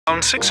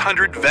around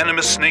 600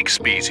 venomous snake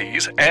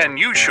species, and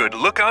you should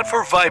look out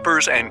for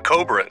vipers and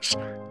cobras.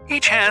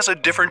 Each has a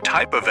different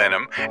type of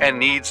venom and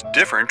needs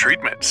different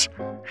treatments.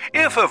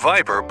 If a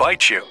viper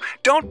bites you,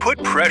 don't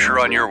put pressure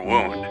on your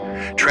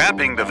wound.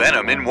 Trapping the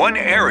venom in one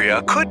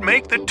area could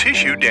make the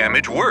tissue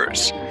damage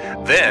worse.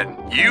 Then,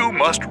 you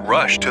must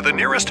rush to the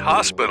nearest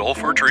hospital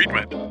for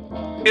treatment.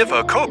 If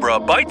a cobra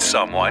bites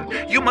someone,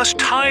 you must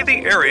tie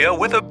the area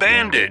with a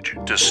bandage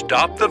to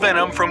stop the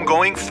venom from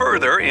going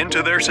further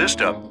into their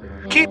system.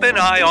 Keep an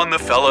eye on the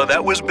fella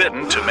that was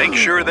bitten to make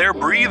sure they're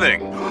breathing.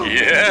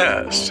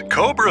 Yes,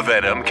 cobra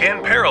venom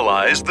can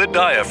paralyze the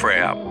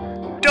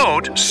diaphragm.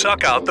 Don't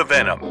suck out the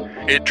venom.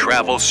 It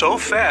travels so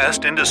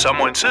fast into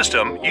someone's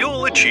system,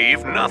 you'll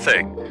achieve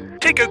nothing.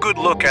 Take a good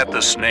look at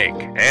the snake,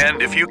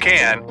 and if you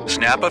can,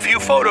 snap a few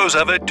photos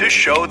of it to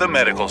show the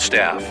medical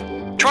staff.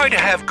 Try to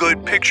have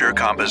good picture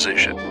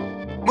composition.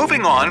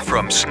 Moving on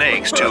from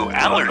snakes to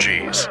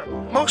allergies.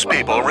 Most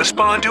people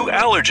respond to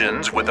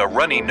allergens with a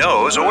runny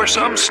nose or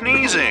some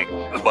sneezing,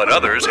 but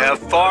others have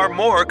far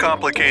more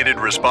complicated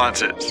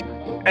responses.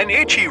 An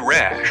itchy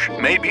rash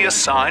may be a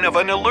sign of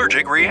an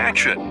allergic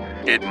reaction.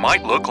 It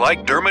might look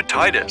like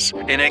dermatitis,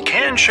 and it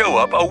can show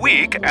up a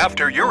week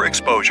after your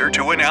exposure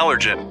to an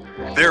allergen.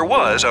 There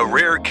was a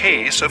rare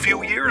case a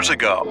few years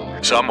ago.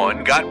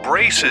 Someone got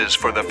braces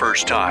for the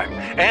first time,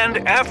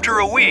 and after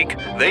a week,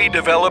 they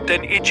developed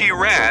an itchy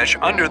rash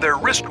under their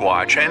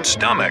wristwatch and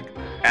stomach.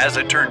 As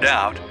it turned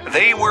out,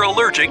 they were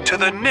allergic to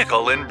the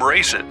nickel in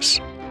braces.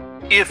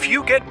 If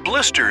you get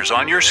blisters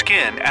on your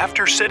skin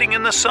after sitting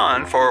in the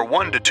sun for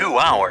 1 to 2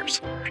 hours,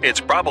 it's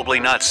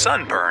probably not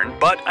sunburn,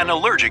 but an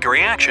allergic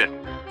reaction.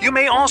 You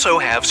may also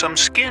have some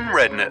skin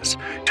redness,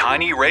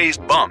 tiny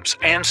raised bumps,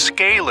 and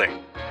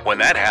scaling. When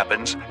that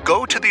happens,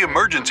 go to the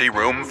emergency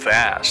room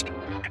fast.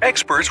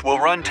 Experts will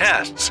run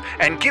tests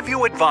and give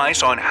you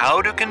advice on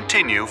how to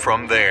continue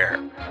from there.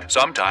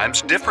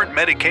 Sometimes different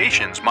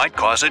medications might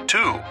cause it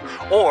too,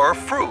 or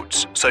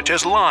fruits such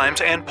as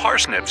limes and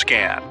parsnips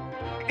can.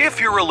 If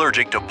you're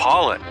allergic to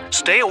pollen,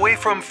 stay away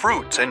from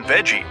fruits and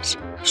veggies.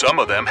 Some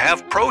of them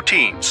have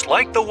proteins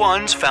like the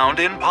ones found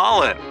in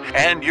pollen,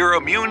 and your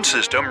immune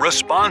system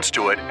responds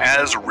to it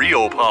as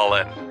real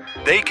pollen.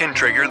 They can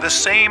trigger the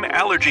same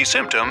allergy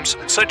symptoms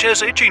such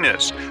as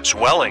itchiness,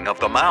 swelling of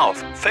the mouth,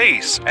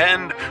 face,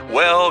 and,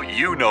 well,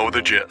 you know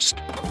the gist.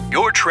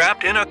 You're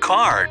trapped in a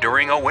car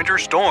during a winter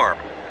storm.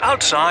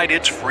 Outside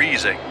it's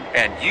freezing,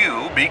 and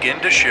you begin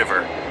to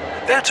shiver.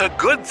 That's a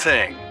good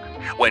thing.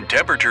 When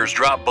temperatures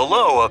drop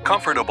below a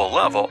comfortable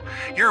level,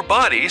 your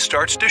body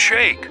starts to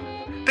shake.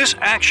 This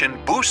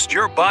action boosts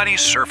your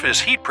body's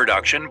surface heat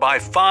production by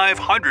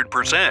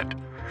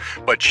 500%.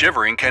 But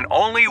shivering can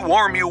only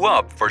warm you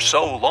up for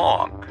so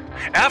long.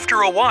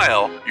 After a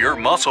while, your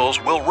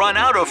muscles will run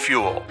out of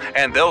fuel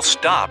and they'll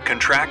stop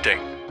contracting.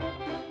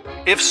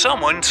 If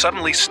someone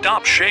suddenly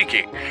stops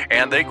shaking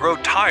and they grow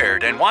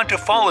tired and want to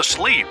fall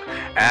asleep,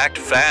 act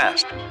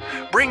fast.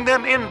 Bring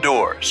them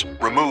indoors,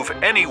 remove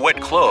any wet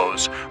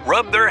clothes,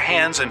 rub their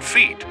hands and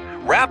feet,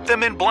 wrap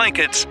them in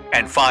blankets,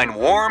 and find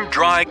warm,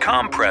 dry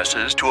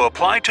compresses to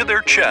apply to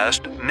their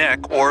chest,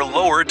 neck, or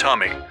lower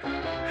tummy.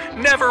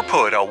 Never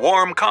put a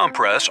warm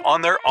compress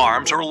on their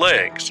arms or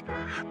legs.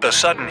 The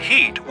sudden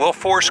heat will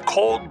force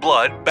cold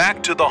blood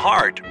back to the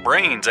heart,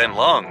 brains, and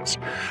lungs,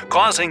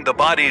 causing the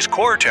body's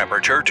core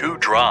temperature to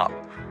drop.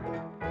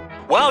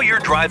 While you're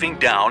driving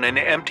down an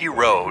empty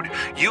road,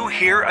 you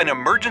hear an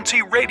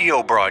emergency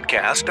radio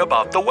broadcast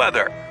about the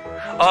weather.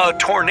 A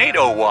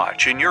tornado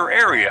watch in your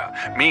area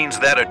means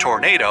that a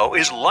tornado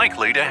is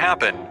likely to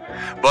happen.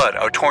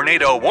 But a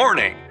tornado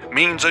warning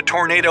means a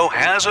tornado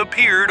has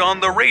appeared on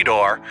the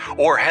radar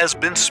or has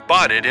been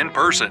spotted in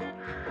person.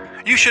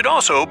 You should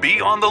also be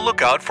on the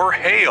lookout for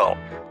hail.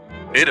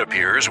 It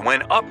appears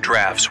when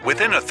updrafts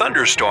within a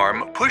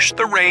thunderstorm push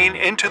the rain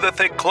into the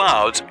thick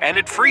clouds and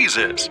it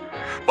freezes.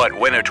 But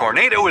when a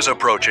tornado is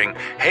approaching,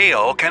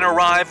 hail can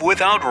arrive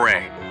without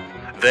rain.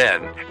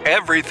 Then,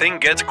 everything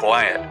gets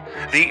quiet.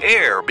 The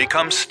air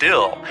becomes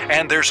still,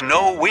 and there's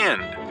no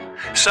wind.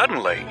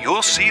 Suddenly,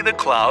 you'll see the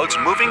clouds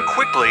moving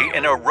quickly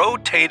in a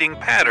rotating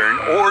pattern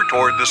or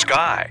toward the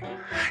sky.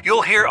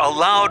 You'll hear a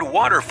loud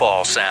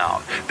waterfall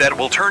sound that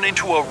will turn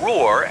into a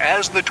roar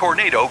as the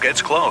tornado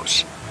gets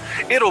close.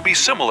 It'll be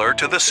similar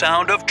to the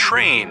sound of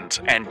trains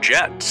and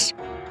jets.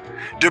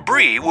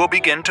 Debris will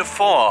begin to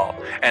fall,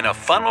 and a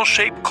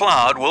funnel-shaped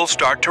cloud will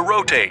start to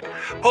rotate,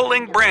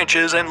 pulling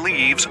branches and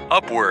leaves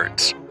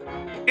upwards.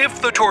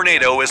 If the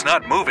tornado is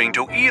not moving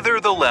to either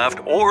the left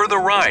or the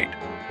right,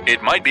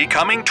 it might be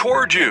coming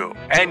toward you,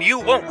 and you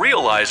won't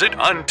realize it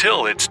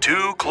until it's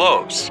too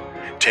close.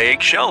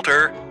 Take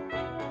shelter.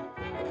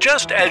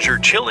 Just as you're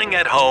chilling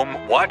at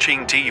home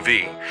watching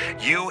TV,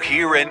 you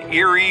hear an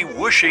eerie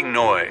whooshing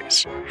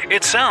noise.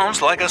 It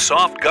sounds like a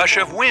soft gush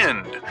of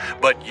wind,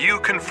 but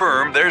you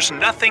confirm there's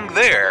nothing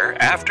there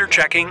after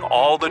checking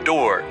all the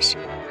doors.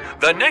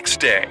 The next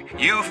day,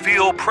 you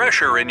feel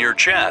pressure in your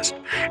chest,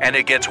 and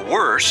it gets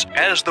worse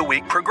as the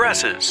week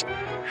progresses.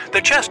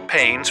 The chest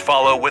pains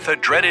follow with a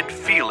dreaded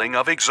feeling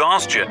of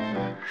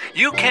exhaustion.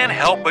 You can't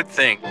help but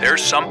think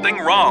there's something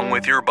wrong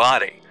with your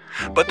body,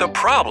 but the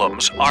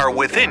problems are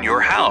within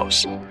your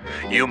house.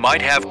 You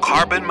might have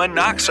carbon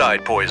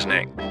monoxide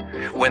poisoning.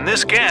 When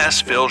this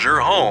gas fills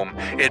your home,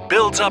 it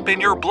builds up in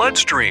your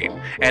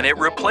bloodstream and it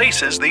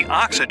replaces the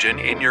oxygen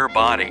in your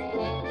body.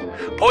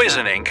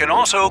 Poisoning can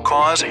also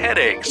cause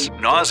headaches,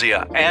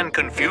 nausea, and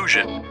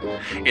confusion.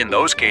 In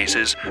those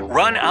cases,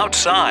 run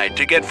outside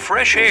to get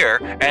fresh air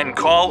and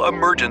call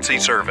emergency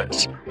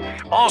service.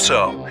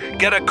 Also,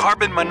 get a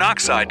carbon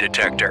monoxide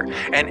detector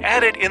and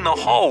add it in the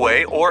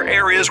hallway or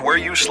areas where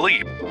you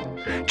sleep.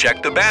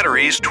 Check the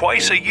batteries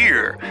twice a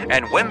year,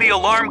 and when the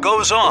alarm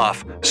goes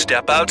off,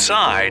 step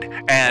outside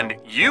and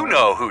you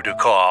know who to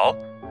call.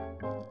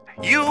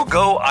 You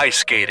go ice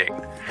skating.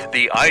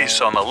 The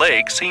ice on the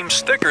lake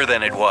seems thicker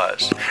than it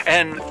was,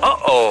 and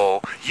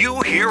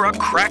you hear a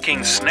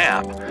cracking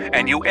snap,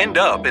 and you end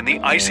up in the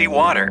icy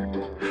water.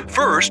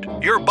 First,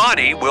 your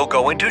body will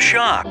go into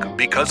shock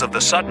because of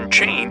the sudden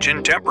change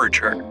in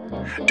temperature.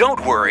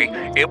 Don't worry,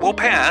 it will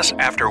pass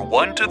after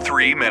 1 to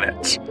 3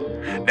 minutes.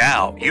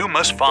 Now, you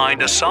must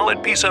find a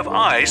solid piece of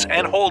ice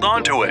and hold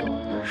on to it.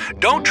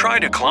 Don't try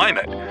to climb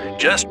it.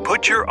 Just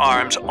put your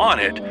arms on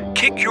it,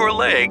 kick your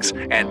legs,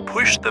 and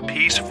push the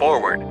piece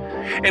forward.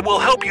 It will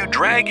help you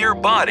drag your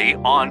body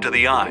onto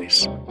the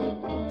ice.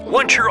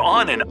 Once you're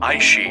on an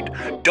ice sheet,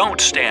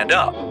 don't stand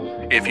up.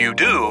 If you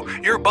do,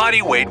 your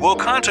body weight will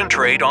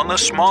concentrate on the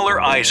smaller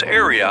ice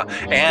area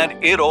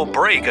and it'll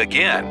break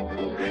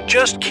again.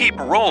 Just keep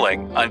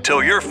rolling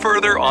until you're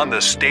further on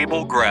the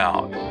stable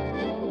ground.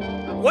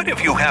 What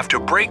if you have to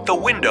break the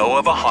window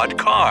of a hot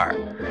car?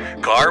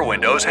 Car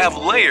windows have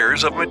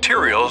layers of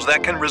materials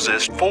that can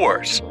resist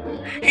force.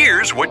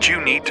 Here's what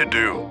you need to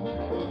do.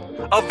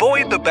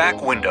 Avoid the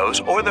back windows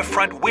or the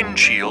front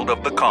windshield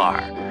of the car.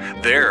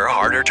 They're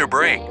harder to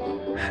break.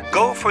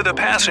 Go for the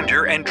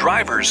passenger and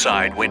driver's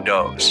side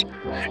windows.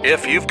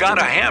 If you've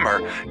got a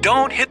hammer,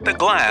 don't hit the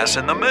glass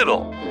in the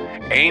middle.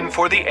 Aim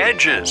for the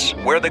edges,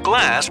 where the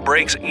glass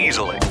breaks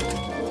easily.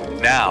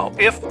 Now,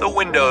 if the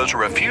windows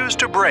refuse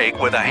to break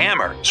with a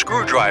hammer,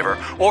 screwdriver,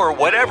 or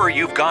whatever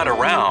you've got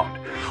around,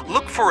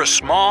 look for a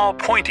small,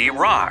 pointy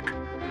rock.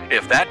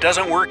 If that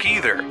doesn't work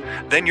either,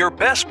 then your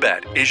best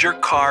bet is your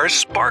car's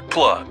spark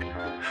plug.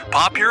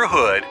 Pop your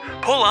hood,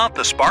 pull out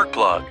the spark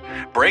plug,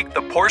 break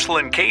the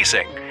porcelain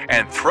casing,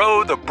 and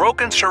throw the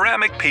broken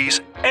ceramic piece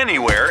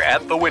anywhere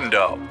at the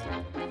window.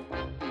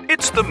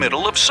 It's the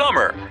middle of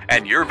summer,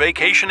 and you're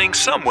vacationing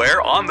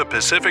somewhere on the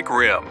Pacific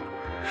Rim.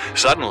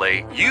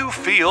 Suddenly, you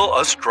feel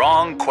a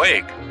strong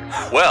quake.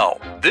 Well,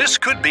 this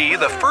could be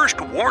the first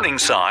warning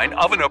sign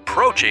of an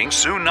approaching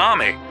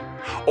tsunami.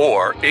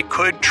 Or it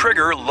could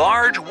trigger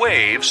large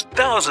waves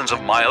thousands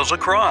of miles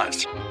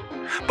across.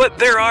 But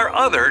there are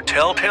other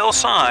telltale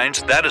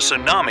signs that a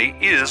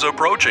tsunami is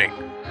approaching.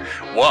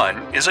 One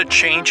is a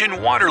change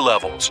in water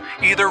levels,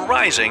 either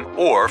rising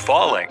or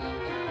falling.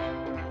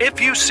 If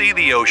you see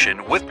the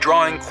ocean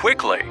withdrawing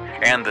quickly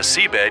and the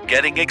seabed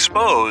getting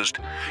exposed,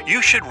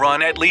 you should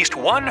run at least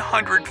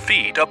 100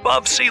 feet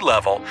above sea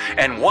level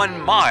and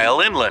 1 mile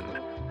inland.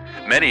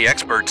 Many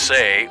experts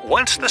say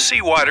once the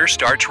seawater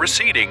starts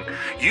receding,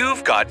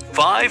 you've got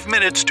 5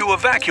 minutes to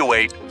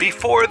evacuate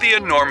before the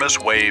enormous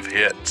wave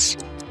hits.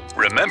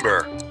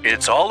 Remember,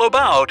 it's all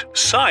about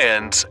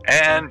science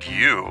and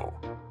you.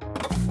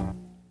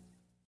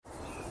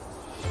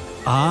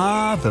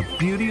 Ah, the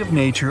beauty of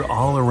nature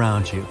all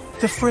around you,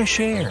 the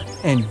fresh air,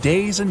 and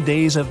days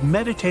of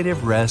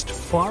meditative rest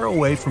far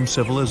away from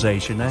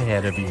civilization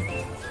ahead of you.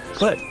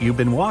 But you've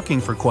been walking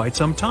for quite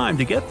some time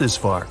to get this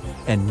far,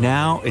 and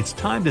now it's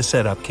time to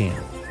set up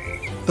camp.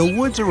 The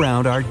woods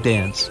around are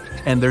dense,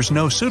 and there's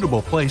no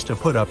suitable place to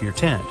put up your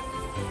tent.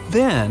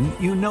 Then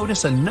you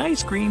notice a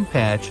nice green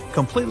patch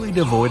completely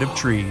devoid of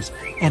trees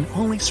and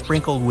only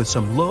sprinkled with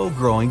some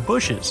low-growing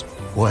bushes.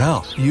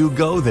 Well, you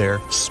go there,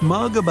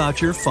 smug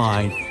about your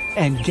find,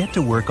 and get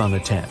to work on the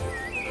tent.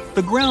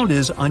 The ground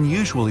is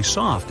unusually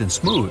soft and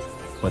smooth,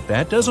 but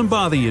that doesn't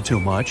bother you too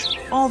much.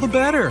 All the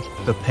better.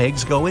 The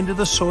pegs go into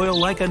the soil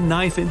like a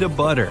knife into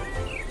butter.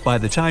 By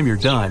the time you're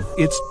done,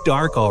 it's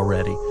dark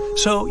already,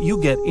 so you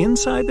get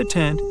inside the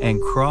tent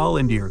and crawl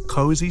into your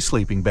cozy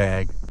sleeping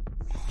bag.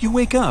 You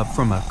wake up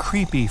from a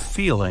creepy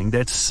feeling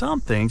that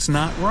something's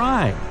not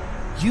right.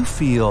 You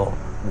feel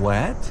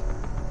wet?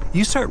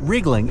 You start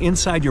wriggling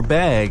inside your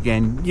bag,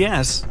 and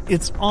yes,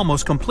 it's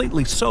almost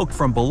completely soaked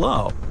from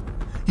below.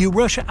 You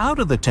rush out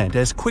of the tent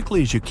as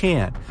quickly as you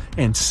can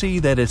and see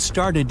that it's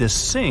started to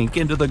sink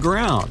into the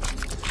ground.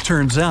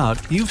 Turns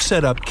out you've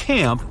set up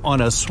camp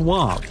on a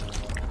swamp.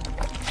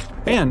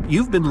 And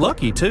you've been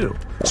lucky too.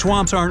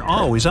 Swamps aren't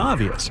always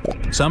obvious.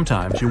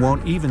 Sometimes you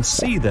won't even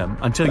see them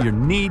until you're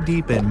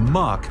knee-deep in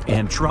muck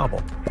and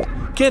trouble.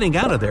 Getting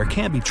out of there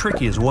can be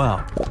tricky as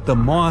well. The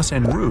moss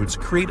and roots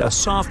create a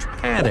soft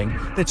padding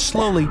that's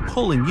slowly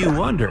pulling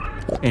you under,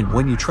 and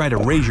when you try to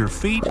raise your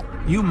feet,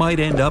 you might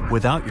end up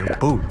without your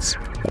boots.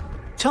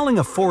 Telling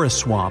a forest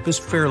swamp is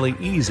fairly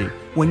easy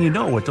when you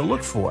know what to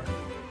look for.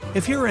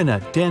 If you're in a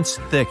dense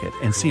thicket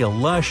and see a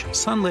lush,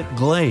 sunlit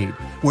glade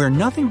where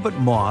nothing but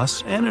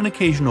moss and an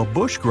occasional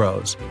bush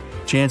grows,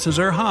 chances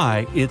are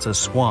high it's a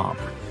swamp.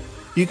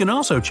 You can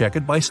also check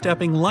it by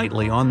stepping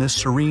lightly on this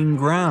serene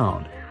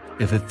ground.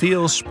 If it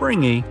feels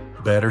springy,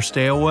 better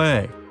stay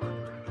away.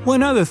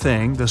 One other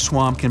thing the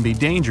swamp can be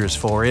dangerous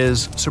for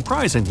is,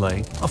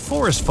 surprisingly, a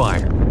forest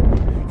fire.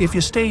 If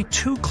you stay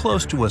too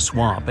close to a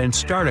swamp and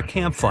start a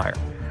campfire,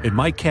 it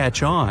might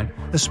catch on,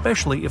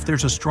 especially if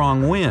there's a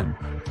strong wind.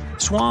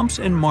 Swamps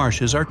and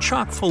marshes are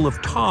chock full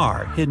of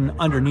tar hidden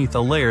underneath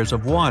the layers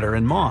of water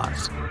and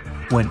moss.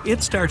 When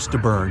it starts to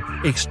burn,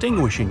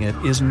 extinguishing it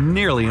is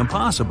nearly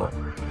impossible.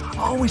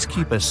 Always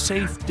keep a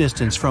safe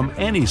distance from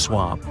any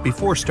swamp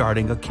before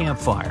starting a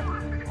campfire.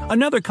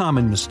 Another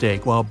common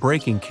mistake while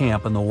breaking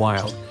camp in the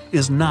wild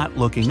is not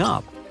looking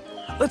up.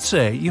 Let's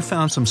say you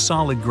found some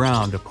solid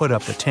ground to put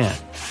up the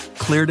tent,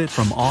 cleared it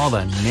from all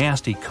the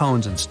nasty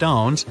cones and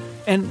stones,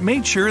 and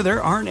made sure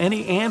there aren't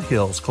any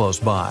anthills close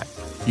by.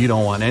 You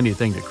don't want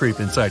anything to creep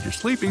inside your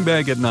sleeping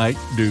bag at night,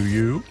 do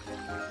you?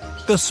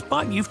 The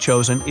spot you've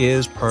chosen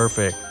is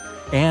perfect,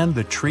 and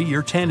the tree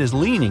your tent is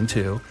leaning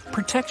to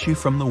protects you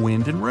from the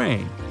wind and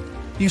rain.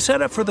 You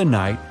set up for the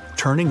night,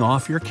 turning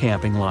off your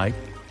camping light,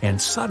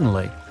 and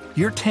suddenly,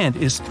 your tent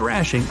is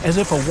thrashing as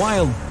if a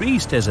wild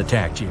beast has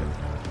attacked you.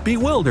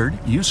 Bewildered,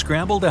 you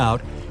scrambled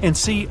out and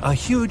see a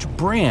huge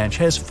branch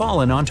has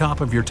fallen on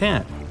top of your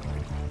tent.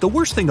 The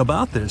worst thing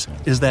about this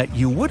is that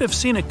you would have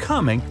seen it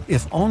coming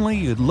if only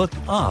you'd looked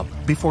up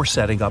before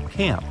setting up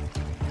camp.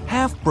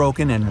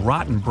 Half-broken and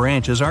rotten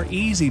branches are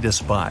easy to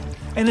spot,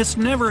 and it's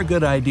never a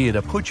good idea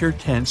to put your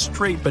tent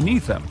straight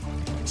beneath them.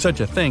 Such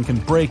a thing can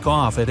break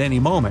off at any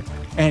moment,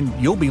 and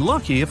you'll be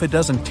lucky if it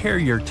doesn't tear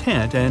your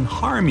tent and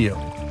harm you.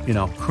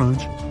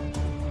 Crunch.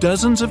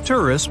 Dozens of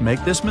tourists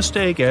make this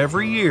mistake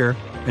every year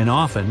and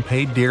often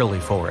pay dearly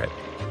for it.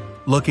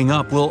 Looking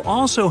up will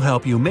also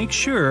help you make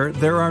sure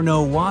there are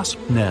no wasp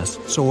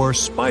nests or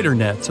spider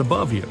nets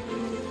above you.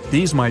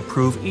 These might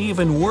prove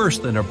even worse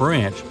than a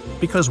branch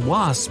because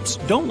wasps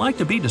don't like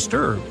to be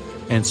disturbed,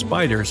 and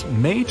spiders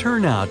may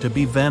turn out to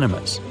be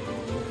venomous.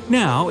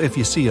 Now, if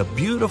you see a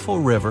beautiful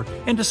river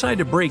and decide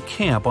to break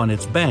camp on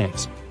its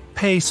banks,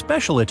 pay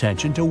special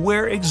attention to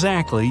where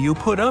exactly you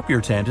put up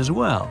your tent as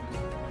well.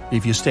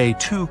 If you stay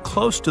too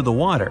close to the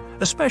water,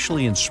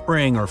 especially in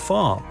spring or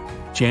fall,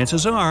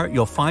 chances are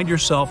you'll find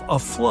yourself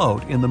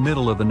afloat in the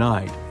middle of the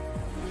night.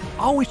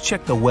 Always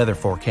check the weather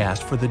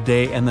forecast for the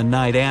day and the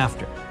night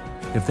after.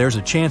 If there's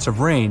a chance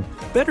of rain,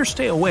 better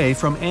stay away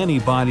from any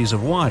bodies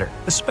of water,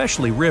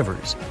 especially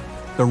rivers.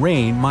 The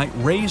rain might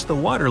raise the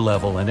water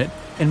level in it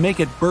and make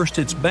it burst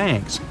its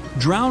banks,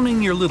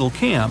 drowning your little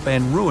camp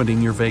and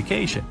ruining your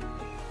vacation.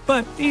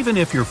 But even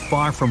if you're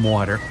far from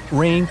water,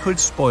 rain could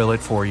spoil it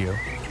for you.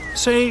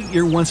 Say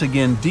you're once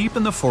again deep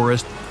in the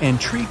forest and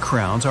tree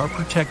crowns are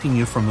protecting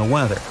you from the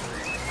weather.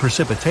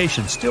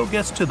 Precipitation still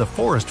gets to the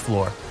forest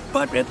floor,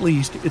 but at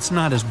least it's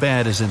not as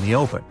bad as in the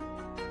open.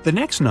 The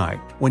next night,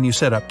 when you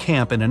set up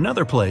camp in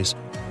another place,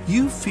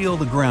 you feel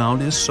the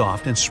ground is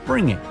soft and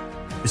springy.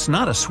 It's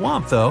not a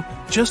swamp though,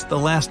 just the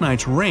last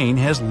night's rain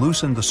has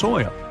loosened the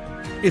soil.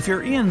 If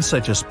you're in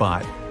such a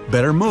spot,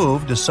 better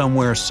move to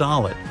somewhere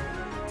solid.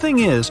 Thing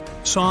is,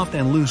 soft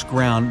and loose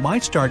ground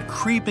might start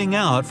creeping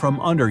out from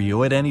under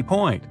you at any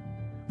point.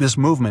 This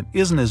movement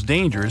isn't as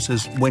dangerous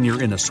as when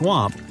you're in a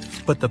swamp,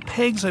 but the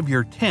pegs of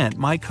your tent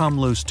might come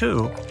loose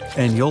too,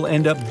 and you'll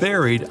end up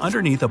buried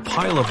underneath a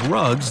pile of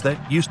rugs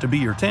that used to be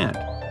your tent.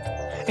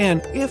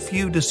 And if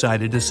you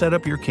decided to set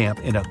up your camp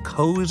in a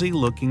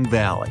cozy-looking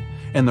valley,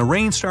 and the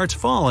rain starts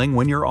falling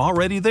when you're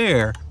already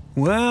there,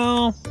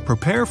 well,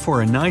 prepare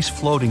for a nice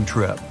floating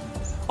trip.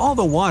 All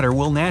the water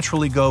will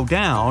naturally go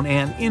down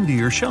and into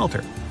your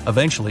shelter,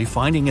 eventually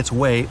finding its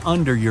way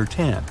under your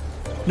tent.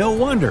 No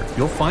wonder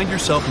you'll find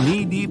yourself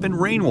knee-deep in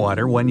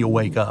rainwater when you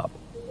wake up.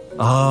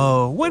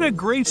 Oh, what a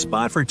great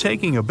spot for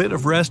taking a bit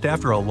of rest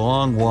after a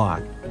long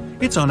walk.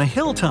 It's on a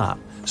hilltop,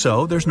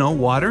 so there's no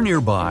water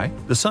nearby,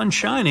 the sun's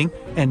shining,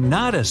 and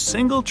not a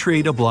single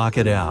tree to block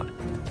it out.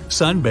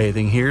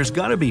 Sunbathing here's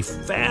gotta be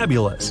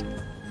fabulous.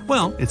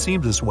 Well, it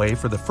seems this way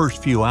for the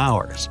first few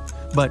hours.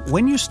 But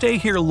when you stay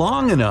here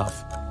long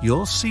enough,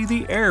 you'll see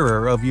the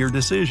error of your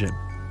decision.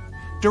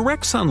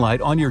 Direct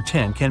sunlight on your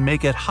tent can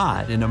make it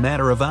hot in a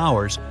matter of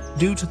hours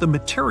due to the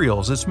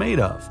materials it's made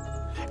of.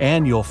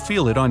 And you'll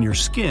feel it on your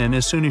skin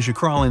as soon as you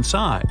crawl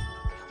inside.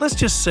 Let's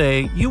just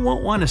say you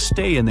won't want to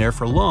stay in there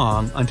for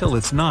long until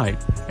it's night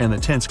and the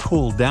tent's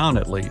cooled down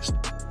at least.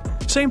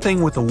 Same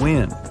thing with the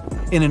wind.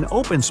 In an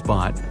open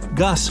spot,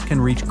 gusts can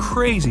reach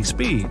crazy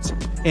speeds,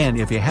 and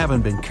if you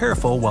haven't been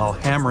careful while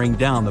hammering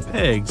down the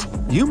pegs,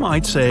 you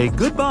might say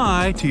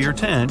goodbye to your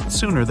tent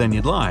sooner than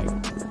you'd like.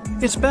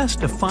 It's best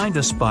to find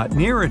a spot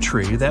near a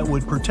tree that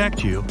would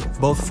protect you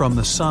both from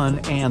the sun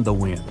and the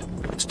wind.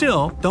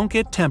 Still, don't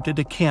get tempted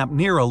to camp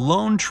near a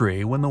lone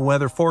tree when the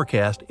weather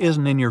forecast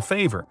isn't in your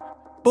favor.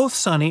 Both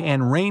sunny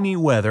and rainy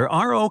weather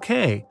are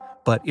okay,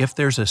 but if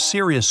there's a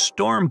serious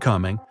storm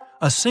coming,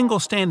 a single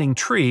standing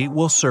tree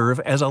will serve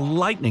as a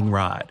lightning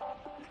rod.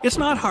 It's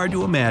not hard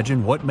to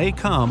imagine what may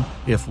come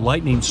if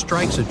lightning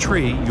strikes a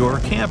tree you're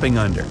camping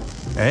under.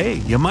 Hey,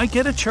 you might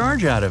get a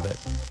charge out of it.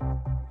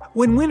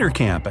 When winter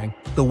camping,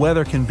 the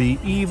weather can be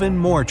even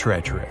more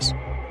treacherous.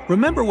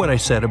 Remember what I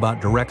said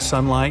about direct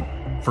sunlight?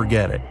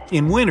 Forget it.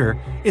 In winter,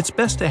 it's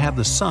best to have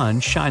the sun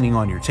shining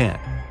on your tent.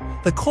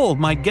 The cold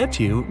might get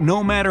to you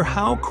no matter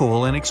how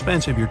cool and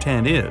expensive your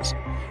tent is,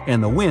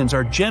 and the winds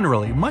are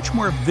generally much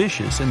more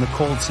vicious in the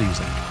cold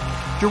season.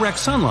 Direct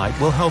sunlight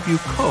will help you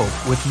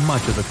cope with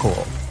much of the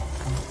cold.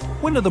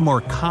 One of the more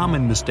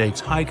common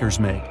mistakes hikers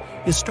make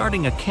is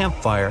starting a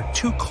campfire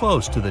too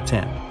close to the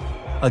tent.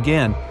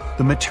 Again,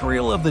 the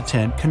material of the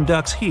tent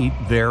conducts heat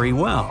very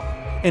well,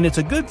 and it's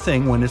a good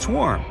thing when it's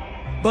warm.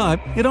 But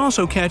it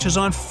also catches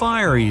on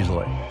fire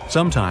easily.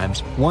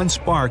 Sometimes, one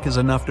spark is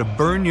enough to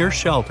burn your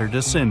shelter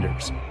to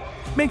cinders.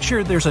 Make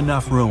sure there's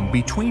enough room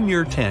between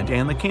your tent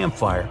and the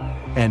campfire,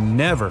 and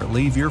never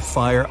leave your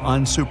fire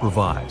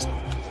unsupervised.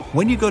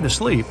 When you go to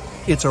sleep,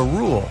 it's a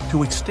rule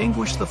to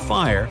extinguish the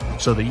fire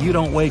so that you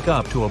don't wake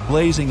up to a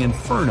blazing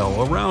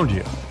inferno around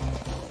you.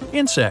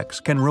 Insects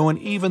can ruin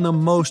even the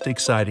most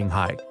exciting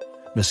hike.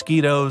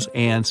 Mosquitoes,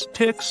 ants,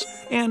 ticks,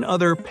 and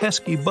other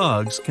pesky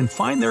bugs can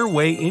find their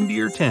way into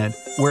your tent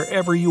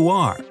wherever you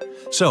are,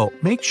 so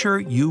make sure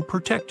you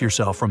protect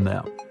yourself from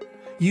them.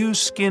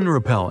 Use skin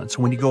repellents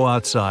when you go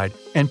outside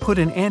and put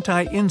an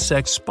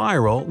anti-insect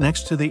spiral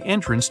next to the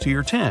entrance to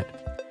your tent.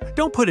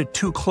 Don't put it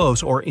too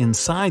close or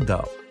inside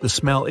though. The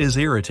smell is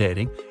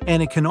irritating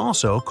and it can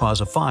also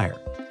cause a fire.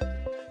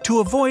 To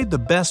avoid the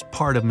best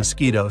part of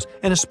mosquitoes,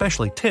 and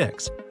especially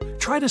ticks,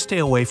 try to stay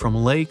away from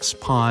lakes,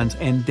 ponds,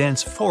 and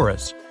dense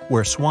forests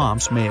where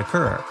swamps may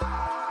occur.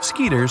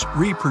 Skeeters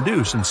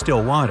reproduce in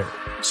still water,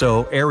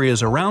 so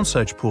areas around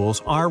such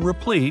pools are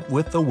replete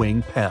with the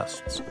winged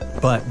pests.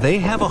 But they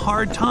have a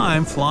hard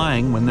time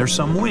flying when there's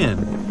some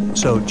wind,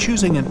 so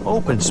choosing an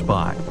open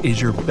spot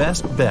is your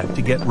best bet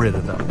to get rid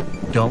of them.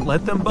 Don't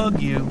let them bug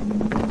you.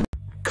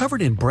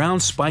 Covered in brown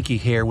spiky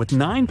hair with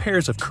 9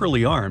 pairs of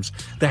curly arms,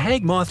 the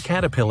hag moth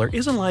caterpillar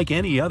isn't like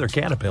any other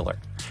caterpillar.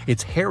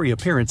 Its hairy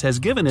appearance has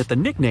given it the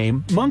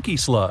nickname monkey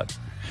slug.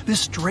 This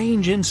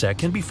strange insect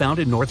can be found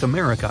in North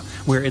America,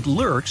 where it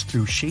lurks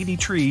through shady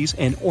trees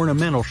and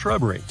ornamental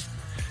shrubbery.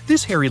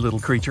 This hairy little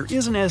creature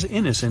isn't as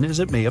innocent as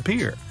it may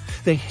appear.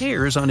 The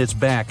hairs on its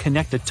back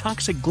connect to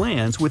toxic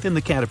glands within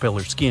the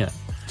caterpillar's skin.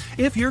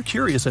 If you're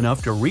curious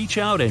enough to reach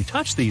out and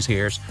touch these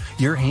hairs,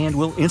 your hand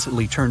will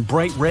instantly turn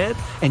bright red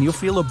and you'll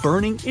feel a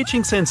burning,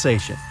 itching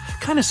sensation,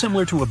 kind of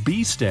similar to a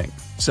bee sting.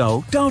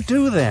 So don't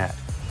do that.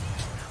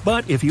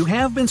 But if you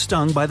have been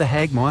stung by the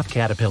hag moth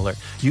caterpillar,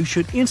 you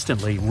should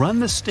instantly run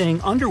the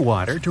sting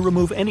underwater to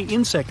remove any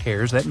insect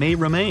hairs that may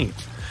remain.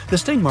 The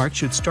sting mark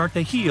should start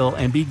to heal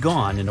and be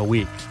gone in a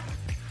week.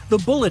 The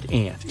bullet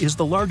ant is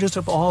the largest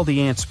of all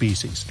the ant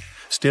species.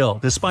 Still,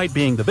 despite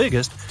being the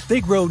biggest,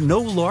 they grow no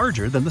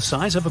larger than the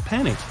size of a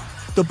penny.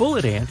 The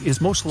bullet ant is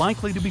most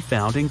likely to be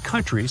found in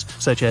countries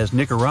such as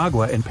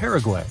Nicaragua and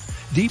Paraguay,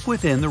 deep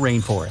within the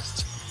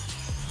rainforests.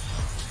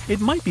 It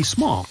might be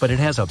small, but it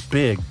has a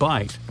big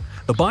bite.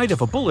 The bite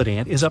of a bullet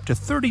ant is up to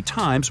 30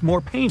 times more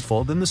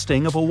painful than the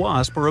sting of a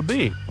wasp or a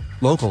bee.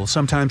 Locals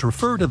sometimes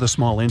refer to the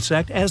small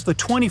insect as the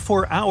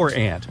 24-hour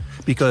ant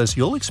because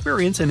you'll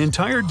experience an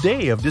entire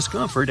day of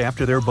discomfort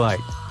after their bite.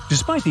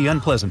 Despite the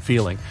unpleasant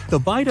feeling, the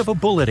bite of a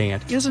bullet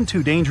ant isn't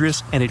too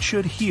dangerous and it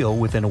should heal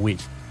within a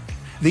week.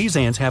 These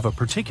ants have a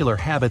particular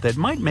habit that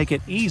might make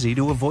it easy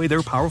to avoid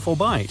their powerful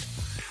bite.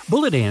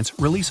 Bullet ants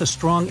release a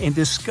strong and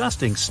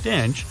disgusting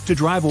stench to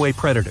drive away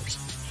predators.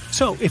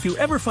 So if you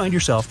ever find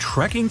yourself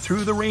trekking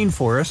through the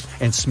rainforest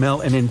and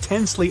smell an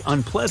intensely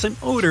unpleasant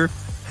odor,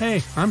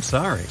 hey, I'm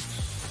sorry.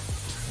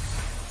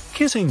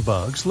 Kissing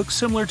bugs look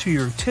similar to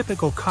your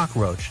typical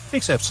cockroach,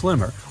 except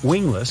slimmer,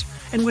 wingless,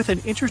 and with an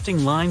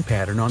interesting line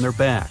pattern on their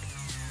back.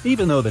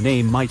 Even though the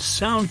name might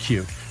sound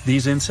cute,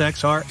 these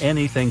insects are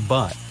anything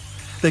but.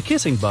 The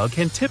kissing bug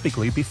can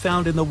typically be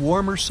found in the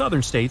warmer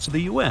southern states of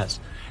the U.S.,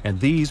 and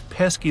these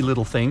pesky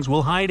little things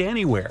will hide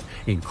anywhere,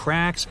 in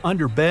cracks,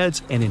 under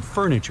beds, and in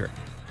furniture.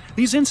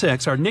 These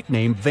insects are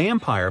nicknamed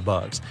vampire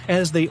bugs,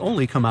 as they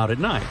only come out at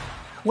night.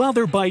 While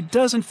their bite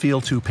doesn't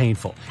feel too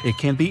painful, it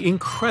can be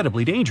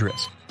incredibly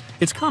dangerous.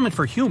 It's common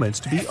for humans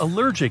to be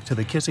allergic to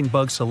the kissing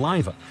bug's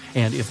saliva,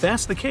 and if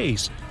that's the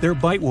case, their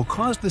bite will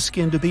cause the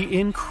skin to be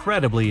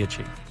incredibly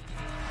itchy.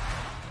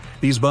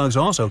 These bugs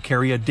also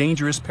carry a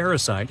dangerous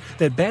parasite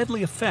that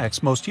badly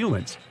affects most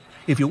humans.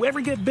 If you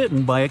ever get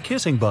bitten by a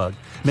kissing bug,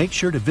 make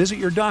sure to visit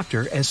your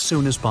doctor as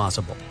soon as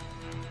possible.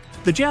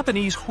 The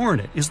Japanese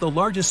hornet is the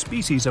largest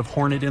species of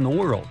hornet in the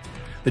world.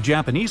 The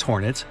Japanese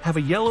hornets have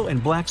a yellow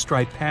and black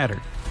striped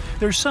pattern.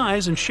 Their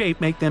size and shape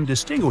make them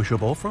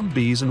distinguishable from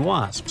bees and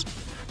wasps.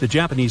 The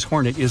Japanese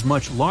hornet is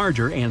much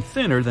larger and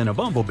thinner than a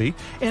bumblebee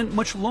and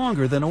much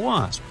longer than a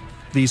wasp.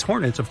 These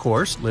hornets, of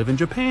course, live in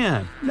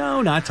Japan,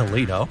 no, not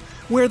Toledo,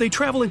 where they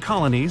travel in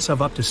colonies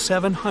of up to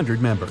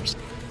 700 members.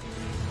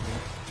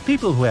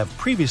 People who have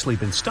previously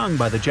been stung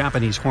by the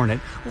Japanese hornet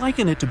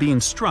liken it to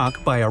being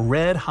struck by a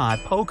red-hot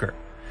poker.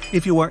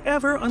 If you are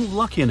ever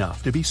unlucky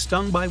enough to be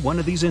stung by one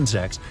of these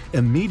insects,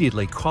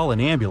 immediately call an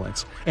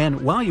ambulance,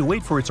 and while you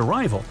wait for its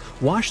arrival,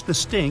 wash the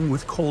sting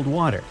with cold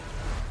water.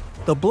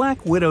 The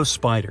black widow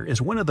spider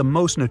is one of the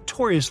most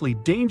notoriously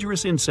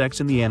dangerous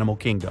insects in the animal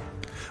kingdom.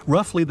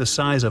 Roughly the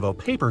size of a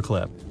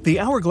paperclip,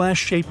 the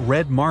hourglass-shaped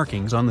red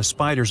markings on the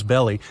spider's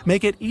belly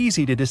make it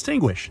easy to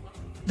distinguish.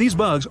 These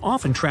bugs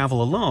often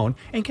travel alone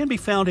and can be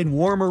found in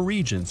warmer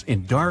regions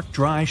in dark,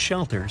 dry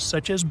shelters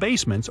such as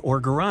basements or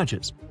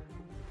garages.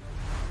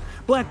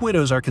 Black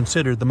widows are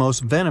considered the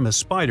most venomous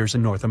spiders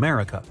in North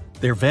America.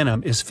 Their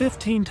venom is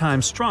 15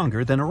 times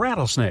stronger than a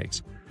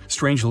rattlesnake's.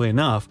 Strangely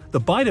enough, the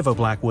bite of a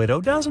black widow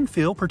doesn't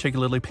feel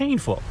particularly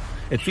painful.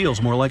 It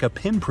feels more like a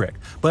pinprick,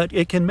 but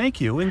it can make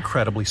you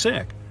incredibly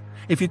sick.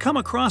 If you come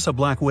across a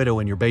black widow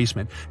in your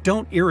basement,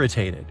 don't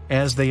irritate it,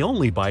 as they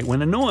only bite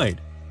when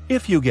annoyed.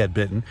 If you get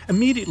bitten,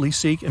 immediately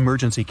seek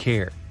emergency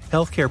care.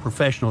 Healthcare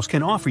professionals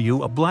can offer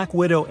you a black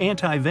widow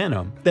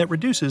anti-venom that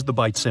reduces the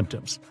bite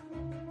symptoms.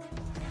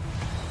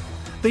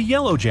 The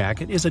yellow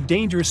jacket is a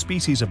dangerous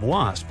species of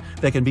wasp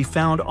that can be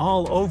found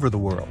all over the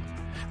world.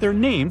 They're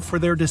named for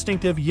their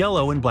distinctive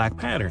yellow and black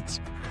patterns.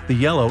 The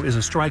yellow is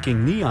a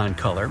striking neon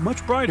color,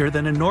 much brighter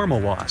than a normal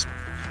wasp.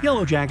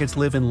 Yellow jackets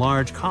live in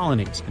large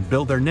colonies and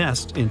build their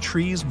nests in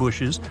trees,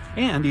 bushes,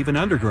 and even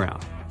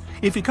underground.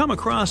 If you come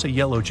across a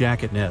yellow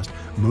jacket nest,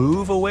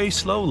 move away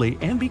slowly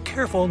and be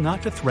careful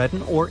not to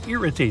threaten or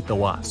irritate the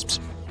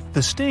wasps.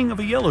 The sting of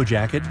a yellow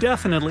jacket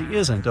definitely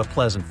isn't a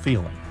pleasant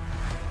feeling.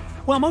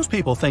 While most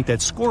people think that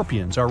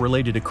scorpions are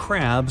related to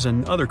crabs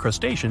and other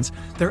crustaceans,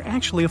 they're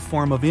actually a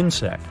form of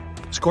insect.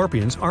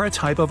 Scorpions are a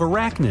type of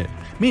arachnid,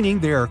 meaning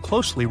they are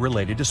closely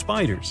related to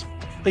spiders.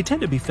 They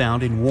tend to be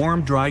found in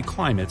warm, dry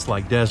climates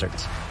like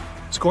deserts.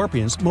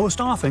 Scorpions most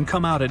often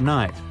come out at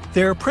night.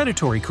 They're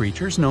predatory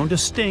creatures known to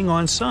sting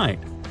on sight.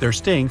 Their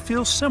sting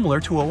feels similar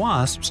to a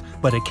wasp's,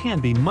 but it can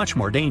be much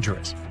more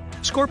dangerous.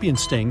 Scorpion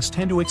stings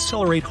tend to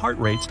accelerate heart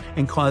rates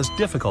and cause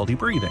difficulty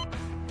breathing.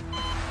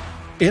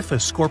 If a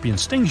scorpion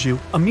stings you,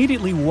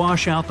 immediately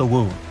wash out the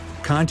wound.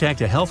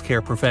 Contact a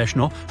healthcare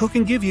professional who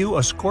can give you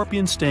a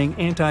scorpion sting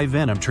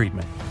anti-venom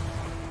treatment.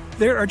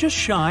 There are just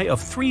shy of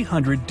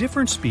 300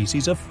 different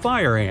species of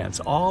fire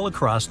ants all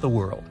across the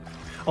world.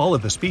 All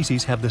of the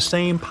species have the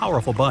same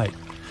powerful bite.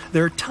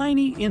 They're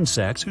tiny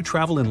insects who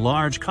travel in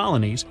large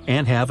colonies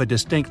and have a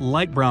distinct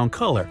light brown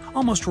color,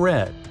 almost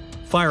red.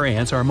 Fire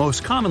ants are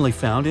most commonly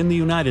found in the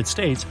United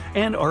States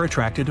and are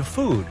attracted to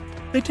food.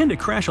 They tend to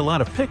crash a lot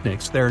of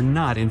picnics they're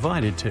not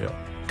invited to,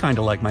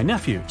 kinda like my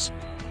nephews.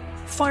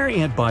 Fire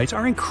ant bites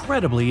are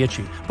incredibly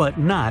itchy, but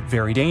not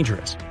very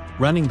dangerous.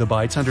 Running the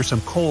bites under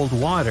some cold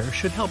water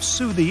should help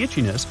soothe the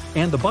itchiness,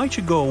 and the bite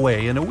should go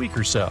away in a week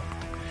or so.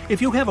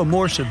 If you have a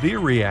more severe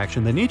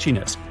reaction than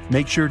itchiness,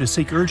 make sure to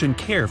seek urgent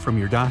care from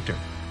your doctor.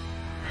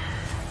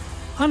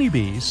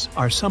 Honeybees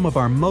are some of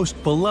our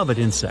most beloved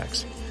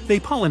insects. They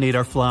pollinate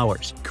our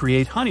flowers,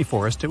 create honey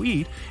for us to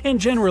eat, and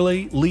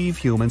generally leave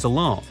humans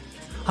alone.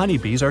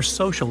 Honeybees are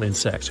social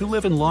insects who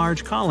live in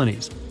large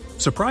colonies.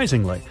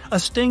 Surprisingly, a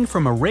sting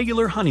from a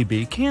regular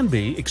honeybee can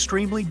be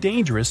extremely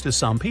dangerous to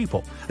some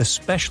people,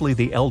 especially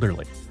the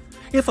elderly.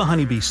 If a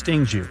honeybee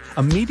stings you,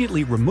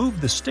 immediately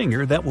remove the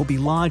stinger that will be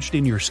lodged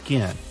in your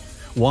skin.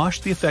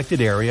 Wash the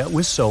affected area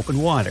with soap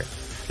and water.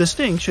 The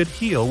sting should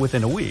heal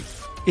within a week.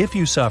 If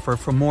you suffer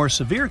from more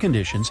severe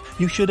conditions,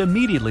 you should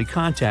immediately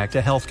contact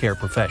a healthcare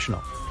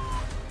professional.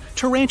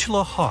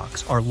 Tarantula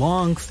hawks are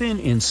long, thin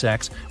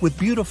insects with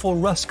beautiful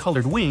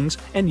rust-colored wings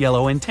and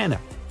yellow antennae.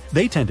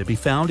 They tend to be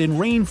found in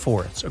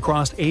rainforests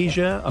across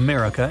Asia,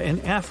 America,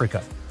 and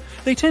Africa.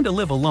 They tend to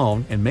live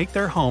alone and make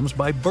their homes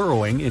by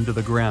burrowing into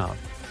the ground.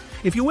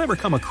 If you ever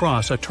come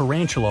across a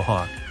tarantula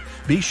hawk,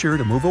 be sure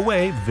to move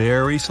away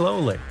very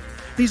slowly.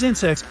 These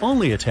insects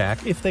only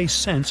attack if they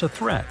sense a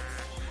threat.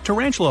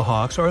 Tarantula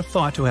hawks are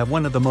thought to have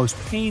one of the most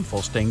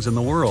painful stings in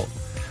the world.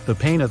 The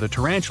pain of the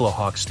tarantula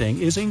hawk sting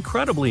is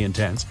incredibly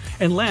intense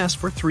and lasts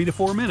for 3 to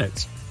 4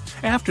 minutes.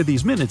 After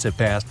these minutes have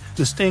passed,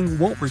 the sting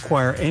won't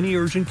require any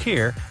urgent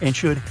care and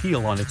should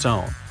heal on its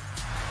own.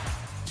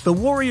 The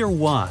warrior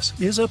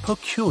wasp is a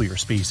peculiar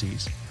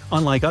species.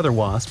 Unlike other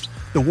wasps,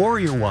 the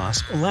warrior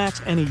wasp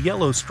lacks any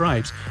yellow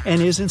stripes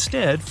and is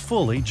instead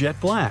fully jet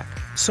black.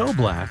 So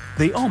black,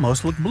 they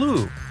almost look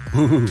blue.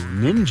 Ooh,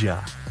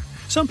 ninja!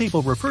 Some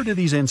people refer to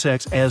these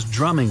insects as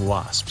drumming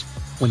wasps.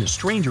 When a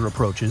stranger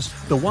approaches,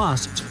 the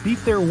wasps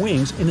beat their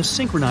wings in a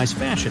synchronized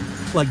fashion,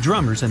 like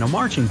drummers in a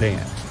marching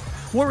band.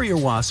 Warrior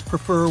wasps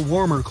prefer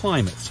warmer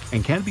climates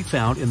and can be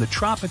found in the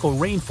tropical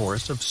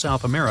rainforests of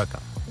South America.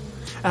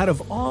 Out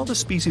of all the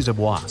species of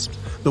wasps,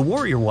 the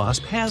warrior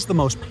wasp has the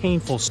most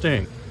painful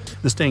sting.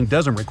 The sting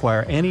doesn't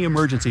require any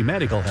emergency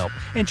medical help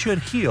and should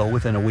heal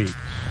within a week.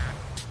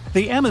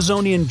 The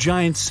Amazonian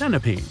giant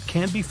centipede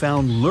can be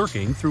found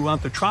lurking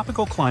throughout the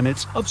tropical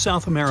climates of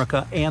South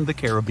America and the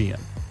Caribbean.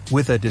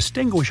 With a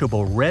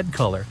distinguishable red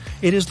color,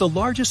 it is the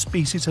largest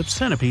species of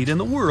centipede in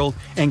the world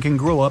and can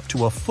grow up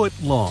to a foot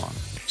long.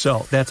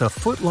 So that's a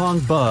foot-long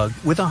bug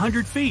with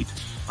 100 feet.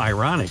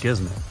 Ironic,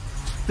 isn't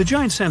it? The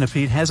giant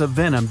centipede has a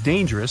venom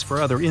dangerous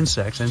for other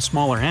insects and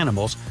smaller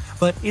animals,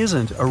 but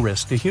isn't a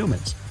risk to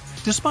humans.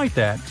 Despite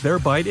that, their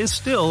bite is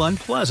still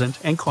unpleasant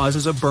and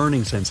causes a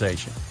burning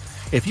sensation.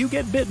 If you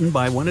get bitten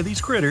by one of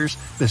these critters,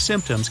 the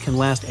symptoms can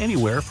last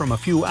anywhere from a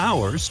few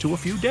hours to a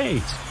few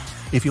days.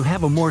 If you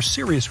have a more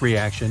serious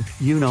reaction,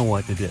 you know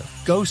what to do.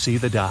 Go see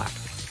the doc.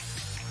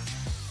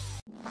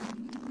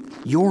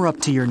 You're up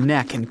to your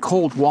neck in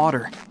cold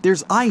water.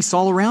 There's ice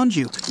all around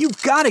you.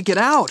 You've got to get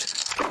out!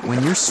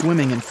 When you're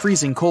swimming in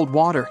freezing cold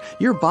water,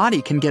 your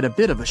body can get a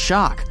bit of a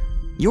shock.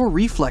 Your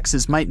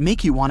reflexes might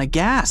make you want to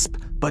gasp,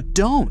 but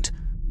don't.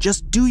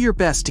 Just do your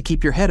best to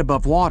keep your head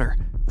above water.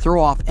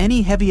 Throw off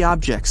any heavy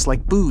objects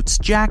like boots,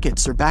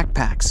 jackets, or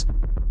backpacks.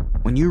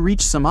 When you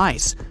reach some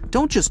ice,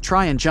 don't just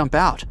try and jump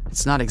out.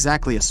 It's not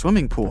exactly a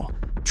swimming pool.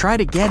 Try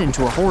to get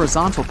into a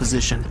horizontal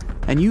position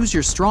and use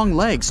your strong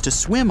legs to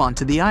swim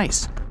onto the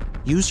ice.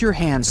 Use your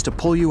hands to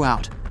pull you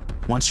out.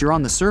 Once you're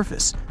on the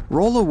surface,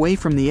 roll away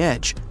from the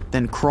edge,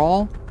 then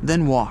crawl,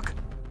 then walk.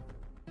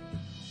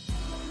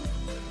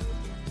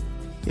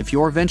 If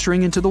you're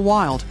venturing into the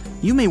wild,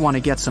 you may want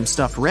to get some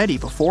stuff ready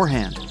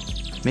beforehand.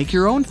 Make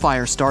your own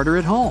fire starter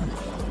at home.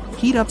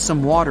 Heat up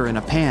some water in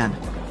a pan,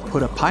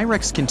 put a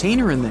Pyrex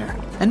container in there,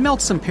 and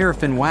melt some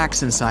paraffin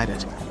wax inside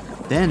it.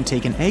 Then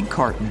take an egg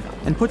carton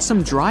and put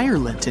some dryer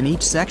lint in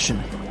each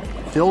section.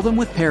 Fill them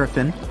with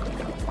paraffin.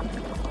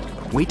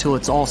 Wait till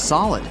it's all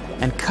solid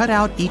and cut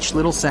out each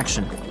little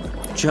section.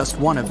 Just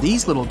one of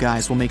these little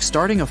guys will make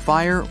starting a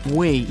fire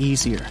way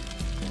easier.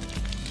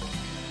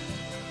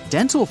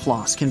 Dental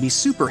floss can be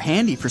super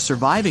handy for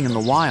surviving in the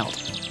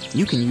wild.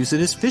 You can use it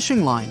as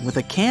fishing line with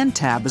a can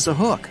tab as a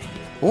hook,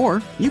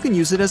 or you can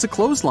use it as a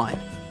clothesline.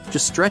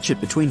 Just stretch it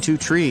between two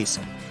trees.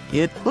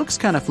 It looks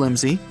kind of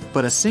flimsy,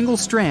 but a single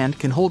strand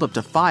can hold up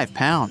to 5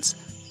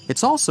 pounds.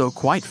 It's also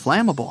quite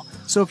flammable,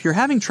 so if you're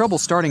having trouble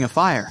starting a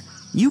fire,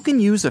 you can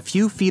use a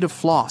few feet of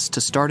floss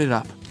to start it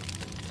up.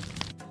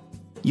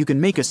 You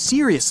can make a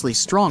seriously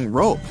strong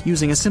rope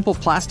using a simple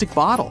plastic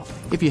bottle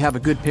if you have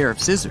a good pair of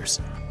scissors.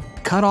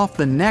 Cut off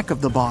the neck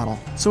of the bottle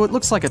so it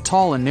looks like a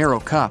tall and narrow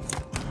cup.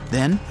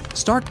 Then,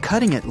 start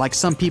cutting it like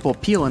some people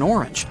peel an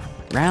orange,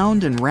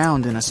 round and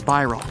round in a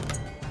spiral.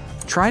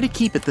 Try to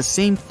keep it the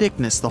same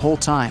thickness the whole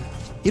time.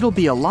 It'll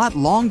be a lot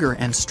longer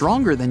and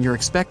stronger than you're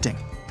expecting.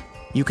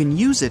 You can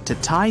use it to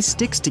tie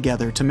sticks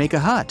together to make a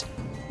hut,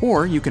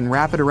 or you can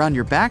wrap it around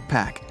your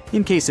backpack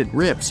in case it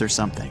rips or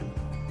something.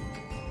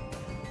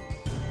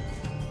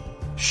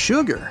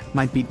 Sugar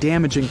might be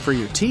damaging for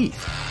your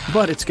teeth,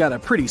 but it's got a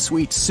pretty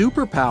sweet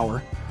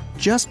superpower.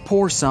 Just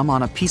pour some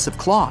on a piece of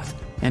cloth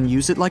and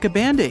use it like a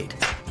Band-Aid.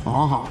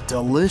 Oh,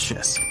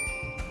 delicious.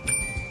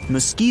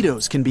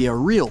 Mosquitoes can be a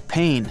real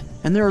pain,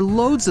 and there are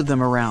loads of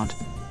them around.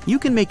 You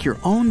can make your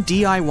own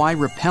DIY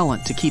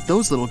repellent to keep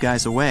those little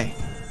guys away.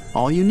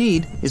 All you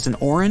need is an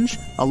orange,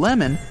 a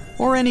lemon,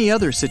 or any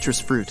other citrus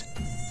fruit.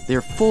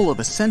 They're full of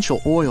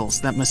essential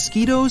oils that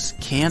mosquitoes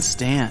can't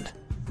stand.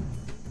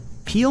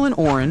 Peel an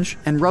orange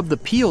and rub the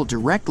peel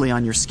directly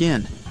on your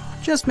skin.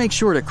 Just make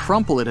sure to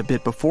crumple it a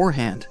bit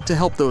beforehand to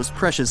help those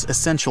precious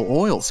essential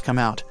oils come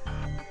out.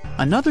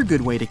 Another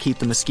good way to keep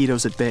the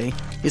mosquitoes at bay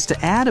is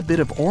to add a bit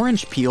of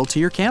orange peel to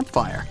your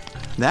campfire.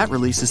 That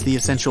releases the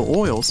essential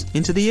oils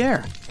into the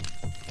air.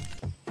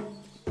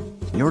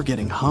 You're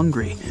getting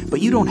hungry,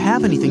 but you don't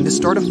have anything to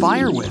start a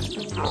fire with.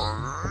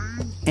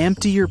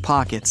 Empty your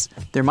pockets.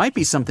 There might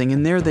be something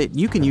in there that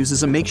you can use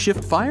as a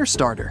makeshift fire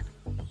starter.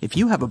 If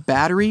you have a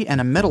battery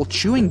and a metal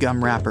chewing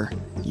gum wrapper,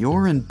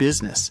 you're in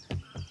business.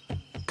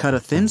 Cut a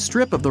thin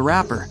strip of the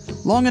wrapper,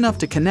 long enough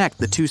to connect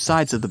the two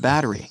sides of the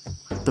battery.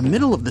 The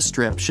middle of the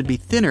strip should be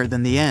thinner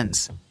than the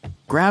ends.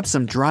 Grab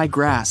some dry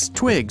grass,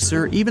 twigs,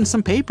 or even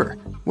some paper,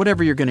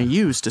 whatever you're going to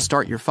use to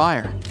start your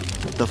fire.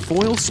 The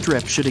foil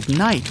strip should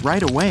ignite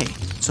right away,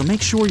 so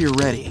make sure you're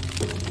ready.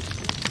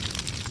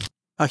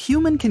 A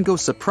human can go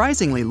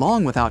surprisingly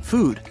long without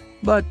food,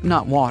 but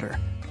not water.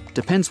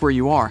 Depends where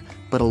you are,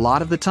 but a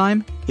lot of the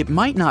time, it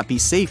might not be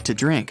safe to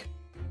drink.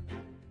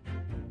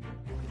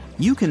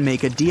 You can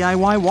make a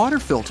DIY water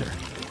filter.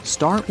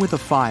 Start with a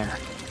fire.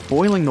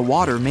 Boiling the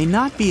water may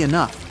not be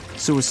enough,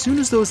 so as soon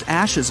as those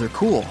ashes are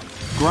cool,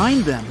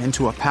 grind them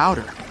into a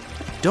powder.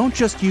 Don't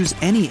just use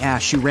any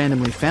ash you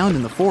randomly found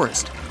in the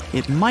forest.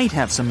 It might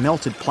have some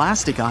melted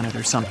plastic on it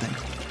or something.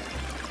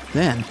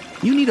 Then,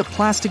 you need a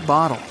plastic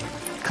bottle.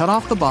 Cut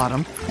off the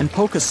bottom and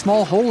poke a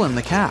small hole in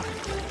the cap.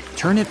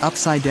 Turn it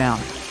upside down.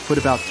 Put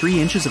about 3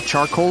 inches of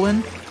charcoal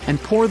in and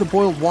pour the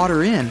boiled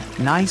water in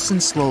nice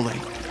and slowly.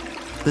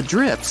 The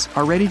drips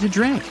are ready to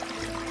drink.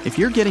 If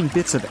you're getting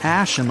bits of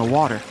ash in the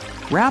water,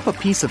 wrap a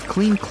piece of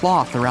clean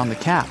cloth around the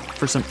cap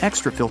for some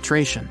extra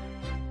filtration.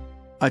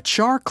 A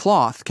char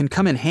cloth can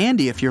come in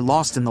handy if you're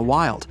lost in the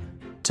wild.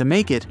 To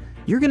make it,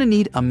 you're going to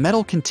need a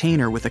metal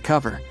container with a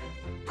cover.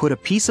 Put a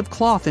piece of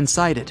cloth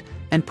inside it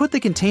and put the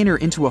container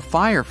into a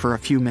fire for a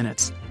few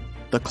minutes.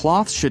 The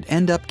cloth should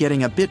end up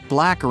getting a bit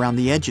black around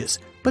the edges,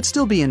 but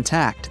still be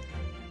intact.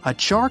 A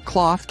char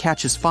cloth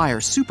catches fire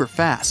super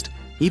fast,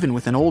 even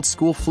with an old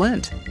school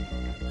flint.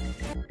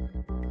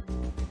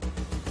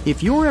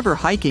 If you're ever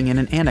hiking in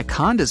an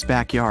anaconda's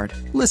backyard,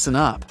 listen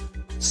up.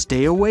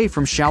 Stay away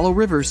from shallow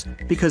rivers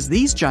because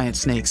these giant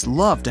snakes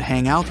love to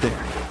hang out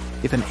there.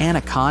 If an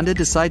anaconda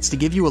decides to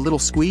give you a little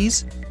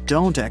squeeze,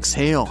 don't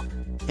exhale.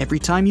 Every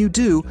time you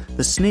do,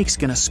 the snake's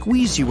gonna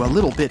squeeze you a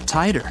little bit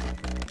tighter.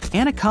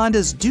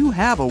 Anacondas do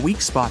have a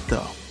weak spot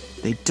though.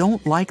 They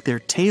don't like their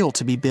tail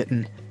to be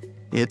bitten.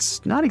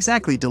 It's not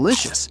exactly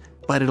delicious,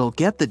 but it'll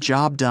get the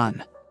job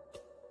done.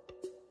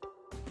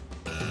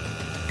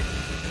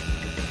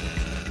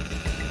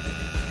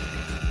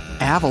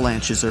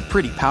 Avalanches are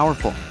pretty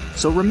powerful,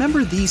 so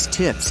remember these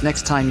tips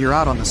next time you're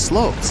out on the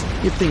slopes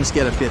if things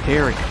get a bit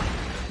hairy.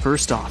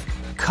 First off,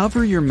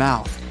 cover your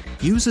mouth.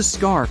 Use a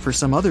scarf or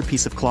some other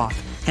piece of cloth,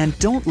 and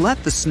don't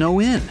let the snow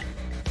in.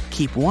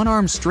 Keep one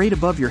arm straight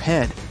above your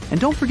head,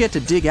 and don't forget to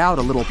dig out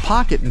a little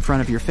pocket in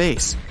front of your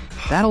face.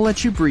 That'll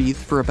let you breathe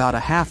for about a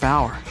half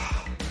hour.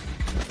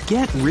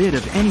 Get rid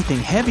of anything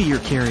heavy you're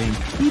carrying,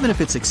 even if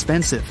it's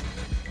expensive.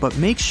 But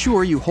make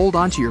sure you hold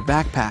onto your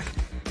backpack.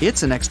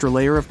 It's an extra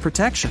layer of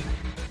protection.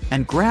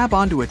 And grab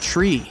onto a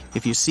tree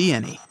if you see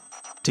any.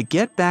 To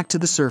get back to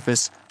the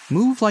surface,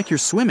 move like you're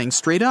swimming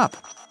straight up.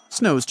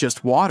 Snow's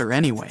just water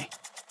anyway.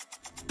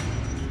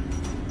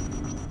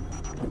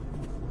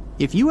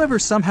 If you ever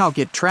somehow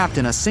get trapped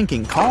in a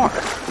sinking car,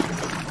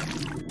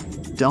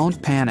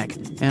 don't panic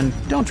and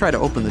don't try to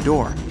open the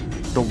door.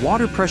 The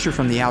water pressure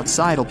from the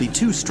outside will be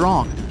too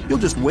strong. You'll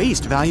just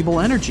waste valuable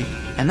energy,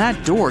 and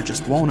that door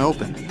just won't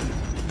open.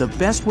 The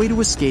best way to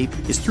escape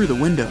is through the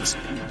windows.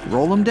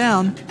 Roll them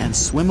down and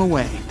swim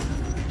away.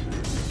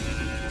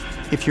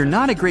 If you're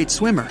not a great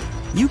swimmer,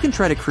 you can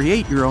try to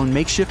create your own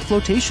makeshift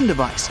flotation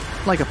device,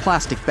 like a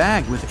plastic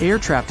bag with air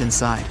trapped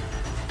inside.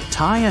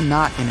 Tie a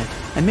knot in it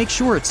and make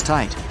sure it's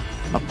tight.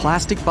 A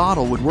plastic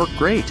bottle would work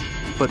great,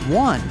 but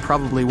one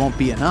probably won't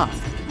be enough.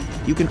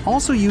 You can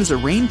also use a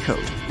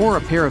raincoat or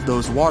a pair of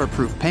those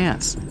waterproof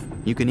pants.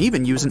 You can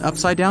even use an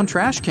upside-down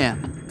trash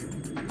can.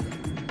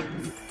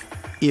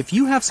 If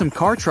you have some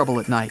car trouble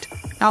at night,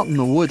 out in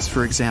the woods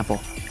for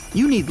example,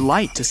 you need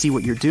light to see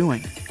what you're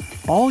doing.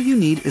 All you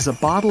need is a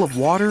bottle of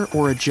water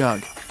or a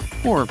jug,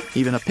 or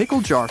even a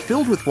pickle jar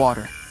filled with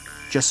water.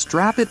 Just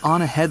strap it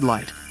on a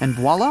headlight and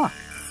voila!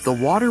 The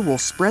water will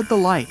spread the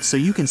light so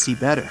you can see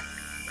better.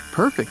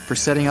 Perfect for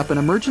setting up an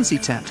emergency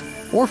tent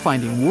or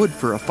finding wood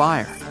for a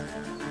fire.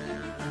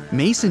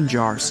 Mason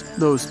jars,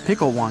 those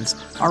pickle ones,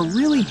 are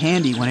really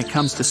handy when it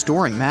comes to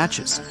storing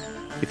matches.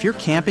 If you're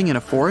camping in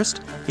a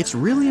forest, it's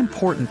really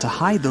important to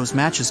hide those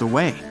matches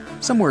away,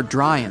 somewhere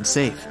dry and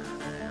safe.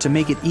 To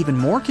make it even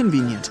more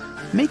convenient,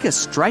 make a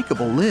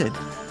strikeable lid.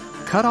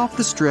 Cut off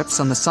the strips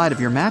on the side of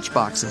your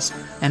matchboxes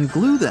and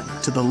glue them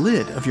to the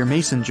lid of your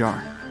mason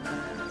jar.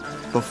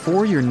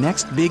 Before your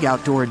next big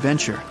outdoor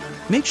adventure,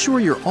 make sure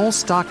you're all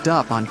stocked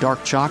up on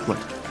dark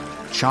chocolate.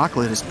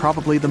 Chocolate is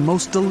probably the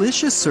most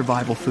delicious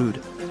survival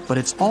food, but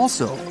it's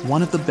also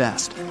one of the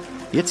best.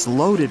 It's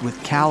loaded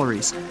with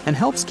calories and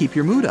helps keep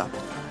your mood up.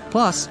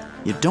 Plus,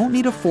 you don't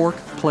need a fork,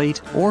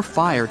 plate, or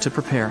fire to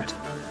prepare it.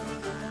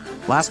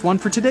 Last one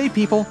for today,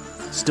 people.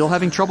 Still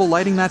having trouble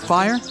lighting that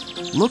fire?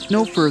 Look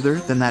no further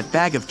than that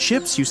bag of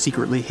chips you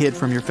secretly hid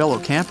from your fellow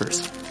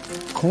campers.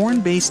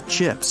 Corn-based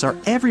chips are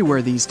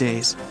everywhere these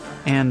days.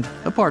 And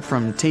apart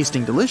from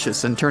tasting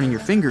delicious and turning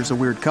your fingers a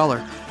weird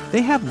color,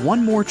 they have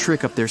one more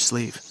trick up their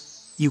sleeve.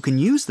 You can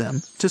use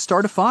them to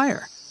start a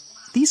fire.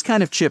 These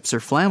kind of chips are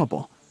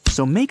flammable,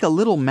 so make a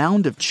little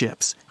mound of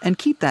chips and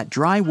keep that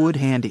dry wood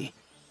handy.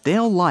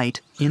 They'll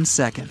light in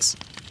seconds.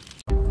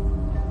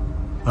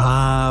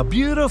 Ah,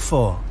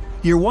 beautiful!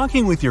 You're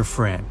walking with your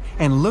friend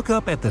and look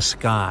up at the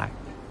sky.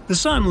 The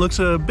sun looks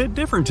a bit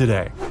different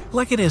today,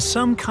 like it has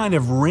some kind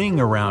of ring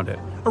around it,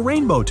 a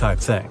rainbow type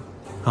thing.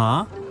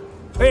 Huh?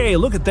 Hey,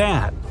 look at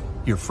that!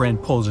 Your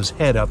friend pulls his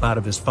head up out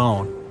of his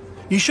phone.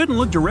 You shouldn't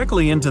look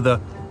directly into the…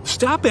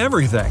 Stop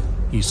everything,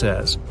 he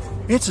says.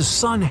 It's a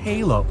sun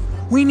halo.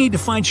 We need to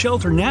find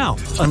shelter now,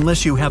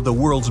 unless you have the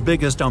world's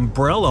biggest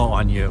umbrella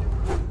on you.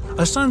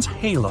 A sun's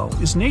halo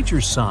is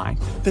nature's sign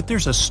that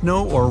there's a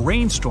snow or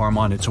rainstorm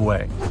on its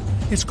way.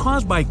 It's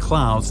caused by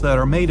clouds that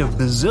are made of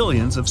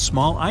bazillions of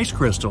small ice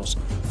crystals,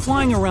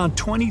 flying around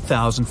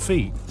 20,000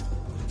 feet.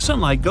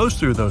 Sunlight goes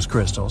through those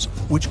crystals,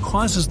 which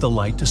causes the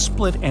light to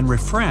split and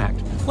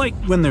refract, like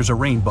when there's a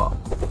rainbow.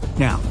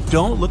 Now,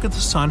 don't look at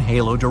the sun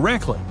halo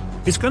directly.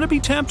 It's going to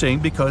be tempting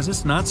because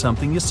it's not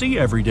something you see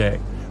every day.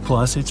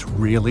 Plus, it's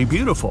really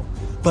beautiful.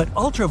 But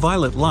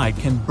ultraviolet light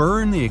can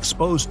burn the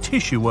exposed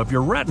tissue of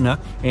your retina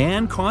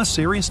and cause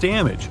serious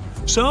damage.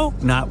 So,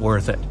 not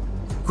worth it.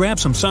 Grab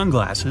some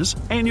sunglasses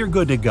and you're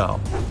good to go.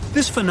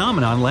 This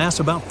phenomenon lasts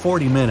about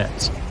 40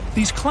 minutes.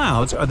 These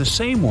clouds are the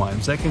same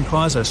ones that can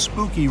cause a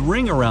spooky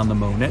ring around the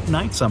moon at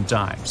night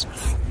sometimes.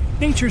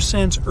 Nature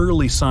sends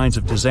early signs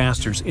of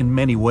disasters in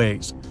many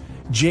ways.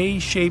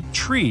 J-shaped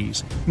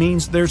trees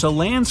means there's a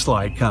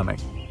landslide coming.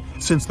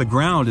 Since the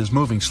ground is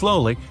moving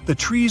slowly, the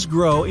trees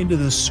grow into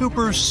the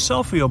super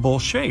selfieable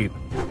shape.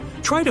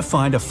 Try to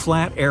find a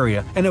flat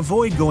area and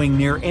avoid going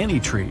near any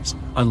trees,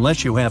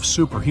 unless you have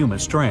superhuman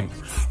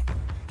strength.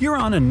 You're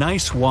on a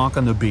nice walk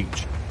on the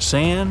beach.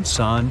 Sand,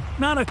 sun,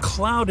 not a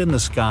cloud in the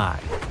sky.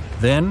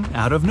 Then,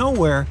 out of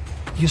nowhere,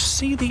 you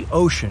see the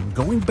ocean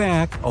going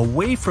back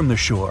away from the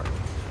shore.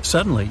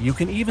 Suddenly, you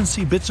can even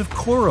see bits of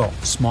coral,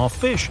 small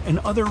fish, and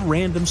other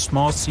random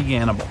small sea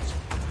animals.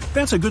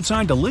 That's a good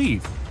sign to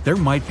leave. There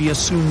might be a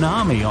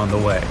tsunami on the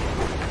way.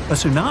 A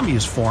tsunami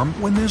is formed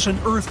when there's an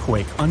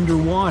earthquake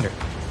underwater,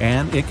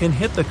 and it can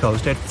hit the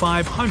coast at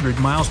 500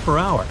 miles per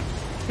hour.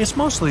 It's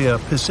mostly a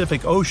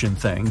Pacific Ocean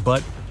thing,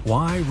 but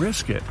why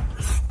risk it?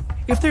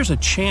 If there's a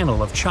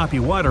channel of choppy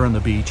water on the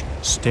beach,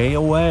 stay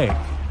away.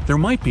 There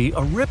might be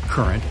a rip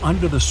current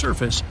under the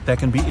surface that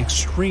can be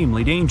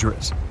extremely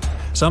dangerous.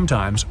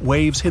 Sometimes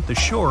waves hit the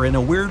shore in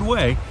a weird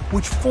way,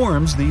 which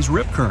forms these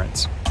rip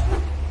currents.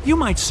 You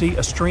might see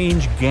a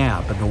strange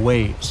gap in the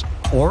waves,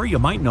 or you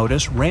might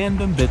notice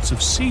random bits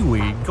of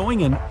seaweed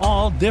going in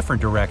all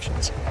different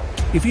directions.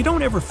 If you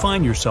don't ever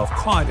find yourself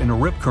caught in a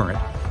rip current,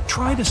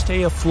 try to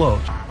stay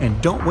afloat and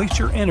don't waste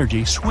your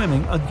energy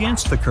swimming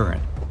against the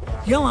current.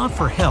 Yell out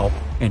for help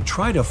and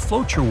try to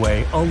float your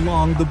way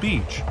along the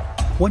beach.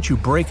 Once you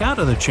break out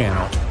of the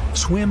channel,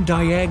 swim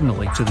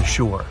diagonally to the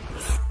shore.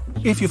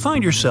 If you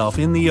find yourself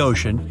in the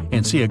ocean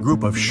and see a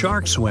group of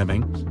sharks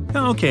swimming,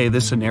 okay,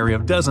 this scenario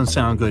doesn't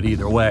sound good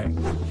either way.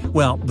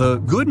 Well, the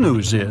good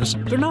news is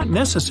they're not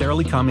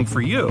necessarily coming for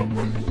you.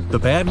 The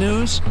bad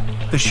news?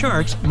 The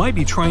sharks might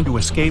be trying to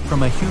escape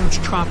from a huge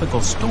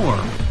tropical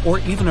storm or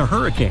even a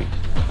hurricane.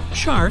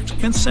 Sharks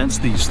can sense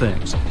these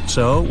things,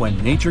 so when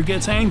nature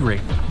gets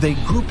angry, they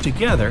group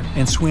together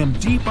and swim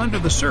deep under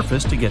the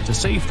surface to get to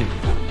safety.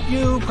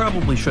 You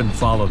probably shouldn't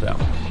follow them.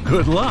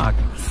 Good luck!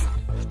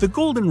 The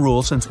golden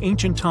rule since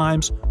ancient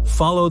times: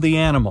 follow the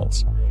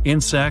animals.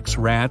 Insects,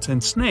 rats,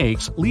 and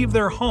snakes leave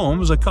their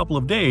homes a couple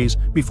of days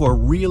before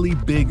really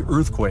big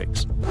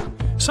earthquakes.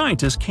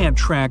 Scientists can't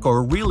track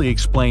or really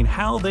explain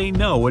how they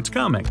know it's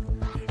coming.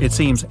 It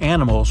seems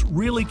animals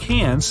really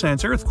can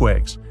sense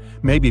earthquakes,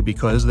 maybe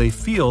because they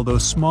feel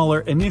those smaller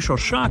initial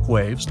shock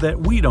waves that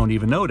we don't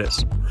even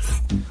notice.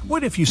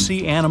 What if you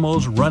see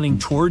animals running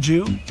towards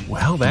you?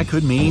 Well, that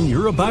could mean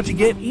you're about to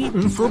get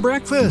eaten for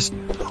breakfast.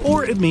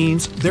 Or it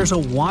means there's a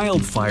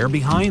wildfire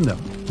behind them.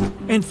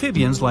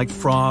 Amphibians like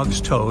frogs,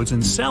 toads,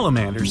 and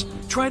salamanders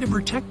try to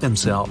protect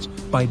themselves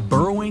by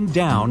burrowing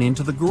down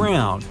into the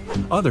ground.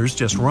 Others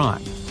just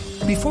run.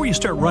 Before you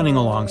start running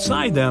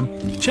alongside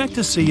them, check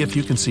to see if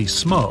you can see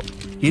smoke.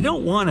 You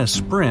don't want to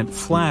sprint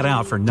flat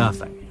out for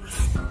nothing.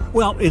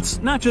 Well, it's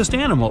not just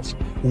animals.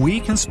 We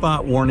can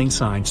spot warning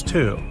signs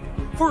too.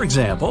 For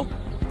example,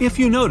 if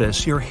you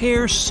notice your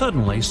hair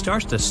suddenly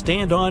starts to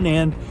stand on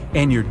end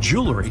and your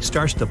jewelry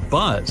starts to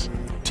buzz,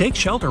 take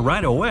shelter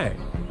right away.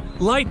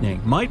 Lightning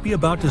might be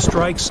about to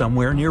strike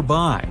somewhere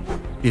nearby.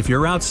 If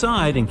you're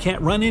outside and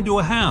can't run into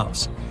a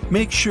house,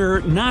 make sure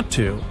not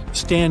to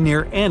stand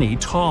near any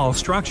tall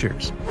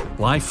structures.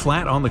 Lie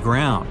flat on the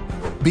ground.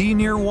 Be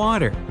near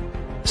water.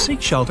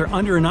 Seek shelter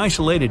under an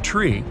isolated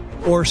tree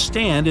or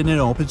stand in an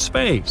open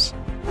space.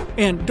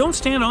 And don't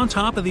stand on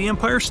top of the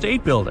Empire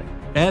State Building.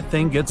 That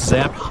thing gets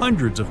zapped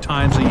hundreds of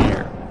times a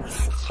year.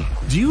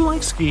 Do you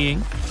like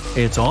skiing?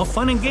 It's all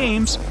fun and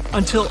games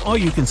until all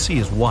you can see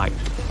is white.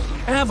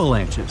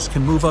 Avalanches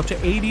can move up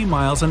to 80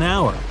 miles an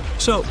hour,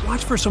 so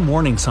watch for some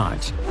warning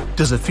signs.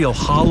 Does it feel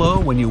hollow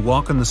when you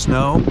walk in the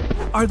snow?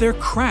 Are there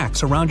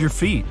cracks around your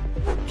feet?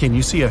 Can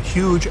you see a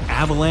huge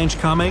avalanche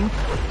coming?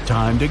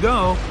 Time to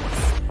go!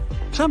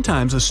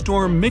 Sometimes a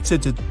storm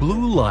mixes its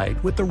blue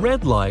light with the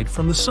red light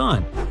from the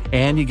sun,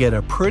 and you get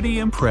a pretty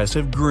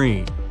impressive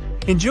green.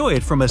 Enjoy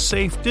it from a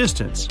safe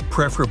distance,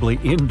 preferably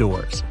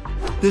indoors.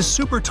 This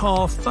super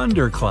tall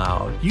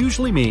thundercloud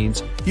usually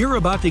means you're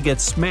about to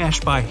get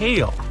smashed by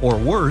hail, or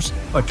worse,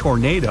 a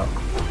tornado.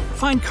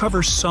 Find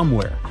cover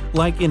somewhere,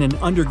 like in an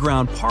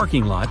underground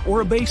parking lot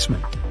or a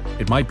basement.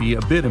 It might be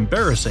a bit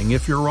embarrassing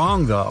if you're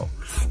wrong, though.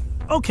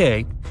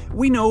 Okay,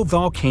 we know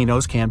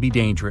volcanoes can be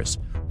dangerous,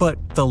 but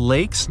the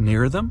lakes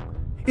near them?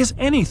 Is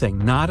anything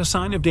not a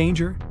sign of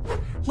danger?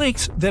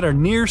 Lakes that are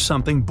near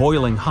something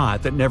boiling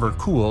hot that never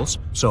cools,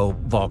 so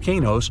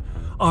volcanoes,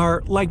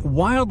 are like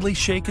wildly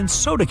shaken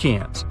soda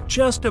cans,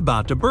 just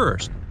about to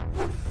burst.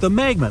 The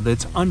magma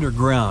that's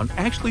underground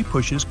actually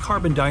pushes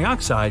carbon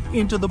dioxide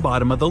into the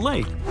bottom of the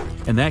lake,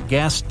 and that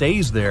gas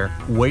stays there,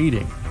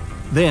 waiting.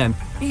 Then,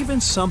 even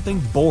something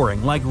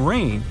boring like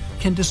rain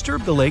can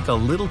disturb the lake a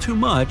little too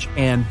much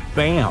and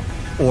bam,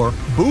 or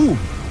boom!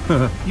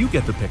 You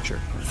get the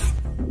picture.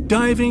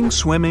 Diving,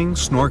 swimming,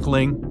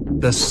 snorkeling,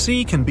 the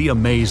sea can be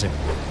amazing,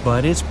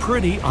 but it's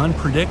pretty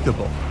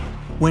unpredictable.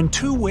 When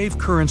two wave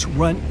currents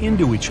run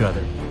into each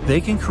other,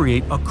 they can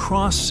create a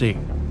cross sea.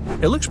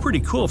 It looks pretty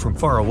cool from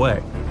far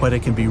away, but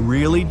it can be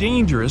really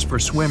dangerous for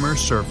swimmers,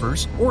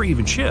 surfers, or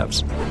even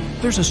ships.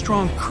 There's a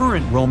strong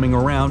current roaming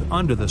around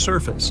under the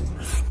surface.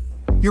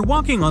 You're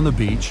walking on the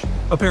beach,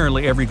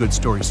 apparently every good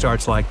story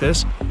starts like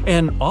this,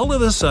 and all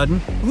of a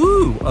sudden,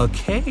 ooh, a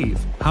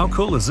cave! How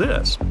cool is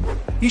this?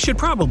 You should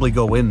probably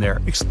go in there,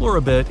 explore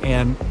a bit,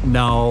 and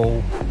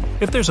no.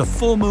 If there's a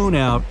full moon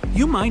out,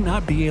 you might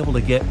not be able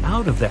to get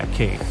out of that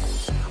cave.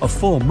 A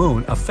full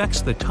moon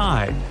affects the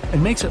tide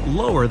and makes it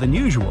lower than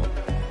usual.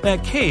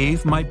 That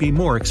cave might be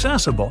more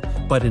accessible,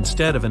 but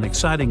instead of an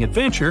exciting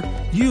adventure,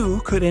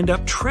 you could end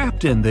up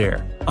trapped in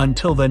there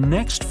until the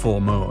next full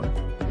moon.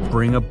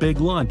 Bring a big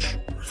lunch.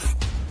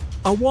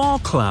 A wall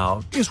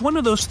cloud is one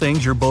of those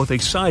things you're both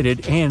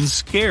excited and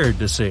scared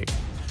to see.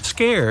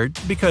 Scared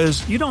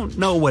because you don't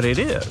know what it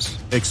is.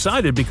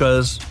 Excited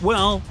because,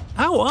 well,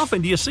 how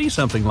often do you see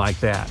something like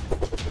that?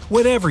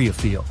 Whatever you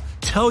feel,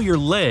 tell your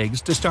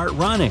legs to start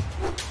running.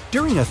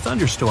 During a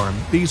thunderstorm,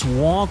 these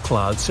wall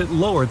clouds sit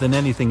lower than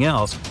anything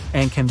else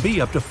and can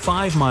be up to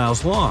 5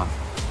 miles long.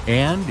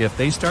 And if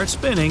they start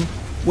spinning,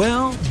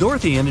 well,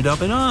 Dorothy ended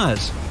up in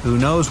Oz. Who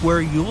knows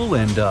where you'll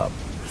end up?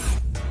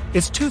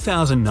 It's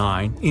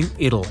 2009 in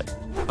Italy.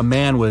 A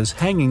man was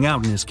hanging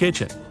out in his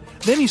kitchen.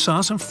 Then he saw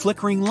some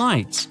flickering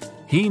lights.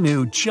 He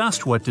knew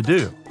just what to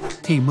do.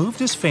 He moved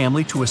his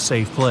family to a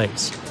safe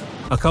place.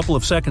 A couple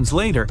of seconds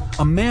later,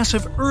 a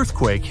massive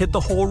earthquake hit the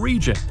whole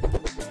region.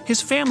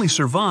 His family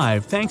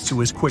survived thanks to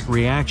his quick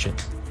reaction.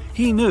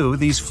 He knew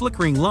these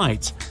flickering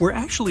lights were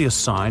actually a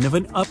sign of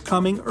an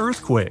upcoming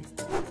earthquake.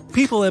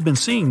 People have been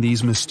seeing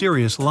these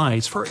mysterious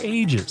lights for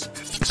ages.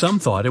 Some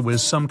thought it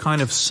was some kind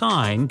of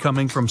sign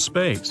coming from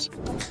space.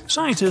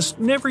 Scientists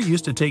never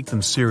used to take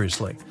them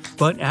seriously,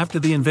 but after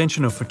the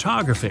invention of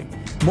photography,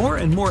 more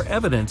and more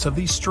evidence of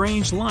these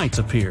strange lights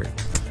appeared.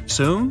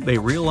 Soon, they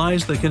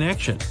realized the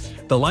connection.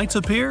 The lights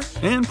appear,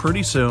 and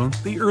pretty soon,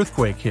 the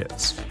earthquake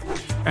hits.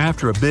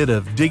 After a bit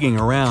of digging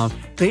around,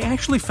 they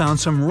actually found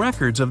some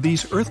records of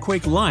these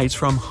earthquake lights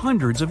from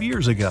hundreds of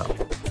years ago.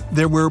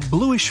 There were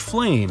bluish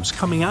flames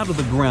coming out of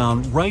the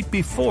ground right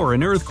before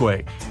an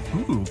earthquake.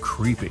 Ooh,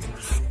 creepy.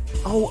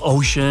 Oh,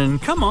 ocean,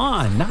 come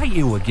on, not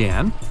you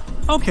again.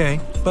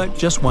 Okay, but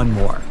just one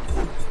more.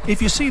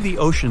 If you see the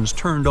oceans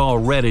turned all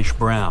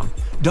reddish-brown,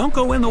 don't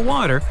go in the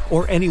water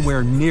or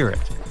anywhere near it.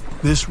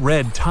 This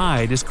red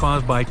tide is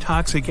caused by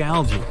toxic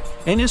algae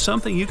and is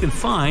something you can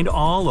find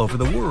all over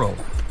the world.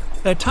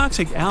 That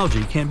toxic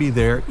algae can be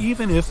there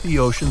even if the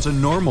ocean's a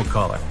normal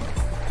color.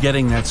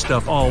 Getting that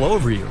stuff all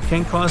over you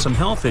can cause some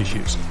health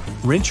issues.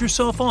 Rinse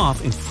yourself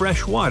off in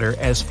fresh water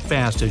as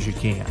fast as you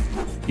can.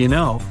 You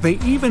know, they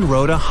even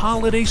wrote a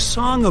holiday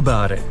song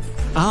about it.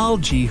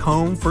 Algae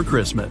Home for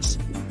Christmas.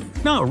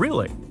 No,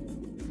 really.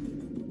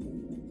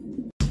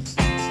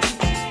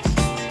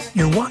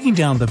 You're walking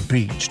down the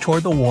beach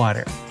toward the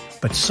water,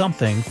 but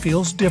something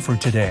feels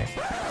different today.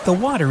 The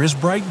water is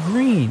bright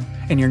green,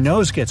 and your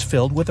nose gets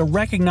filled with a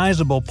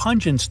recognizable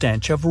pungent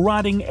stench of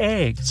rotting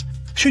eggs.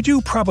 Should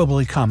you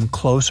probably come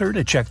closer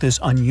to check this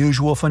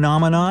unusual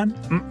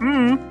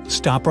phenomenon?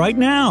 Stop right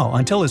now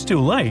until it's too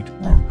late.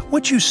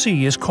 What you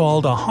see is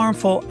called a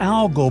harmful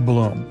algal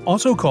bloom,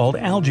 also called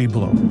algae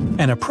bloom,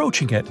 and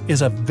approaching it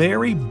is a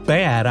very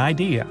bad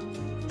idea.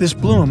 This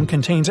bloom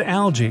contains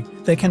algae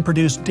that can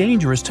produce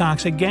dangerous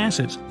toxic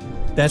gases.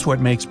 That's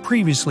what makes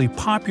previously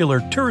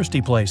popular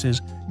touristy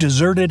places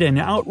deserted and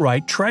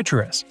outright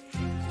treacherous.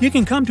 You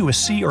can come to a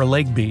sea or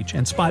lake beach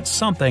and spot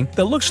something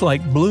that looks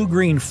like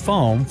blue-green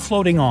foam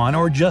floating on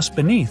or just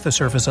beneath the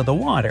surface of the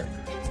water.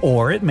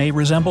 Or it may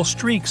resemble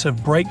streaks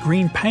of bright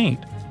green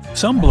paint.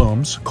 Some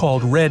blooms,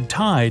 called red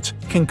tides,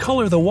 can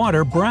color the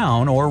water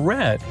brown or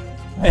red.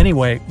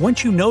 Anyway,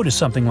 once you notice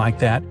something like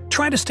that,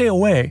 try to stay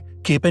away,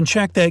 keep in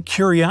check that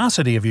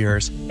curiosity of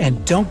yours,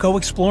 and don't go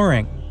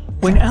exploring.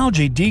 When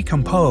algae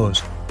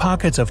decompose,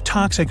 pockets of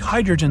toxic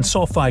hydrogen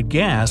sulfide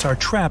gas are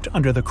trapped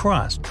under the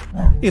crust.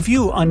 If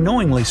you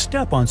unknowingly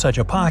step on such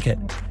a pocket,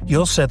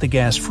 you'll set the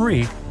gas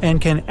free and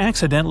can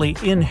accidentally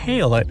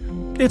inhale it.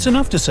 It's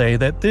enough to say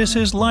that this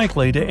is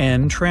likely to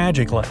end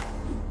tragically.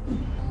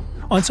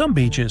 On some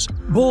beaches,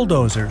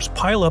 bulldozers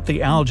pile up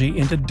the algae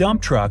into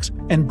dump trucks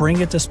and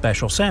bring it to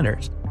special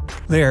centers.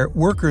 There,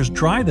 workers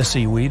dry the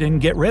seaweed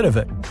and get rid of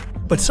it.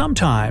 But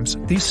sometimes,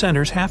 these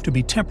centers have to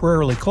be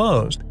temporarily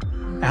closed.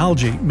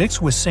 Algae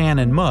mixed with sand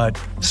and mud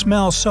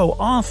smells so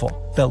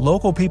awful that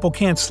local people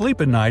can't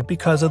sleep at night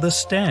because of the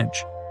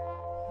stench.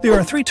 There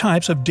are 3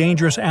 types of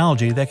dangerous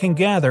algae that can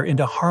gather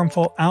into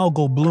harmful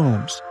algal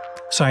blooms: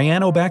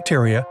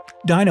 cyanobacteria,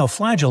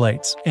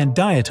 dinoflagellates, and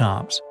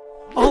diatoms.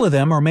 All of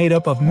them are made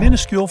up of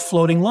minuscule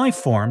floating life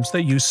forms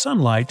that use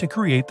sunlight to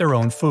create their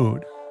own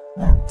food.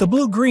 The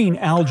blue-green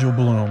algal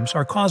blooms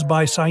are caused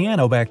by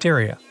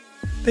cyanobacteria.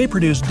 They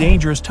produce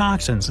dangerous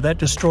toxins that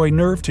destroy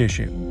nerve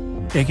tissue.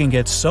 It can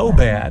get so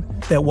bad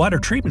that water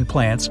treatment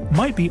plants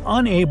might be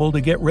unable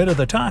to get rid of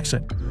the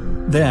toxin.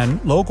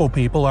 Then, local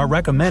people are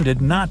recommended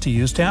not to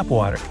use tap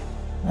water.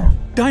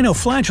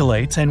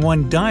 Dinoflagellates and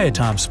one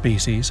diatom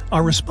species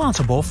are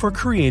responsible for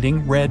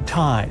creating red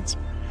tides.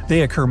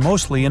 They occur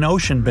mostly in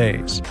ocean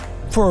bays.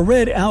 For a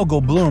red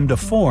algal bloom to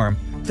form,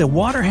 the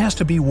water has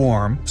to be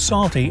warm,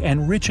 salty,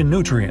 and rich in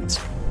nutrients.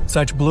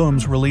 Such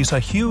blooms release a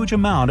huge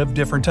amount of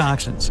different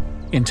toxins.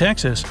 In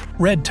Texas,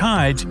 red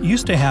tides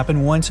used to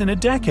happen once in a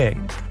decade.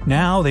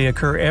 Now they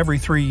occur every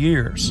 3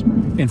 years.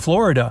 In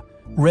Florida,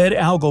 red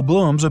algal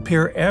blooms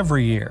appear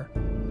every year.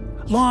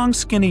 Long,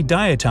 skinny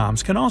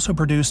diatoms can also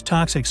produce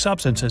toxic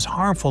substances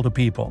harmful to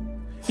people.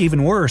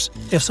 Even worse,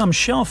 if some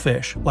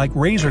shellfish, like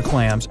razor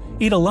clams,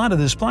 eat a lot of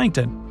this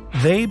plankton,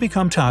 they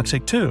become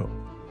toxic too.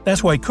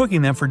 That's why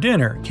cooking them for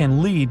dinner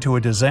can lead to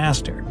a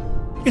disaster.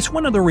 It's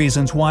one of the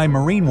reasons why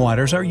marine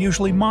waters are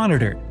usually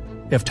monitored.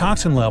 If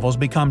toxin levels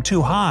become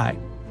too high,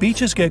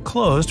 beaches get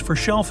closed for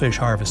shellfish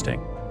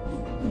harvesting.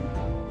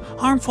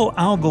 Harmful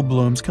algal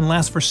blooms can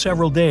last for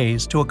several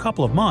days to a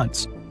couple of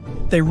months.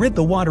 They rid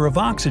the water of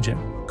oxygen,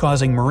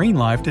 causing marine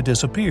life to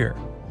disappear.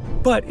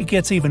 But it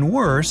gets even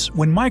worse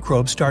when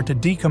microbes start to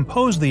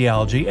decompose the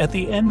algae at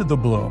the end of the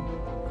bloom.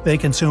 They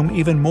consume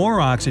even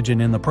more oxygen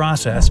in the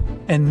process,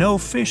 and no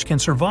fish can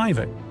survive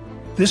it.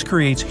 This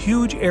creates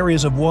huge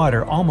areas of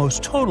water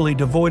almost totally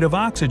devoid of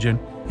oxygen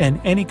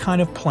and any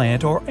kind of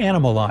plant or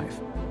animal life.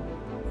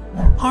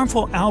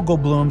 Harmful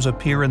algal blooms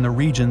appear in the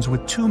regions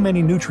with too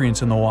many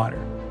nutrients in the water,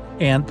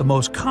 and the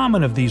most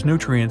common of these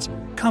nutrients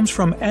comes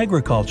from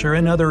agriculture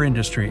and other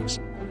industries.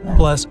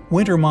 Plus,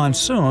 winter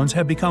monsoons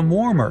have become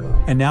warmer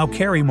and now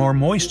carry more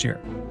moisture.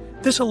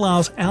 This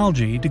allows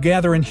algae to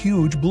gather in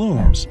huge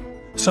blooms.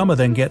 Some of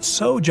them get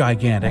so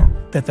gigantic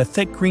that the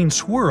thick green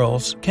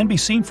swirls can be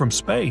seen from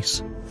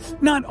space.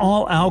 Not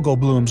all algal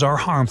blooms are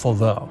harmful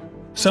though.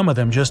 Some of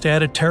them just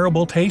add a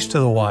terrible taste to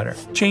the water,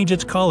 change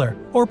its color,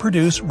 or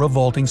produce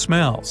revolting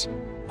smells.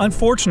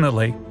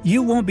 Unfortunately,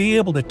 you won't be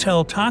able to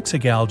tell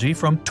toxic algae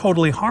from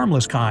totally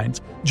harmless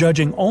kinds,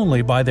 judging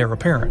only by their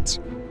appearance.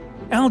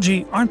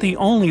 Algae aren't the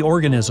only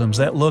organisms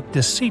that look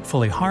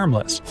deceitfully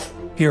harmless.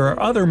 Here are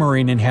other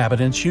marine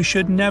inhabitants you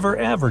should never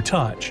ever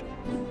touch.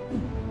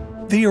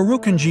 The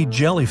Urukandji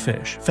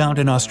jellyfish, found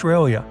in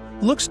Australia,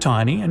 looks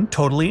tiny and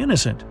totally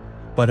innocent.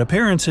 But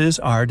appearances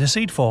are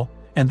deceitful,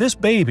 and this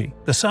baby,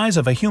 the size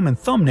of a human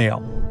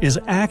thumbnail, is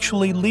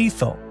actually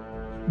lethal.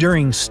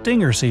 During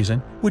stinger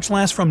season, which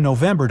lasts from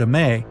November to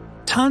May,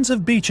 tons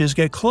of beaches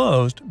get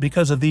closed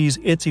because of these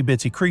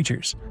itsy-bitsy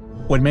creatures.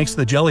 What makes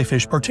the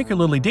jellyfish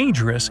particularly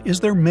dangerous is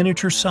their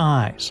miniature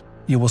size.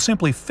 You will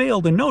simply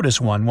fail to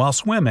notice one while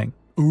swimming.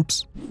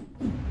 Oops.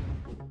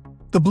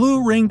 The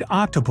blue-ringed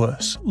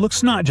octopus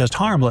looks not just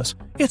harmless,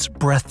 it's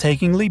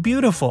breathtakingly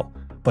beautiful.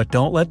 But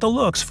don't let the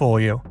looks fool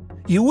you.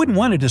 You wouldn't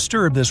want to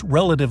disturb this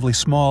relatively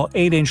small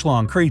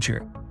 8-inch-long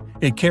creature.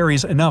 It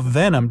carries enough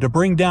venom to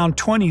bring down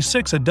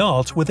 26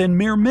 adults within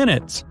mere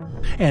minutes.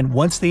 And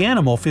once the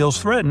animal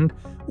feels threatened,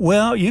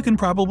 well, you can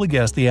probably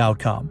guess the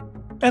outcome.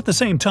 At the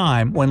same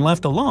time, when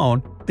left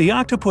alone, the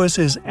octopus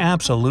is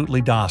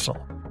absolutely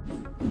docile.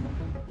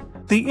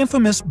 The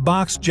infamous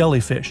box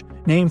jellyfish,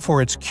 named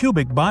for its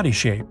cubic body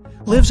shape,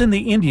 lives in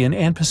the Indian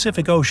and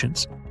Pacific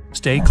Oceans.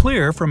 Stay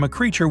clear from a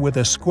creature with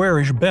a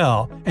squarish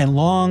bell and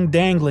long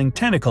dangling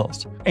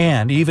tentacles.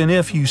 And even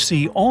if you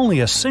see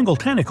only a single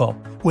tentacle,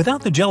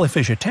 without the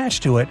jellyfish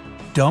attached to it,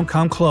 don't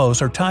come close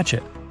or touch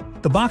it.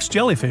 The box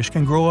jellyfish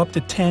can grow up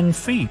to 10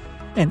 feet,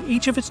 and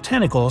each of its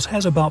tentacles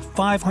has about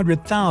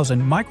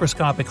 500,000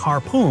 microscopic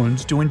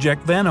harpoons to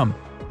inject venom.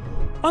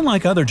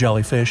 Unlike other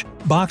jellyfish,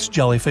 box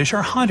jellyfish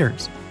are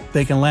hunters.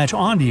 They can latch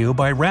onto you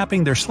by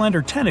wrapping their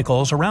slender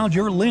tentacles around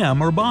your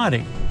limb or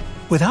body.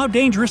 With how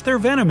dangerous their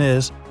venom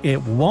is,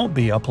 it won't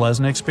be a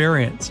pleasant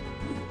experience.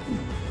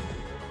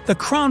 The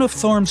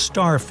crown-of-thorns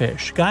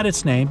starfish got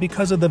its name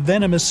because of the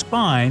venomous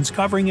spines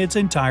covering its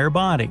entire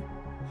body.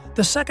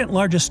 The second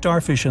largest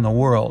starfish in the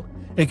world,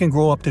 it can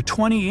grow up to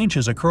 20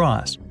 inches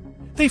across.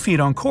 They feed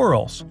on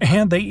corals,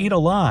 and they eat a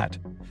lot.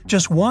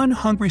 Just one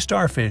hungry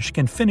starfish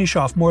can finish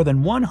off more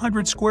than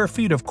 100 square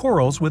feet of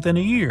corals within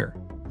a year.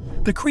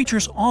 The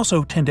creatures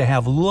also tend to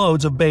have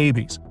loads of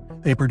babies.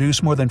 They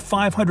produce more than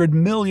 500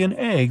 million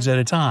eggs at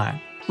a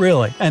time.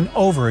 Really, an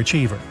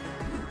overachiever.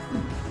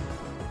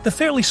 The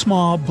fairly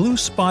small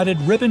blue-spotted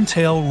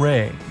ribbon-tail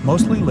ray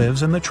mostly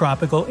lives in the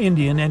tropical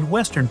Indian and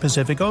western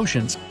Pacific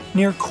Oceans,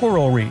 near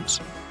coral reefs.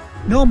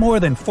 No more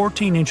than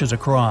 14 inches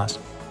across,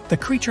 the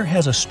creature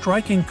has a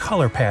striking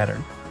color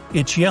pattern.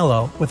 It's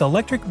yellow with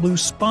electric blue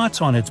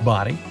spots on its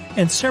body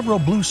and several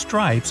blue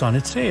stripes on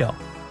its tail.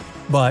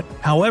 But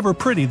however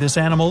pretty this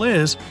animal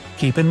is,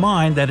 keep in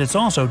mind that it's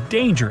also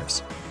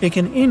dangerous. It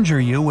can injure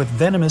you with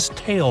venomous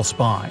tail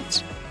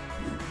spines.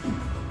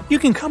 You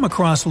can come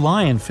across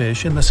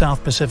lionfish in the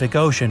South Pacific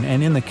Ocean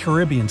and in the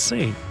Caribbean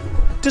Sea.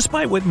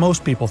 Despite what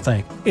most people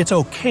think, it's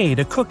okay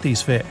to cook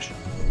these fish.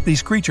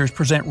 These creatures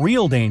present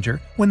real danger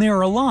when they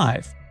are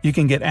alive. You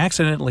can get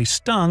accidentally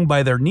stung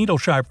by their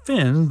needle-sharp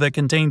fins that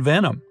contain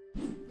venom.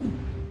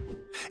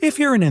 If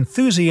you're an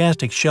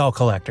enthusiastic shell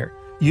collector,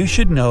 you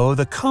should know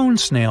the cone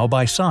snail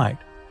by sight.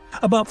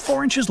 About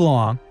 4 inches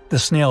long, the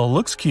snail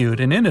looks cute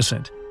and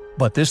innocent,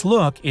 but this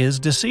look is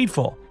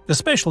deceitful,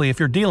 especially if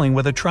you're dealing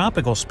with a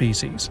tropical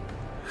species.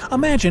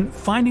 Imagine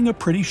finding a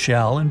pretty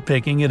shell and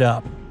picking it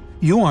up.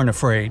 You aren't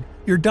afraid,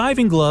 your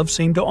diving gloves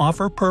seem to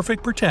offer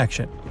perfect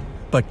protection.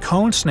 But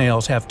cone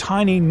snails have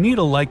tiny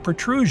needle-like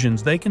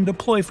protrusions they can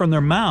deploy from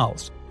their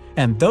mouths,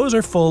 and those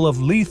are full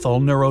of lethal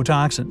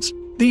neurotoxins.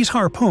 These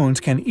harpoons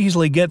can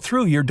easily get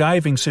through your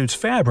diving suit's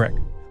fabric,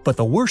 but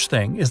the worst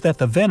thing is that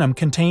the venom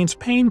contains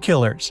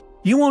painkillers.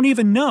 You won't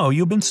even know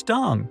you've been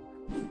stung.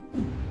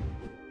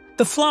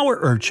 The flower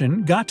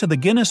urchin got to the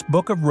Guinness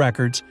Book of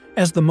Records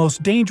as the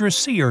most dangerous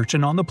sea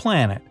urchin on the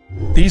planet.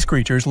 These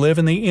creatures live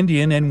in the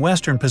Indian and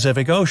Western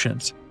Pacific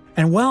Oceans.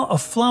 And while a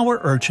flower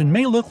urchin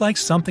may look like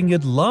something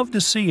you'd love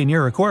to see in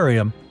your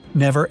aquarium,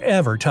 never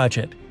ever touch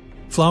it.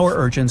 Flower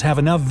urchins have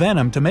enough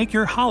venom to make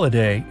your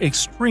holiday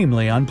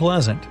extremely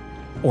unpleasant.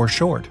 Or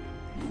short.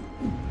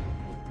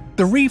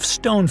 The reef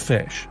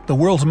stonefish, the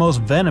world's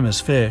most venomous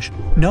fish,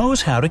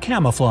 knows how to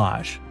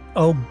camouflage.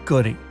 Oh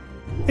goody.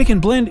 It can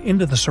blend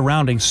into the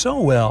surroundings so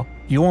well,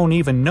 you won't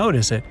even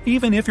notice it,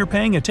 even if you're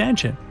paying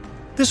attention.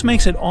 This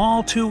makes it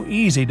all too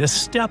easy to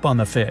step on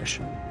the fish.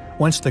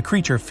 Once the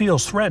creature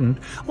feels threatened,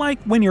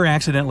 like when you're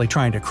accidentally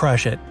trying to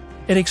crush it,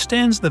 it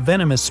extends the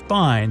venomous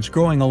spines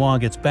growing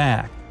along its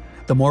back.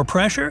 The more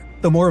pressure,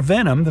 the more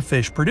venom the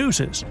fish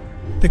produces.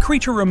 The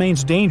creature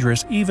remains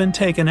dangerous even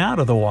taken out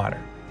of the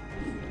water.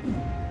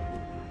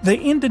 The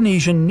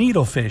Indonesian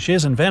needlefish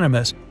isn't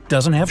venomous,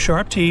 doesn't have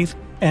sharp teeth,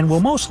 and will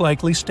most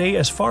likely stay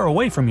as far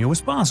away from you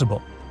as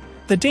possible.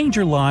 The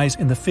danger lies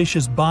in the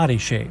fish's body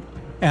shape.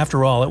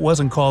 After all, it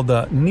wasn't called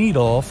the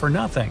needle for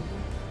nothing.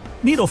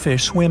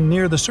 Needlefish swim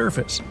near the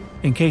surface.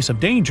 In case of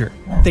danger,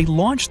 they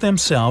launch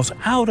themselves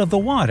out of the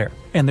water,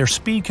 and their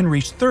speed can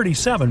reach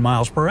 37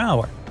 miles per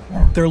hour.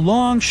 Their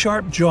long,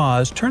 sharp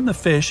jaws turn the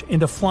fish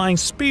into flying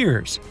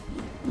spears.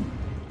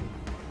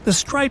 The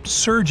striped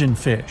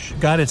surgeonfish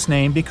got its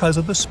name because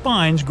of the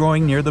spines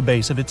growing near the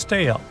base of its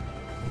tail.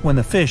 When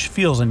the fish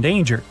feels in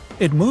danger,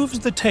 it moves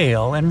the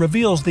tail and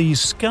reveals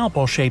these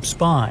scalpel-shaped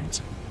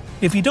spines.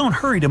 If you don't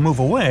hurry to move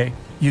away,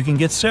 you can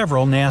get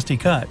several nasty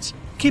cuts.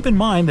 Keep in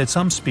mind that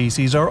some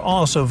species are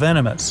also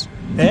venomous.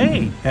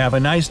 Hey, have a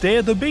nice day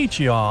at the beach,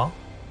 y'all!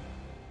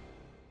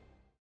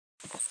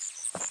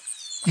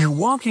 You're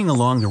walking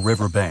along the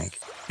riverbank.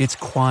 It's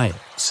quiet,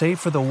 save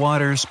for the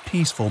water's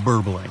peaceful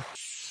burbling.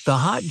 The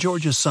hot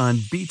Georgia sun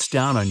beats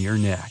down on your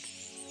neck.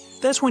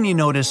 That's when you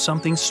notice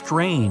something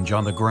strange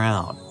on the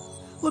ground.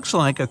 Looks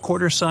like a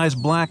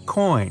quarter-sized black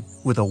coin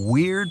with a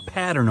weird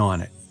pattern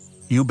on it.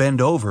 You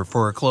bend over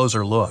for a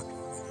closer look.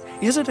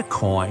 Is it a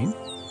coin?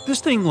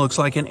 This thing looks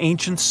like an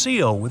ancient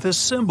seal with a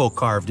symbol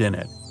carved in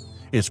it.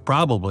 It's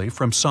probably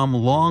from some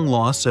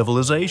long-lost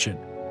civilization.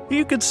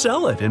 You could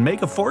sell it and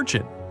make a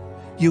fortune.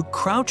 You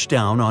crouch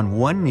down on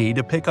one knee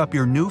to pick up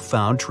your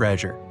newfound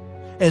treasure.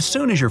 As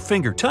soon as your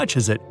finger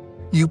touches it,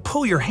 you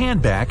pull your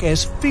hand back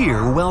as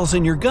fear wells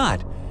in your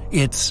gut.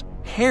 It's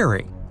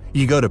hairy.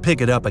 You go to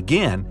pick it up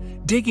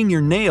again, digging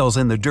your nails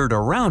in the dirt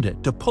around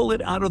it to pull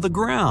it out of the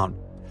ground.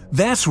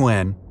 That's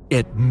when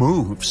it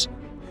moves.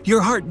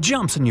 Your heart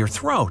jumps in your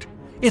throat.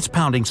 It's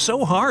pounding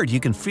so hard you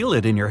can feel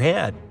it in your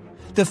head.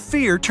 The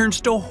fear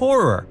turns to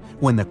horror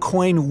when the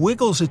coin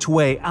wiggles its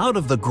way out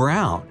of the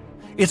ground.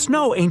 It's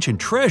no ancient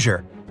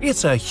treasure,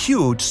 it's a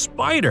huge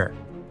spider.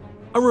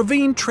 A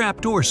ravine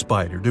trapdoor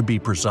spider, to be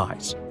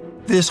precise.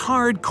 This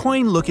hard,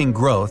 coin-looking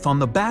growth on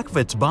the back of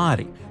its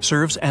body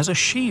serves as a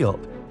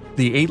shield.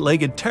 The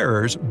eight-legged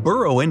terrors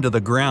burrow into the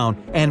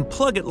ground and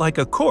plug it like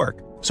a cork,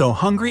 so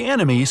hungry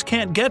enemies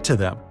can't get to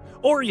them.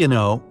 Or,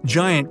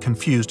 giant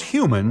confused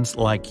humans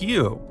like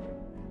you.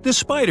 The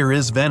spider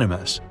is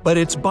venomous, but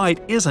its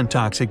bite isn't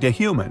toxic to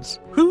humans.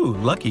 Whew,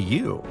 lucky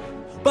you.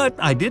 But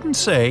I didn't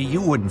say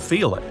you wouldn't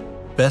feel it.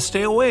 Best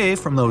stay away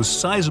from those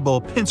sizable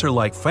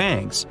pincer-like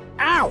fangs.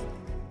 Ow!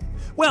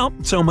 Well,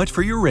 so much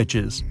for your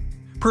riches.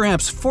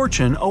 Perhaps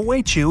fortune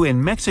awaits you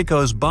in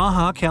Mexico's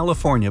Baja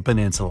California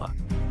peninsula.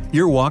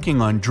 You're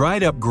walking on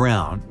dried-up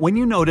ground when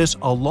you notice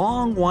a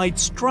long white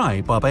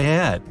stripe up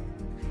ahead.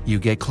 You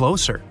get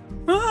closer.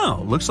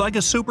 Oh, looks like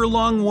a super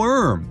long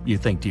worm, you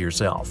think to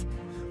yourself.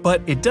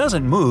 But it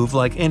doesn't move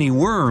like any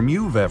worm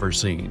you've ever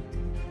seen.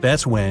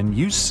 That's when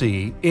you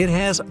see it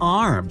has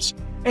arms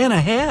and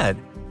a head.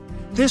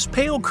 This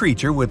pale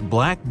creature with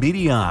black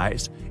beady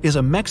eyes is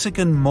a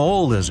Mexican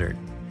mole lizard.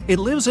 It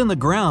lives in the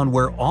ground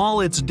where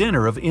all its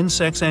dinner of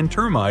insects and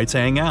termites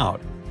hang out.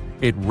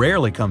 It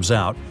rarely comes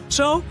out,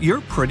 so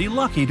you're pretty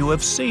lucky to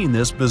have seen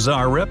this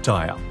bizarre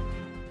reptile.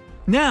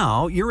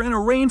 Now you're in a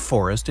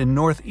rainforest in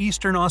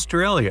northeastern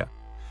Australia.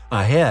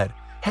 Ahead,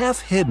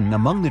 half hidden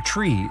among the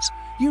trees,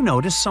 you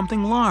notice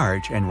something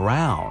large and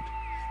round.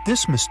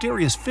 This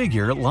mysterious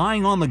figure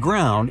lying on the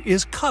ground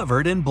is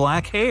covered in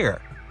black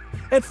hair.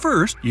 At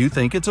first, you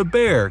think it's a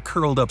bear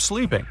curled up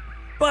sleeping.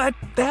 But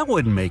that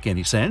wouldn't make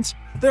any sense.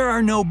 There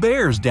are no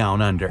bears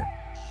down under.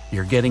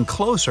 You're getting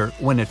closer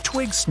when a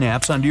twig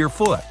snaps under your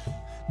foot.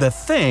 The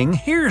thing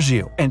hears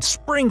you and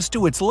springs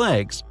to its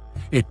legs.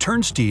 It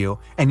turns to you,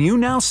 and you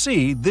now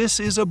see this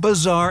is a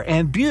bizarre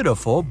and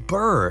beautiful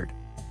bird.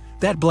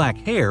 That black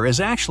hair is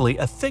actually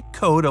a thick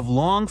coat of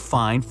long,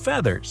 fine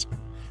feathers.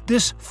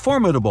 This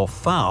formidable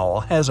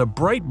fowl has a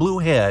bright blue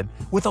head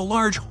with a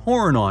large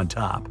horn on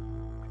top.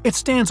 It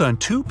stands on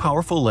two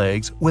powerful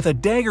legs with a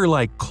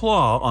dagger-like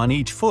claw on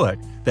each foot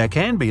that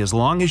can be as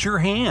long as your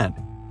hand.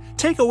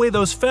 Take away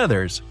those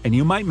feathers, and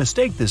you might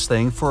mistake this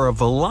thing for a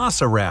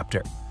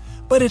velociraptor.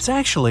 But it's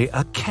actually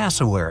a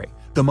cassowary,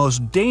 the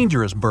most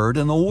dangerous bird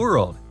in the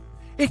world.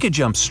 It could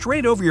jump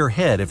straight over your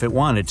head if it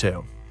wanted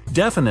to,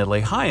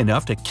 definitely high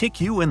enough to kick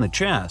you in the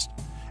chest.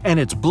 And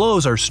its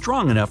blows are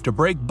strong enough to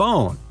break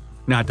bone,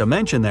 not to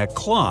mention that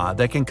claw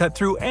that can cut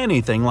through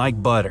anything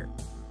like butter.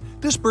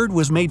 This bird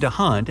was made to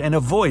hunt and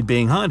avoid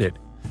being hunted.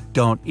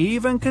 Don't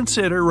even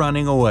consider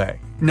running away,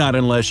 not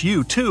unless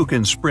you too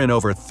can sprint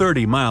over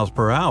 30 miles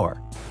per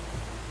hour.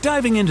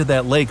 Diving into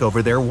that lake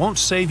over there won't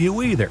save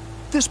you either.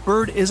 This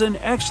bird is an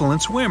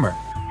excellent swimmer.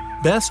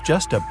 Best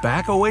just to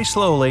back away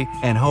slowly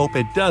and hope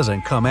it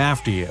doesn't come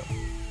after you.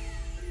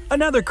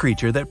 Another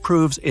creature that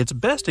proves it's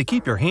best to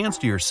keep your hands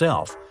to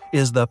yourself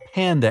is the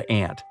panda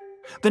ant.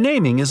 The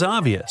naming is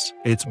obvious.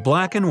 It's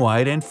black and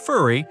white and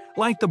furry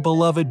like the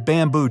beloved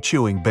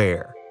bamboo-chewing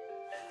bear.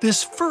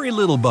 This furry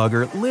little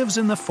bugger lives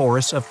in the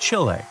forests of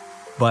Chile.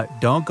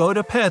 But don't go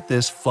to pet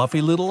this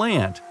fluffy little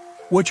ant.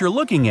 What you're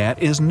looking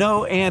at is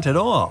no ant at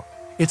all.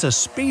 It's a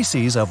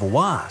species of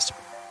wasp.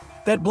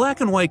 That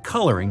black and white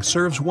coloring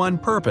serves one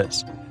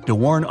purpose – to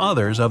warn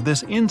others of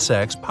this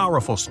insect's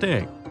powerful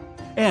sting.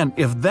 And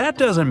if that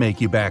doesn't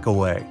make you back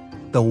away,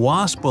 the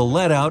wasp will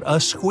let out a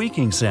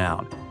squeaking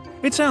sound.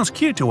 It sounds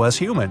cute to us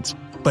humans,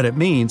 but it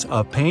means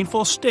a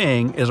painful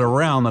sting is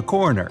around the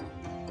corner.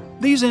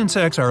 These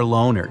insects are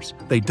loners,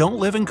 they don't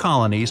live in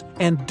colonies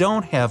and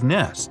don't have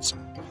nests.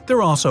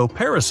 They're also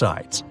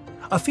parasites.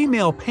 A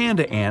female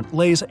panda ant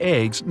lays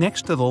eggs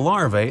next to the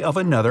larvae of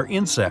another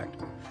insect.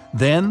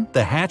 Then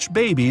the hatched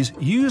babies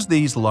use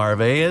these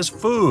larvae as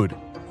food.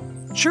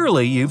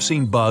 Surely you've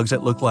seen bugs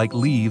that look like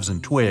leaves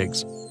and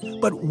twigs.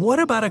 But what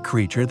about a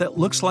creature that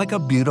looks like a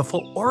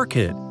beautiful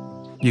orchid?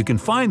 You can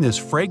find this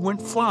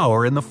fragrant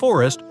flower in the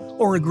forest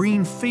or a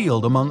green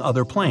field among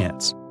other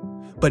plants.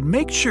 But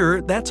make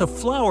sure that's a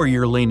flower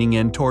you're leaning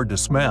in toward to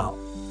smell.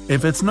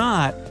 If it's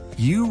not,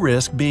 you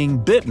risk being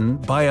bitten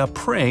by a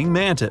praying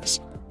mantis.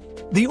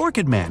 The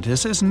orchid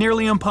mantis is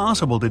nearly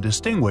impossible to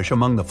distinguish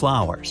among the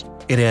flowers.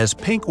 It has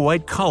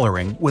pink-white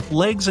coloring with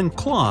legs and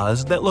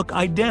claws that look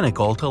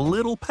identical to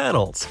little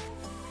petals.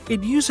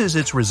 It uses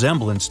its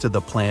resemblance to the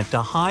plant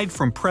to hide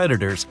from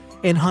predators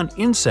and hunt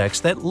insects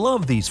that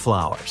love these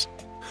flowers.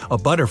 A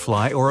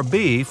butterfly or a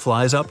bee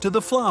flies up to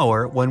the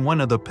flower when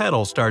one of the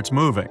petals starts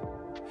moving.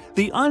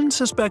 The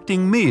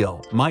unsuspecting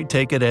meal might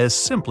take it as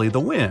simply the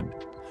wind.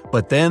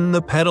 But then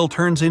the petal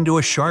turns into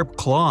a sharp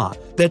claw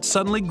that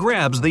suddenly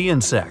grabs the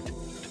insect.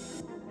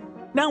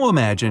 Now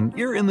imagine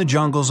you're in the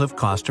jungles of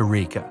Costa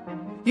Rica.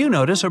 You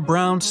notice a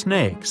brown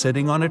snake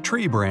sitting on a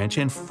tree branch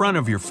in front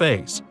of your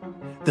face.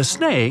 The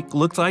snake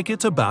looks like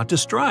it's about to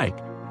strike.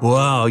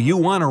 Wow, you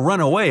want to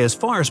run away as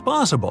far as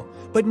possible,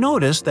 but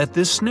notice that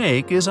this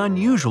snake is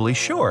unusually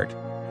short,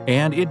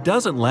 and it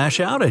doesn't lash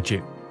out at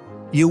you.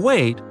 You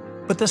wait,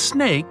 but the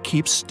snake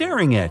keeps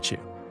staring at you.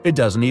 It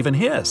doesn't even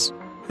hiss.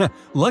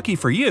 Lucky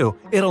for you,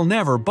 it'll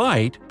never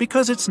bite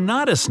because it's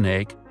not a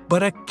snake,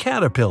 but a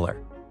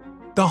caterpillar.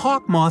 The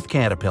hawk moth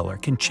caterpillar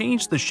can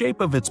change the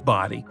shape of its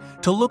body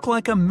to look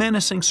like a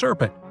menacing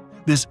serpent.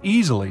 This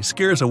easily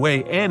scares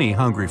away any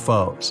hungry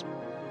foes.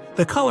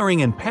 The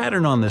coloring and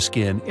pattern on the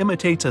skin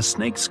imitates a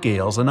snake's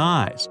scales and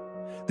eyes.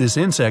 This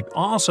insect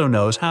also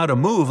knows how to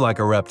move like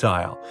a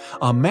reptile.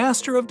 A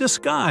master of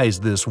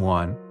disguise, this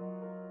one.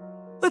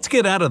 Let's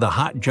get out of the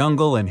hot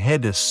jungle and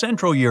head to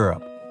Central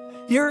Europe.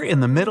 You're in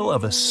the middle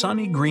of a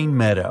sunny green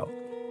meadow.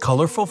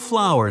 Colorful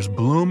flowers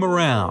bloom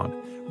around.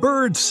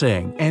 Birds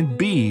sing and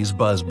bees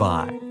buzz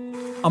by.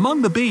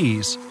 Among the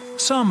bees,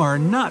 some are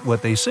not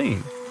what they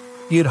seem.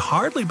 You'd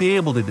hardly be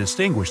able to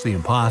distinguish the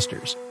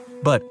imposters.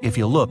 But if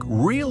you look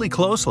really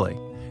closely,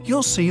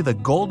 you'll see the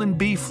golden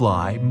bee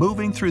fly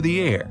moving through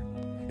the air.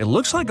 It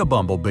looks like a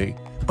bumblebee,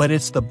 but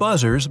it's the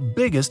buzzer's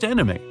biggest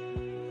enemy.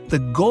 The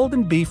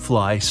golden bee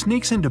fly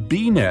sneaks into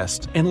bee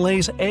nests and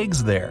lays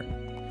eggs there.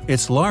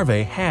 Its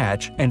larvae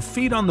hatch and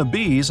feed on the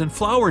bees and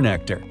flower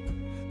nectar.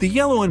 The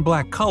yellow and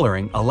black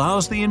coloring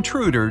allows the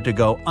intruder to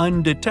go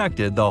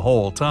undetected the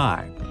whole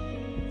time.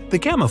 The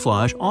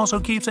camouflage also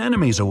keeps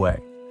enemies away.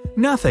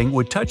 Nothing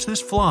would touch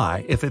this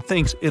fly if it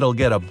thinks it'll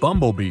get a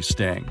bumblebee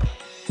sting.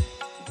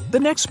 The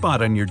next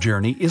spot on your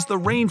journey is the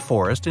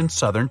rainforest in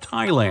southern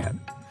Thailand.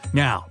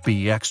 Now,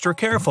 be extra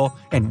careful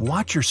and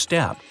watch your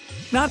step.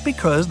 Not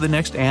because the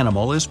next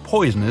animal is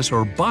poisonous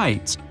or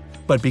bites,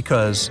 but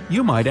because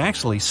you might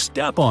actually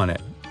step on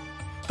it.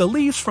 The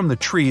leaves from the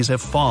trees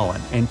have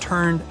fallen and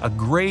turned a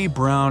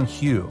gray-brown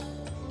hue.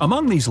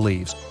 Among these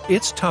leaves,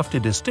 it's tough to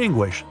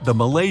distinguish the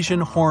Malaysian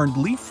horned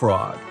leaf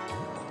frog.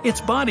 Its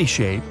body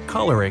shape,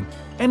 coloring,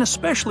 and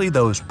especially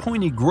those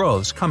pointy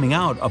growths coming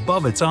out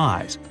above its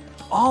eyes,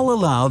 all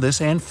allow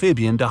this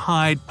amphibian to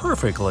hide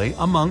perfectly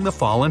among the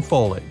fallen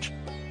foliage.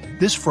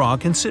 This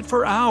frog can sit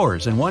for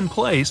hours in one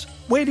place,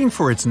 waiting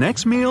for its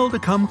next meal to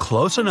come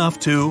close enough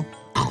to…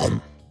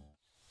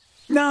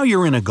 Now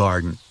you're in a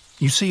garden.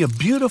 You see a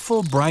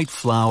beautiful bright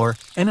flower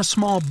and a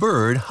small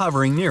bird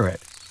hovering near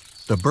it.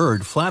 The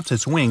bird flaps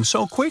its wings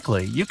so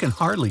quickly you can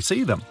hardly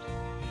see them.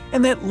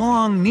 And that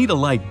long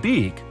needle-like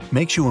beak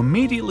makes you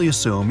immediately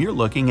assume you're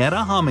looking at a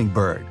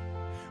hummingbird.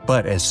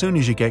 But as soon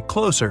as you get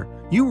closer,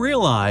 you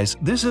realize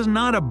this is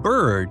not a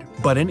bird,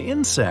 but an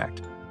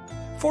insect.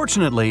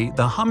 Fortunately,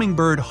 the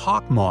hummingbird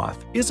hawk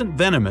moth isn't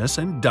venomous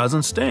and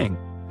doesn't sting.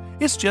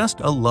 It's just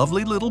a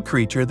lovely little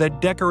creature that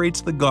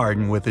decorates the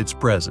garden with its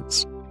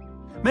presence.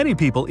 Many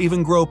people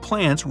even grow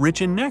plants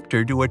rich in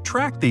nectar to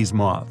attract these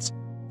moths.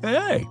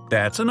 Hey,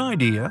 that's an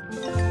idea.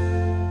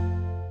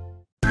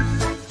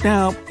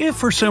 Now, if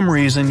for some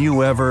reason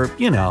you ever,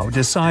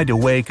 decide to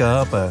wake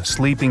up a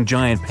sleeping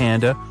giant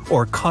panda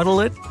or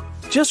cuddle it,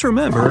 just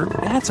remember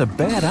that's a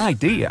bad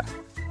idea.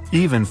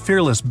 Even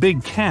fearless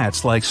big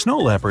cats like snow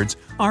leopards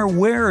are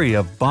wary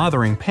of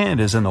bothering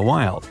pandas in the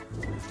wild.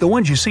 The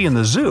ones you see in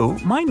the zoo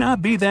might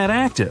not be that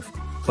active,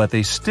 but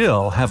they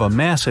still have a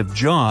massive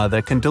jaw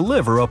that can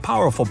deliver a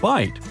powerful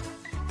bite.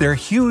 Their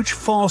huge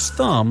false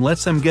thumb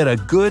lets them get a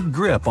good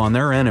grip on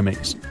their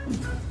enemies.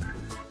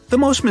 The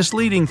most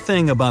misleading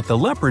thing about the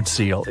leopard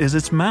seal is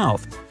its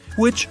mouth,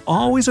 which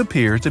always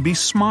appears to be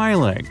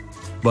smiling.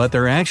 But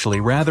they're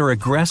actually rather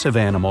aggressive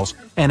animals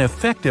and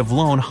effective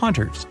lone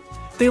hunters.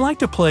 They like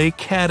to play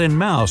cat and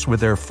mouse with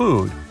their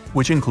food,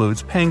 which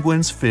includes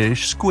penguins,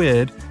 fish,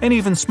 squid, and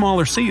even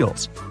smaller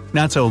seals.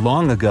 Not so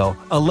long ago,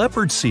 a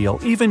leopard seal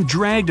even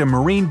dragged a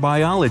marine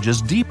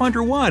biologist deep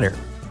underwater.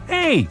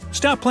 Hey,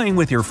 stop playing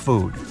with your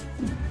food!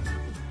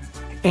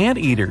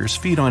 Anteaters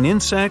feed on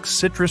insects,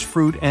 citrus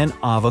fruit, and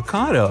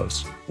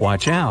avocados.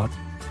 Watch out!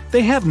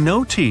 They have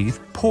no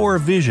teeth, poor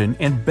vision,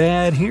 and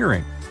bad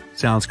hearing.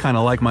 Sounds kinda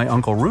like my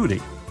Uncle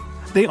Rudy.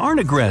 They aren't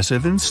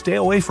aggressive and stay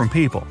away from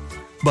people.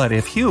 But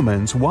if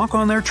humans walk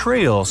on their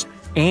trails,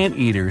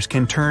 anteaters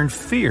can turn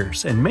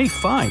fierce and may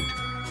fight.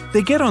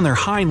 They get on their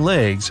hind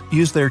legs,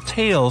 use their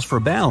tails for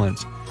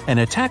balance, and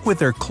attack with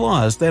their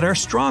claws that are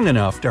strong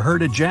enough to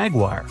hurt a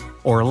jaguar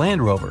or a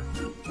Land Rover.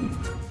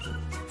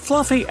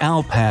 Fluffy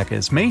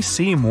alpacas may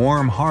seem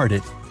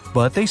warm-hearted,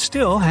 but they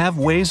still have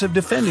ways of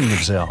defending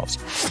themselves.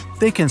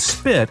 They can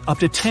spit up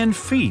to 10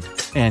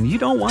 feet, and you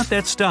don't want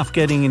that stuff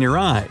getting in your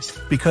eyes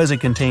because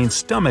it contains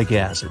stomach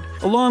acid,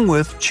 along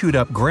with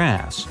chewed-up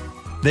grass.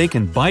 They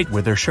can bite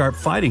with their sharp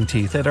fighting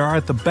teeth that are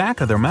at the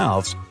back of their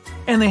mouths,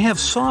 and they have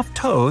soft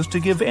toes to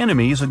give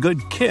enemies a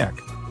good kick.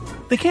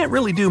 They can't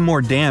really do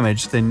more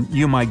damage than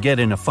you might get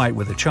in a fight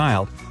with a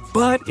child,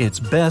 but it's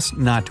best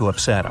not to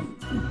upset them.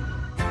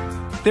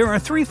 There are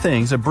 3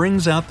 things that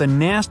brings out the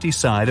nasty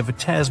side of a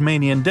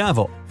Tasmanian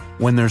devil: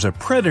 when there's a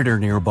predator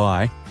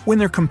nearby, when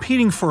they're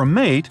competing for a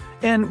mate,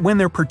 and when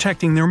they're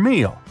protecting their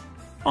meal.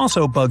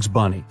 Also Bugs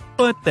Bunny,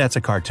 but that's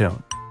a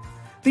cartoon.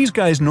 These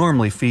guys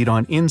normally feed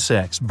on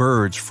insects,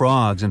 birds,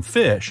 frogs, and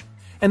fish,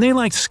 and they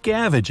like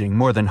scavenging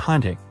more than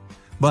hunting.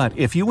 But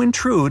if you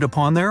intrude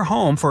upon their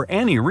home for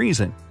any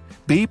reason,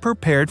 be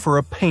prepared for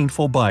a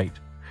painful bite.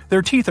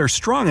 Their teeth are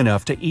strong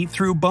enough to eat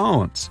through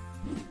bones.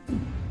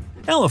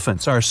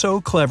 Elephants are so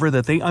clever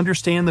that they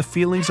understand the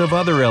feelings of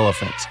other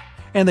elephants,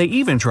 and they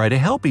even try to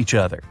help each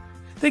other.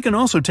 They can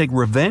also take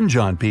revenge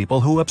on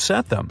people who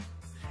upset them.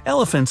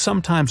 Elephants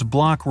sometimes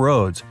block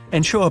roads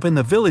and show up in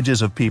the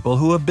villages of people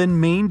who have been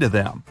mean to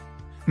them.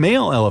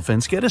 Male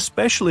elephants get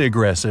especially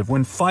aggressive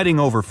when fighting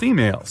over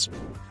females.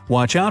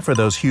 Watch out for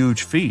those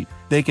huge feet,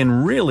 they can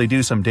really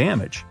do some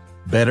damage.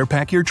 Better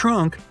pack your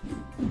trunk.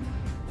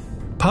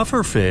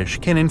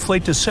 Pufferfish can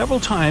inflate to several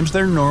times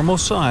their normal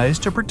size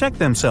to protect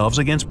themselves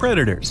against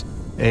predators.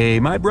 Hey,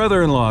 my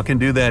brother-in-law can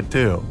do that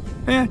too.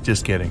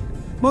 Just kidding.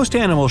 Most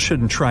animals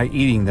shouldn't try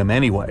eating them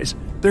anyways.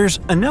 There's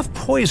enough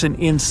poison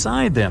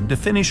inside them to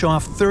finish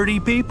off 30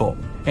 people,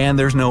 and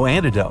there's no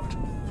antidote.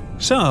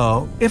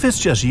 So, if it's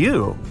just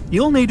you,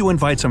 you'll need to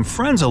invite some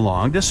friends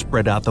along to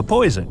spread out the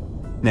poison.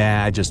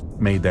 Nah, I just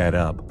made that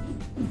up.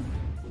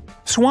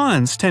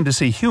 Swans tend to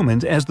see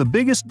humans as the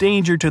biggest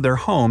danger to their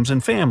homes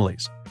and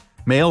families.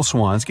 Male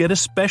swans get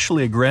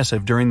especially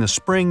aggressive during the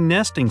spring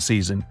nesting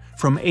season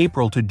from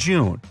April to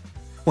June.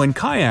 When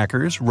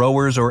kayakers,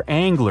 rowers, or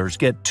anglers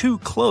get too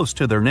close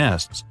to their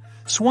nests,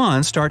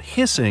 swans start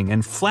hissing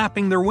and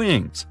flapping their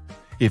wings.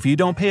 If you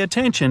don't pay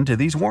attention to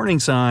these warning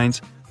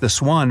signs, the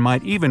swan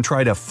might even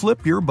try to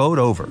flip your boat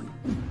over.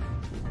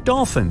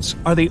 Dolphins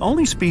are the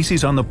only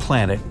species on the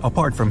planet,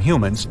 apart from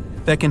humans,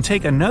 that can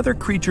take another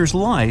creature's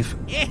life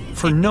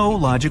for no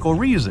logical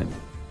reason.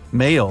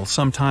 Males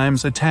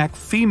sometimes attack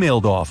female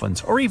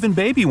dolphins or even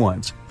baby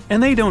ones,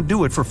 and they don't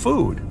do it for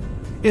food.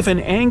 If an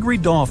angry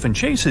dolphin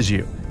chases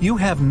you, you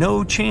have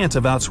no chance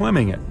of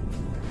outswimming it.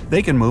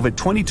 They can move at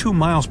 22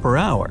 miles per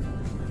hour.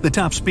 The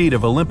top speed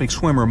of Olympic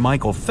swimmer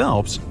Michael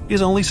Phelps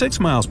is only 6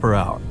 miles per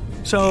hour,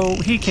 so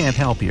he can't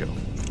help you.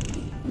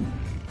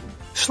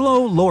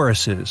 Slow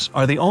lorises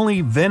are the only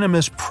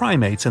venomous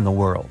primates in the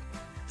world.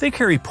 They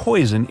carry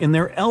poison in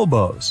their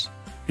elbows.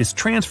 It's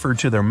transferred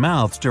to their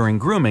mouths during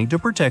grooming to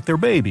protect their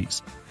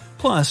babies.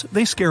 Plus,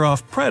 they scare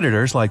off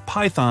predators like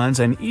pythons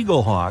and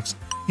eaglehawks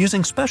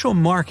using special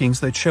markings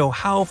that show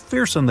how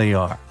fearsome they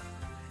are.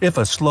 If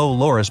a slow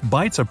loris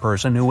bites a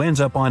person who ends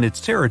up on its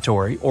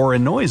territory or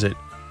annoys it,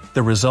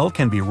 the result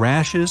can be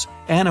rashes,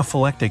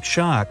 anaphylactic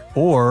shock,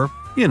 or,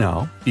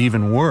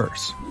 even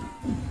worse.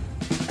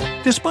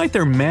 Despite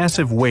their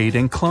massive weight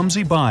and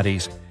clumsy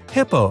bodies,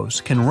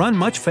 hippos can run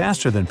much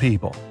faster than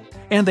people,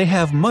 and they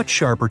have much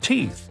sharper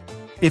teeth.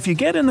 If you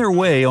get in their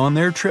way on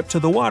their trip to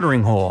the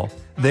watering hole,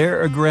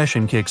 their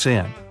aggression kicks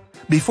in.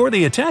 Before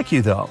they attack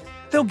you, though,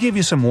 they'll give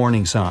you some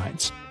warning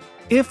signs.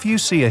 If you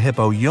see a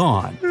hippo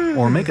yawn,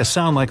 or make a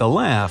sound like a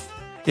laugh,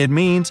 it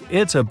means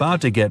it's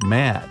about to get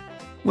mad.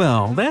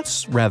 Well,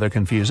 that's rather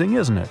confusing,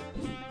 isn't it?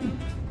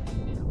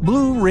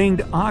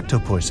 Blue-ringed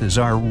octopuses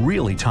are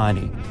really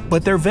tiny,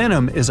 but their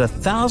venom is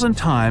 1,000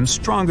 times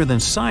stronger than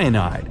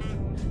cyanide.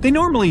 They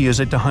normally use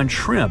it to hunt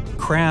shrimp,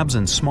 crabs,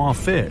 and small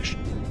fish.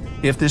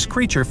 If this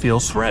creature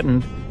feels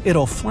threatened,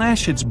 it'll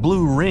flash its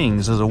blue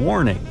rings as a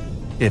warning.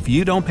 If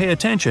you don't pay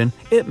attention,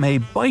 it may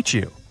bite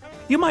you.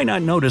 You might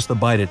not notice the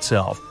bite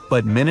itself,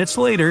 but minutes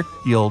later,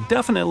 you'll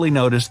definitely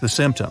notice the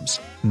symptoms: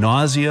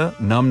 nausea,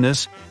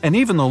 numbness, and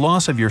even the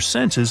loss of your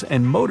senses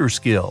and motor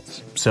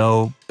skills.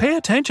 So pay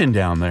attention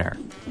down there.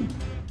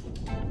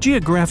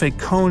 Geographic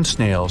cone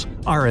snails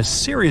are a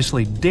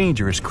seriously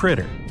dangerous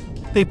critter.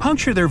 They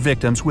puncture their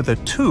victims with a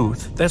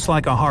tooth that's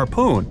like a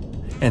harpoon,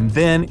 and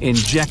then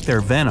inject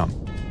their venom.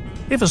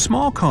 If a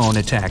small cone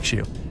attacks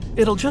you,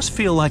 it'll just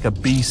feel like a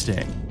bee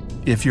sting.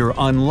 If you're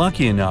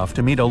unlucky enough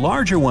to meet a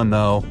larger one,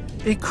 though,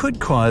 it could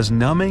cause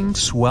numbing,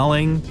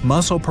 swelling,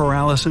 muscle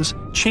paralysis,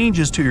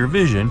 changes to your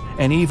vision,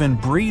 and even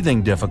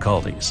breathing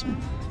difficulties.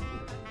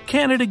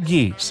 Canada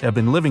geese have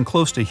been living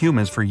close to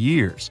humans for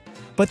years,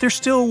 but they're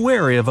still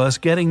wary of us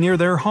getting near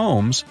their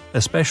homes,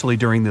 especially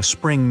during the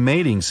spring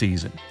mating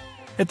season.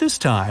 At this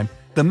time,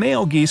 the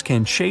male geese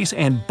can chase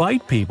and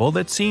bite people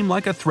that seem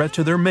like a threat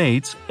to their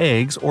mates,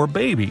 eggs, or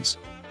babies.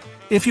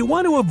 If you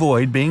want to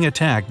avoid being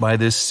attacked by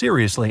this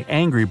seriously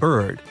angry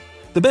bird,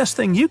 the best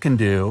thing you can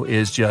do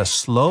is just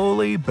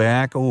slowly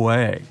back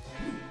away.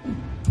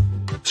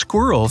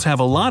 Squirrels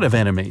have a lot of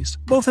enemies,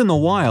 both in the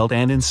wild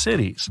and in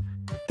cities.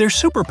 Their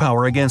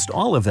superpower against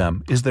all of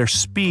them is their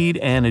speed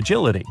and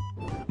agility.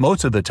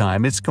 Most of the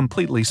time, it's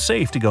completely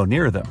safe to go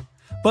near them,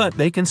 but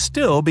they can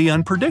still be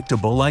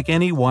unpredictable like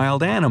any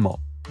wild animal.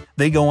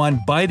 They go on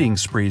biting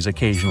sprees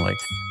occasionally,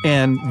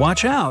 and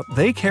watch out,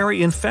 they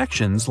carry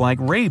infections like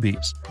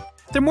rabies.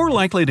 They're more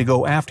likely to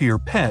go after your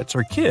pets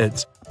or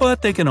kids,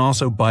 but they can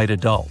also bite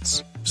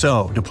adults.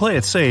 So, to play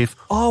it safe,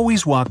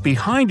 always walk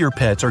behind your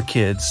pets or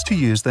kids to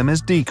use them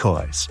as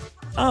decoys.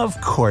 Of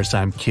course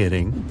I'm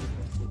kidding.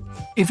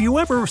 If you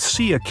ever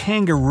see a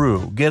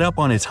kangaroo get up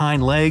on its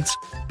hind legs,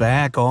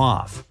 back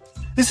off.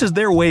 This is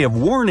their way of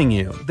warning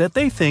you that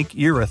they think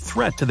you're a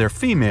threat to their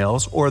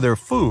females or their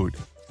food.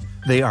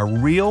 They are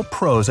real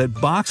pros at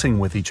boxing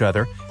with each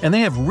other, and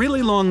they have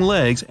really long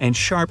legs and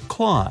sharp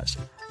claws.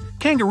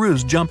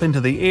 Kangaroos jump into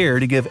the air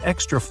to give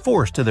extra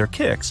force to their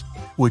kicks,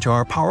 which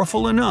are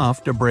powerful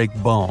enough to break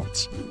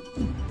bones.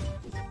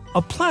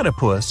 A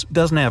platypus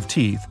doesn't have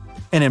teeth,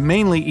 and it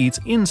mainly eats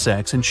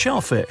insects and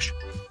shellfish.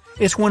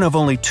 It's one of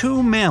only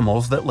 2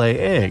 mammals that lay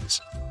eggs.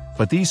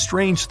 But these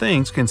strange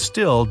things can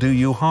still do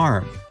you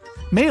harm.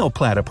 Male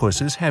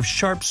platypuses have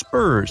sharp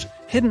spurs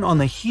hidden on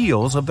the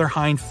heels of their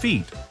hind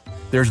feet.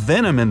 There's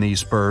venom in these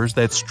spurs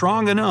that's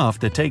strong enough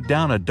to take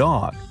down a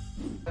dog.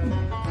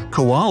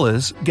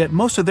 Koalas get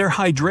most of their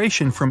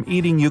hydration from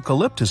eating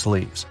eucalyptus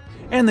leaves,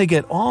 and they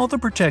get all the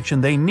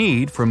protection they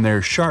need from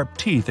their sharp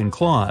teeth and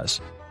claws.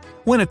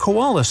 When a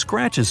koala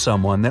scratches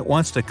someone that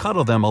wants to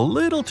cuddle them a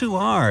little too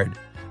hard,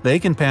 they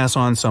can pass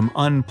on some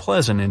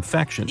unpleasant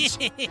infections.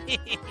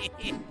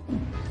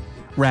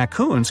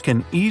 Raccoons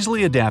can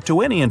easily adapt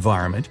to any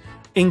environment,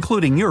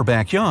 including your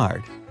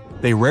backyard.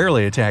 They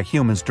rarely attack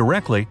humans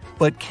directly,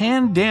 but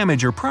can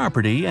damage your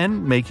property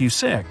and make you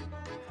sick.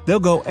 They'll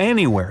go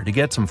anywhere to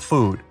get some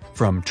food,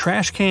 from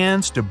trash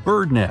cans to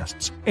bird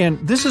nests, and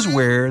this is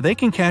where they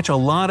can catch a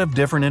lot of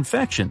different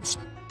infections.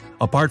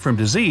 Apart from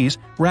disease,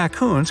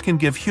 raccoons can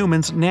give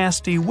humans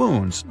nasty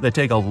wounds that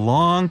take a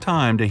long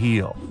time to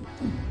heal.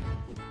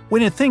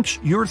 When it thinks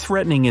you're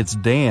threatening its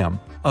dam,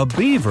 a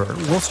beaver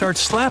will start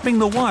slapping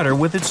the water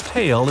with its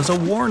tail as a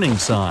warning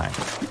sign.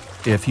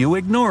 If you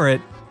ignore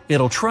it,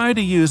 it'll try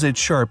to use its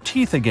sharp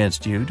teeth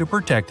against you to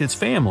protect its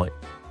family.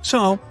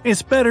 So,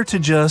 it's better to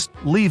just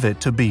leave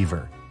it to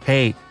beaver.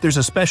 Hey, there's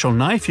a special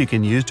knife you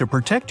can use to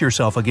protect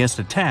yourself against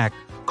attack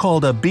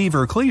called a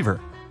beaver cleaver.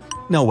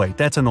 No wait,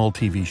 that's an old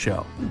TV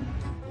show.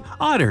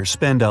 Otters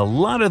spend a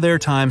lot of their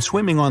time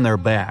swimming on their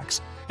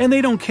backs, and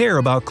they don't care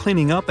about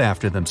cleaning up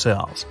after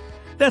themselves.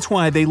 That's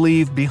why they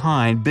leave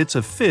behind bits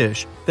of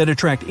fish that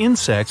attract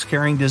insects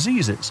carrying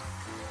diseases.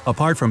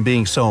 Apart from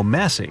being so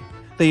messy,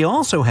 they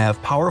also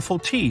have powerful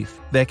teeth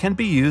that can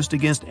be used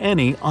against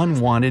any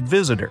unwanted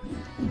visitor.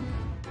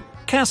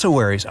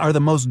 Cassowaries are the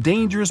most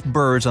dangerous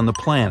birds on the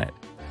planet.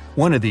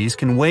 One of these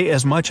can weigh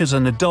as much as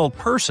an adult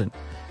person,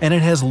 and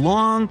it has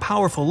long,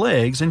 powerful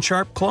legs and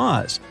sharp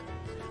claws.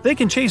 They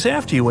can chase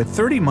after you at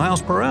 30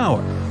 miles per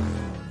hour.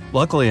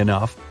 Luckily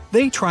enough,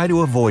 they try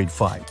to avoid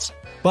fights.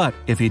 But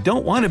if you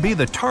don't want to be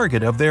the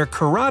target of their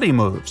karate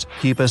moves,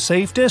 keep a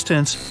safe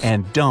distance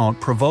and don't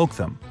provoke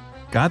them.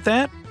 Got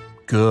that?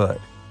 Good.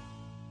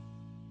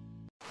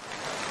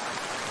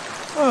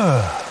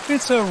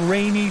 It's a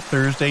rainy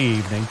Thursday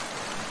evening,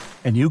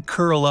 and you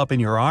curl up in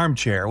your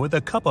armchair with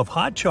a cup of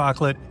hot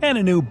chocolate and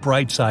a new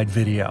brightside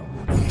video.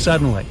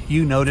 Suddenly,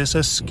 you notice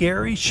a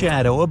scary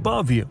shadow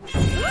above you.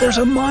 There's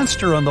a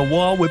monster on the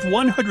wall with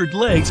 100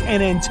 legs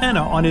and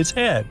antenna on its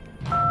head.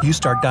 You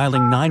start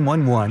dialing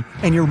 911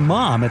 and your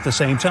mom at the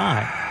same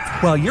time.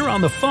 While you're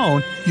on the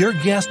phone, your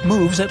guest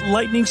moves at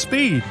lightning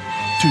speed.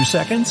 2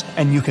 seconds,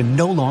 and you can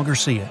no longer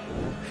see it.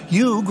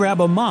 You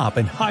grab a mop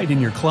and hide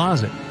in your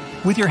closet.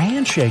 With your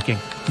hand shaking,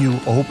 you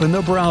open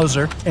the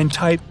browser and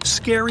type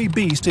 "scary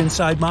beast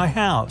inside my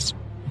house."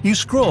 You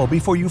scroll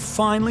before you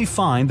finally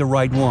find the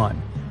right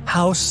one: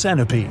 house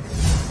centipede.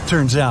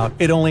 Turns out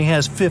it only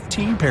has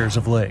 15 pairs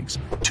of legs,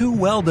 2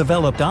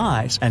 well-developed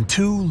eyes, and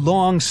 2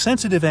 long,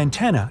 sensitive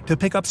antennae to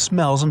pick up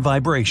smells and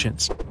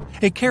vibrations.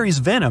 It carries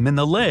venom in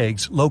the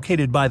legs,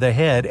 located by the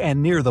head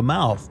and near the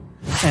mouth.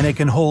 And it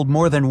can hold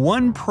more than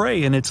 1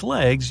 prey in its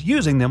legs,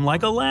 using them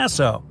like a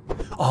lasso.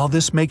 All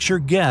this makes your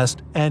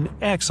guest an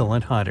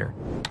excellent hunter.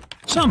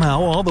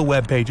 Somehow, all the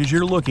web pages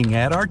you're looking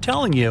at are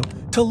telling you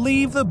to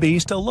leave the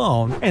beast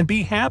alone and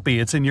be happy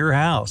it's in your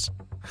house.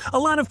 A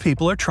lot of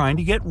people are trying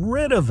to get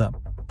rid of them.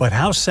 But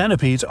house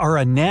centipedes are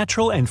a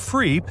natural and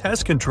free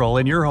pest control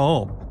in your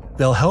home.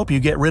 They'll help you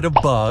get rid of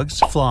bugs,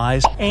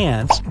 flies,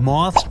 ants,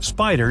 moths,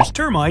 spiders,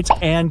 termites,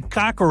 and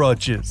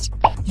cockroaches.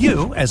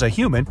 You, as a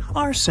human,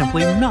 are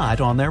simply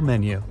not on their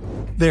menu.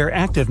 They're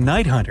active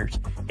night hunters,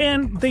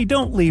 and they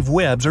don't leave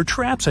webs or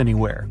traps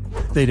anywhere.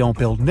 They don't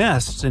build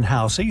nests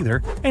in-house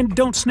either, and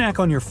don't snack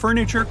on your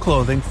furniture,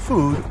 clothing,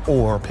 food,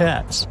 or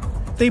pets.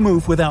 They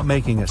move without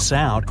making a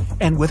sound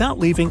and without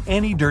leaving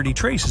any dirty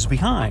traces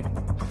behind.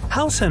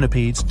 House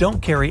centipedes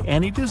don't carry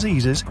any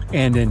diseases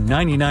and in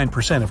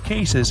 99% of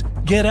cases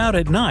get out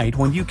at night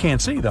when you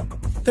can't see them.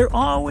 They're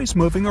always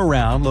moving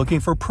around looking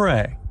for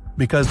prey.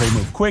 Because they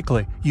move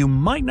quickly, you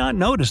might not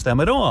notice them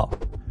at all.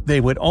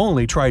 They would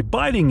only try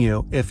biting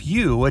you if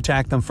you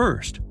attack them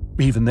first.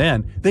 Even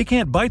then, they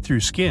can't bite through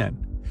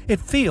skin.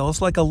 It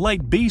feels like a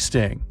light bee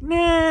sting.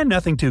 Nah,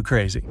 nothing too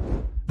crazy.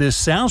 This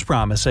sounds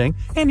promising,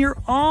 and you're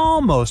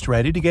almost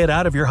ready to get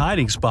out of your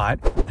hiding spot.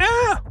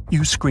 Ah!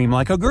 You scream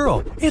like a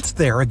girl. It's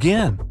there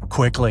again.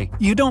 Quickly,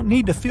 you don't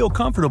need to feel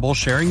comfortable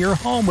sharing your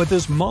home with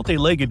this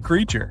multi-legged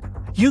creature.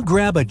 You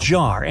grab a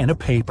jar and a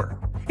paper.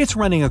 It's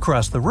running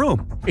across the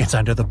room. It's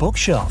under the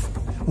bookshelf.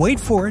 Wait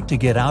for it to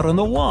get out on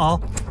the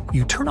wall.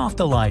 You turn off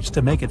the lights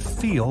to make it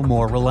feel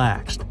more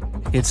relaxed.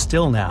 It's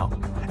still now.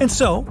 And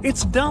so,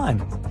 it's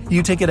done.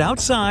 You take it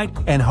outside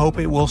and hope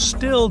it will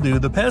still do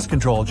the pest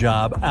control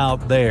job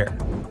out there.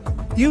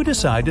 You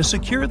decide to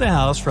secure the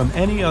house from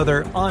any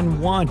other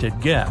unwanted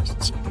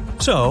guests.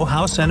 So,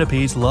 house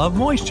centipedes love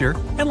moisture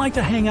and like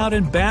to hang out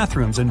in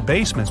bathrooms and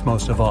basements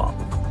most of all.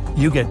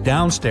 You get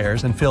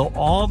downstairs and fill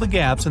all the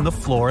gaps in the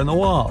floor and the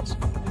walls.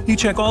 You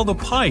check all the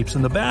pipes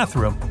in the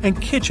bathroom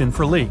and kitchen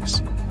for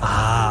leaks.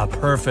 Ah,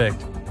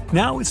 perfect.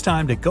 Now it's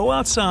time to go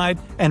outside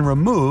and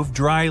remove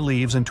dry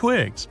leaves and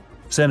twigs.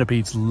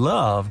 Centipedes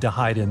love to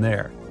hide in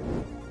there.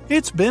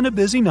 It's been a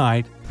busy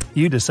night.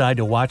 You decide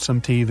to watch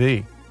some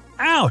TV.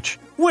 Ouch!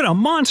 What a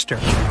monster!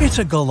 It's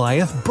a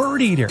Goliath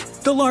bird eater,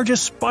 the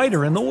largest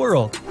spider in the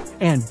world.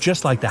 And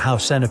just like the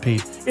house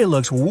centipede, it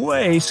looks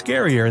way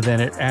scarier than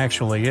it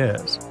actually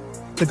is.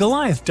 The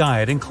Goliath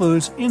diet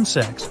includes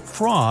insects,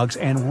 frogs,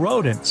 and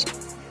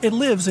rodents. It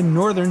lives in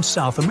northern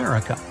South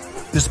America.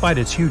 Despite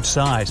its huge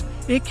size,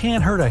 it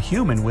can't hurt a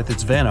human with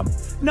its venom,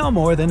 no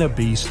more than a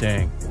bee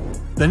sting.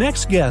 The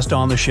next guest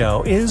on the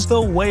show is the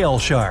whale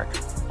shark.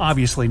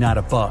 Obviously not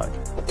a bug.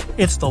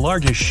 It's the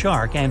largest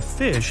shark and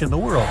fish in the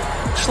world,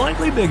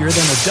 slightly bigger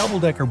than a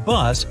double-decker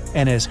bus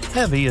and as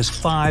heavy as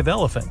 5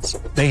 elephants.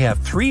 They have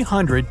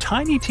 300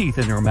 tiny teeth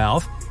in their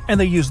mouth, and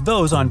they use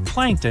those on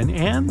plankton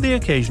and the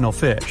occasional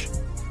fish.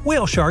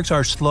 Whale sharks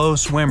are slow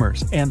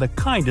swimmers and the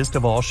kindest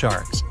of all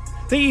sharks.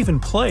 They even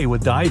play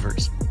with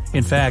divers.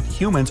 In fact,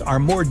 humans are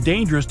more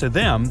dangerous to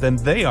them than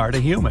they are to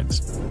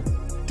humans.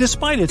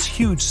 Despite its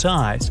huge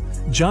size,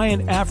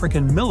 giant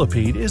African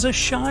millipede is a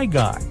shy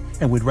guy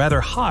and would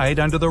rather hide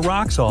under the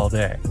rocks all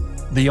day.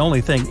 The only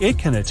thing it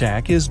can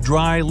attack is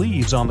dry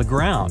leaves on the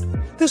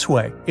ground. This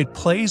way, it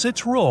plays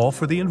its role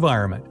for the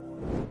environment.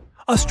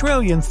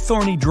 Australian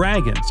thorny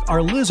dragons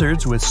are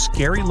lizards with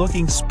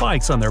scary-looking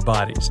spikes on their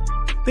bodies.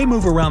 They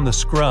move around the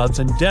scrubs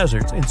and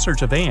deserts in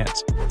search of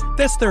ants.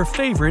 That's their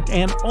favorite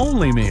and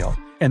only meal,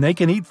 and they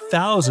can eat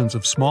thousands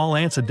of small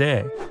ants a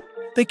day.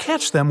 They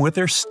catch them with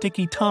their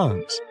sticky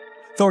tongues.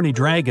 Thorny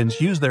dragons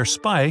use their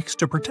spikes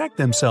to protect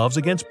themselves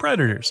against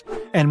predators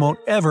and won't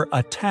ever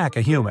attack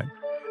a human.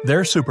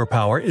 Their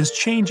superpower is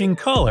changing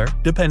color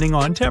depending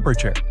on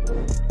temperature.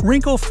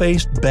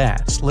 Wrinkle-faced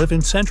bats live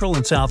in Central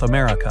and South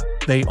America.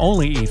 They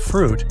only eat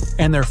fruit,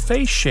 and their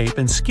face shape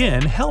and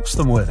skin helps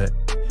them with it.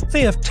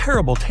 They have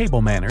terrible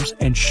table manners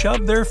and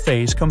shove their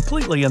face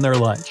completely in their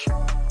lunch.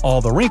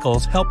 All the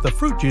wrinkles help the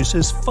fruit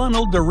juices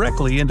funnel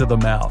directly into the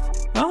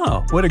mouth.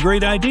 Oh, what a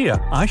great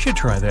idea! I should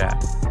try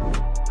that.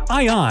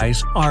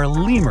 Aye-ayes are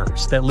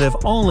lemurs that live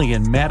only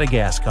in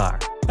Madagascar.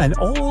 An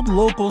old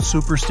local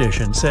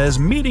superstition says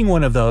meeting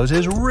one of those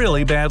is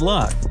really bad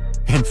luck.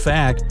 In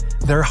fact,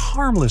 they're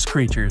harmless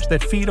creatures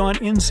that feed on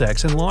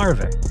insects and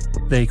larvae.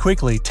 They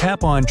quickly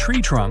tap on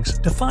tree trunks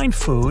to find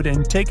food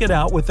and take it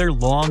out with their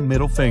long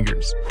middle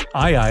fingers.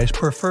 Aye-ayes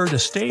prefer to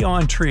stay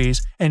on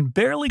trees and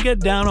barely get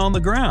down on the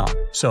ground,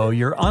 so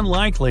you're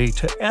unlikely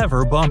to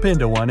ever bump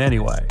into one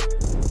anyway.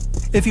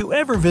 If you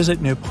ever visit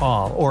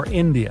Nepal or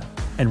India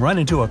and run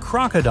into a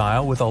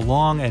crocodile with a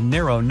long and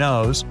narrow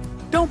nose,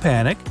 don't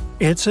panic,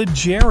 it's a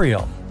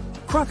gharial.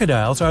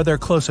 Crocodiles are their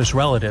closest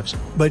relatives,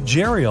 but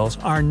gharials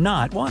are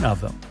not one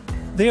of them.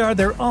 They are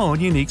their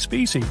own unique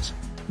species.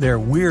 Their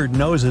weird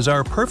noses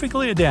are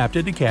perfectly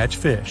adapted to catch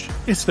fish.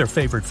 It's their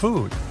favorite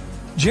food.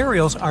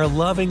 Gharials are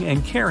loving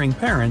and caring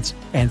parents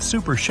and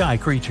super shy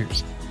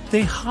creatures.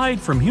 They hide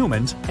from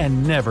humans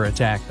and never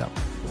attack them.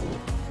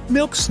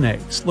 Milk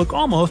snakes look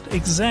almost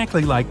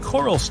exactly like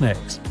coral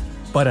snakes,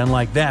 but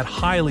unlike that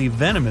highly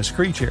venomous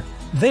creature,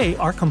 they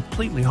are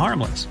completely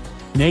harmless.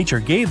 Nature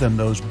gave them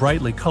those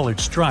brightly colored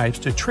stripes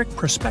to trick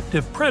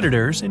prospective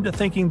predators into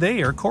thinking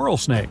they are coral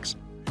snakes.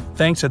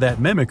 Thanks to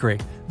that mimicry,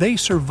 they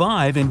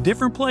survive in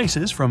different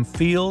places from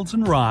fields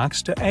and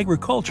rocks to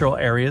agricultural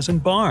areas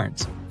and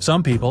barns.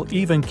 Some people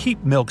even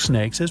keep milk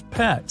snakes as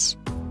pets.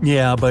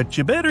 Yeah, but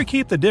you better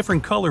keep the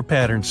different color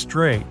patterns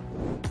straight.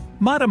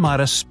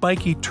 Mata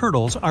spiky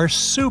turtles are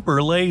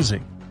super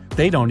lazy.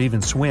 They don't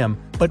even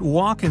swim, but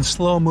walk in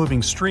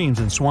slow-moving streams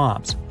and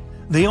swamps.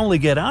 They only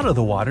get out of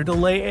the water to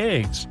lay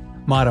eggs.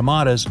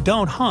 Matas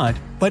don't hunt,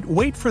 but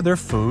wait for their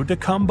food to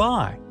come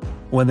by.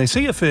 When they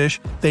see a fish,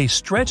 they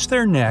stretch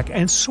their neck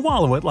and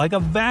swallow it like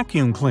a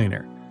vacuum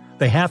cleaner.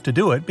 They have to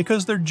do it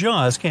because their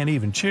jaws can't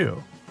even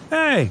chew.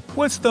 Hey,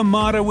 what's the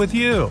matter with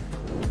you?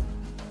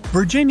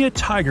 Virginia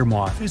tiger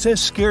moth is as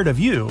scared of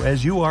you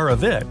as you are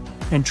of it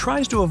and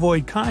tries to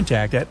avoid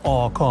contact at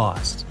all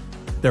costs.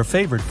 Their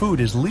favorite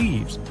food is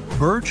leaves –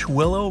 birch,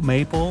 willow,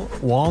 maple,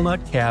 walnut,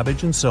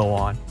 cabbage, and so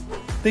on.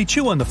 They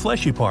chew on the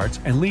fleshy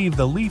parts and leave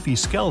the leafy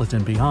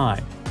skeleton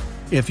behind.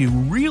 If you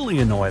really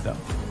annoy them,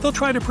 they'll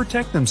try to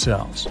protect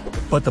themselves.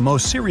 But the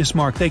most serious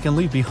mark they can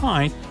leave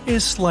behind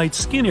is slight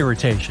skin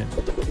irritation,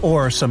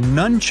 or some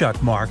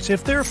nunchuck marks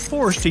if they're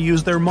forced to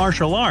use their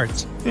martial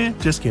arts.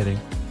 Just kidding.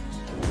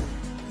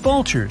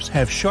 Vultures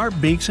have sharp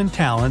beaks and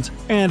talons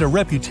and a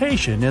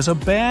reputation as a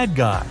bad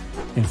guy.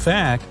 In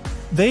fact,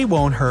 they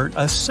won't hurt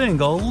a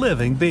single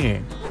living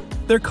being.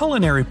 Their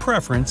culinary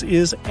preference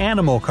is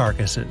animal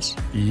carcasses.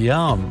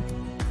 Yum!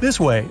 This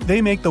way,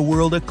 they make the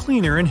world a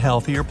cleaner and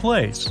healthier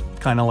place,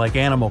 kinda like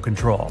animal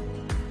control.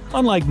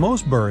 Unlike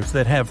most birds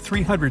that have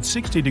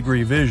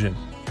 360-degree vision,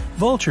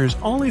 vultures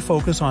only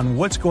focus on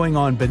what's going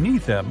on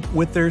beneath them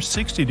with their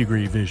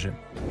 60-degree vision.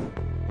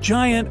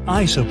 Giant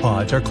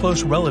isopods are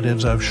close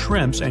relatives of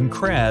shrimps and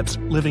crabs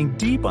living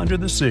deep under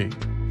the sea.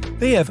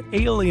 They have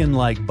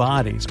alien-like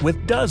bodies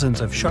with dozens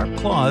of sharp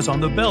claws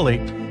on the belly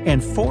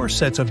and 4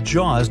 sets of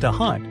jaws to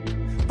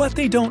hunt. But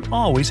they don't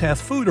always have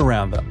food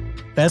around them.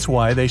 That's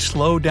why they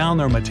slow down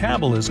their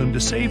metabolism to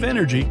save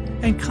energy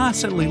and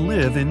constantly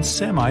live in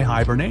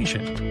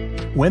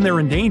semi-hibernation. When they're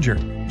in danger,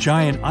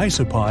 giant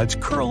isopods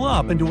curl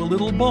up into a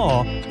little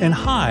ball and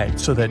hide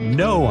so that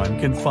no one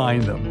can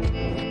find them.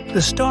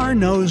 The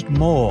star-nosed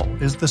mole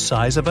is the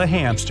size of a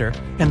hamster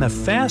and the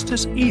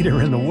fastest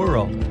eater in the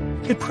world.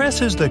 It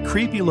presses the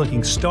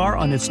creepy-looking star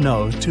on its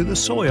nose to the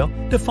soil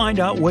to find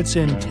out what's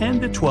in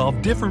 10 to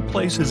 12 different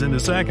places in a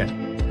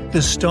second.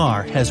 The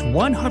star has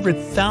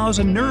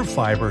 100,000 nerve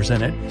fibers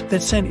in it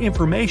that send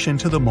information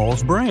to the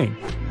mole's brain.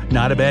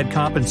 Not a bad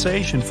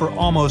compensation for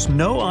almost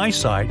no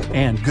eyesight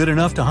and good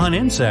enough to hunt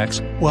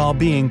insects while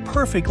being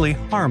perfectly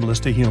harmless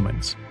to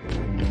humans.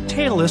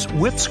 Tailless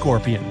whip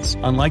scorpions,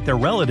 unlike their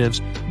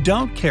relatives,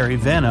 don't carry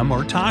venom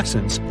or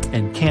toxins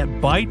and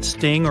can't bite,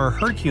 sting, or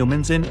hurt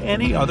humans in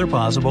any other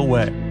possible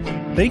way.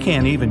 They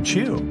can't even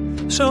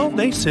chew, so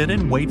they sit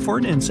and wait for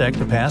an insect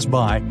to pass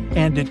by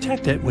and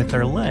detect it with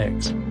their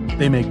legs.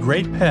 They make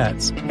great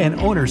pets, and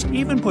owners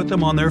even put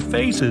them on their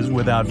faces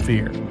without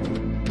fear.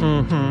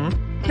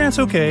 That's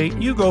okay,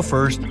 you go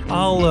first.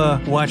 I'll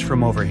watch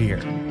from over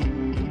here.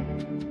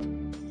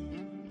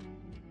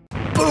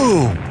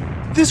 Boom!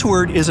 This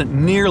word isn't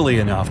nearly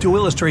enough to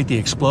illustrate the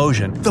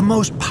explosion, the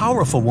most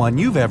powerful one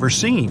you've ever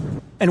seen.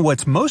 And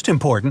what's most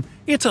important,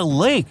 it's a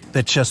lake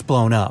that's just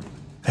blown up.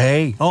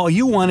 Hey, all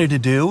you wanted to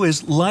do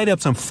is light up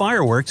some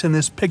fireworks in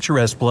this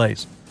picturesque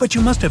place. But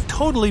you must have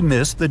totally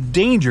missed the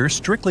danger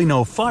strictly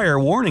no fire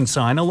warning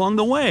sign along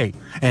the way.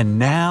 And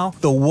now,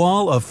 the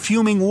wall of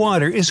fuming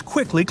water is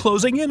quickly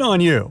closing in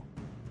on you.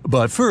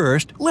 But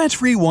first,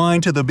 let's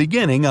rewind to the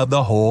beginning of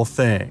the whole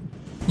thing.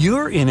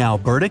 You're in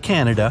Alberta,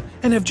 Canada,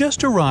 and have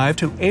just arrived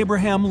to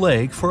Abraham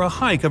Lake for a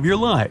hike of your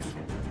life.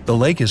 The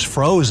lake is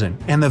frozen,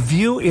 and the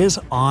view is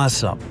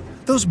awesome.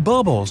 Those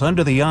bubbles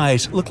under the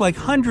ice look like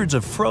hundreds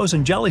of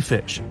frozen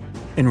jellyfish.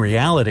 In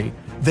reality,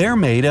 they're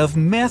made of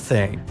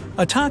methane,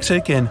 a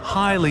toxic and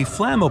highly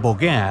flammable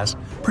gas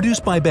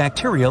produced by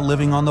bacteria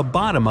living on the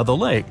bottom of the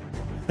lake.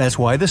 That's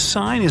why the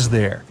sign is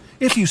there.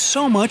 If you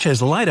so much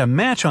as light a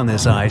match on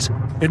this ice,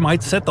 it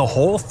might set the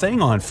whole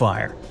thing on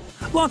fire.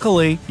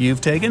 Luckily, you've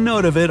taken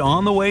note of it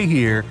on the way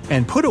here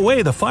and put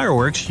away the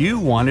fireworks you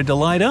wanted to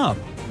light up.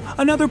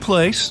 Another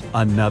place,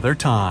 another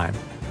time.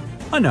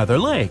 Another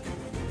lake.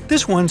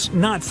 This one's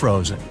not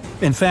frozen.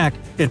 In fact,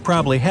 it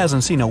probably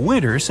hasn't seen a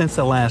winter since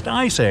the last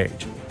ice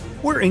age.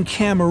 We're in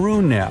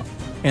Cameroon now,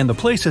 and the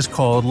place is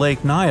called Lake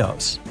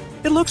Nyos.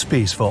 It looks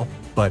peaceful,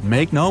 but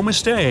make no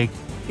mistake,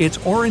 its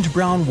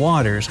orange-brown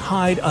waters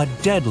hide a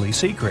deadly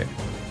secret.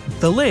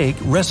 The lake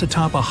rests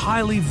atop a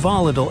highly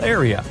volatile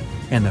area,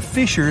 and the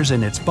fissures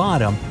in its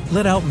bottom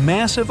let out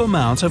massive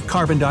amounts of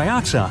carbon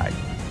dioxide.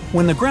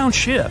 When the ground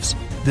shifts,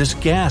 this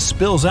gas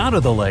spills out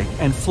of the lake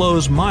and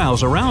flows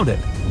miles around it.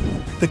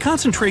 The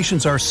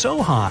concentrations are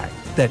so high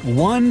that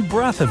one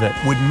breath of it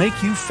would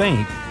make you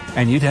faint,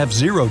 and you'd have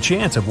zero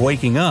chance of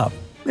waking up.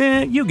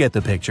 You get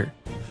the picture.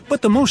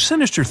 But the most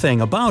sinister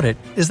thing about it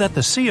is that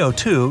the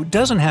CO2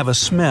 doesn't have a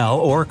smell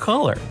or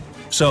color,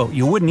 so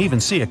you wouldn't even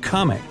see it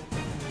coming.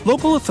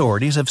 Local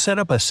authorities have set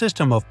up a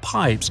system of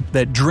pipes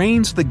that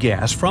drains the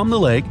gas from the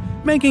lake,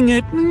 making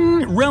it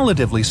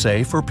relatively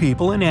safe for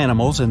people and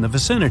animals in the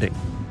vicinity.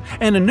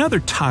 And another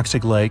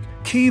toxic lake,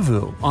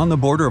 Kivu, on the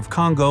border of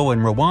Congo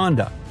and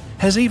Rwanda,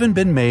 has even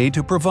been made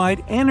to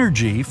provide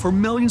energy for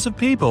millions of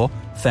people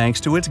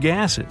thanks to its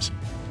gases.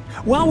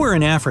 While we're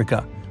in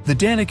Africa, the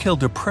Danakil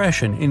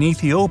Depression in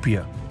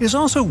Ethiopia is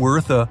also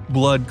worth a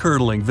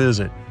blood-curdling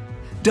visit.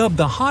 Dubbed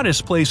the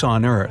hottest place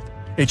on Earth,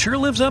 it sure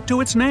lives up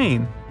to its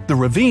name. The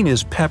ravine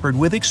is peppered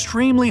with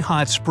extremely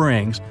hot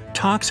springs,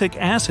 toxic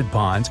acid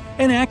ponds,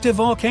 and active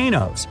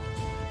volcanoes.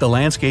 The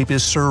landscape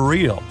is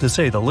surreal, to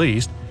say the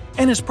least,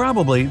 and is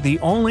probably the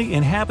only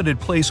inhabited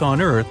place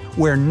on Earth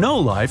where no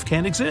life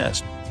can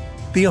exist.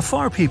 The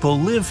Afar people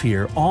live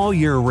here all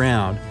year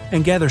round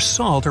and gather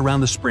salt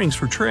around the springs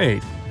for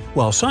trade,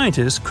 while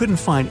scientists couldn't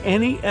find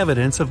any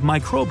evidence of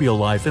microbial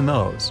life in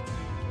those.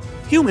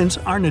 Humans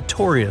are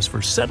notorious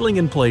for settling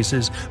in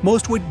places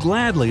most would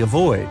gladly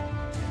avoid.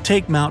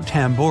 Take Mount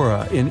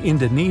Tambora in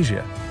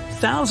Indonesia.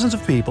 Thousands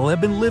of people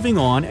have been living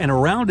on and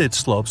around its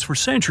slopes for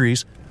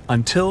centuries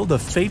until the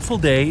fateful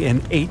day in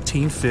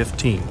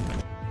 1815.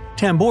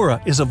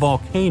 Tambora is a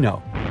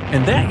volcano,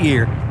 and that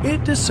year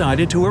it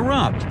decided to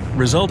erupt,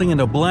 resulting in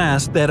a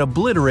blast that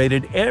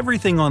obliterated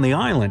everything on the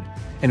island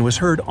and was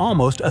heard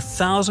almost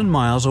 1,000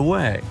 miles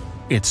away.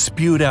 It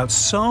spewed out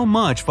so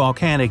much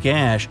volcanic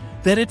ash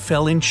that it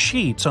fell in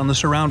sheets on the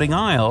surrounding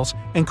isles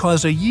and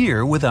caused a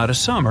year without a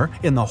summer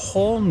in the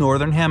whole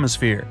northern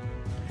hemisphere.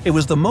 It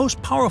was the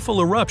most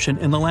powerful eruption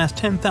in the last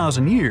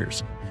 10,000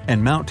 years,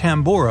 and Mount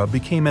Tambora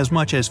became as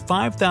much as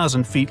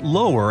 5,000 feet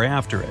lower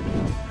after it.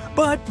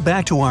 But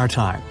back to our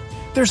time.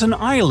 There's an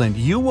island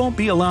you won't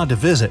be allowed to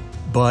visit,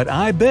 but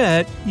I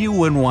bet you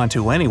wouldn't want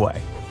to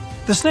anyway.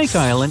 The Snake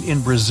Island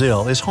in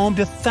Brazil is home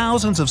to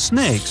thousands of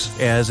snakes,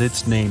 as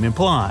its name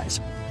implies.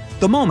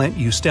 The moment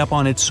you step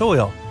on its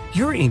soil,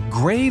 you're in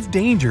grave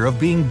danger of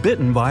being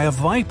bitten by a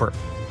viper.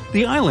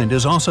 The island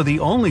is also the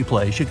only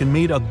place you can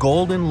meet a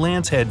golden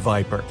lancehead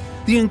viper,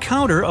 the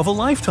encounter of a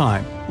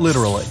lifetime,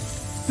 literally.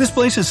 This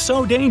place is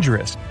so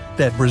dangerous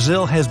that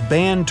Brazil has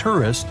banned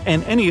tourists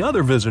and any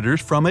other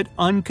visitors from it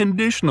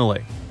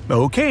unconditionally.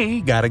 Okay,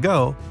 gotta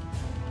go.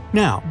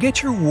 Now,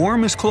 get your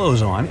warmest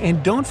clothes on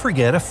and don't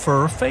forget a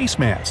fur face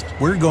mask.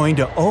 We're going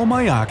to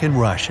Omayak in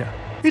Russia.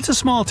 It's a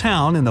small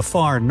town in the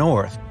far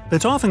north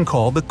that's often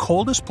called the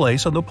coldest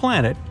place on the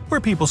planet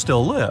where people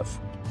still live.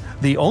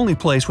 The only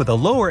place with a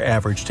lower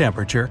average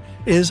temperature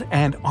is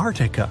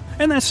Antarctica,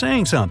 and that's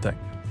saying something.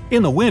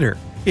 In the winter,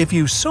 if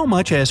you so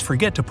much as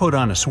forget to put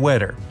on a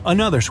sweater,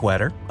 and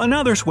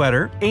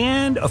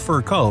a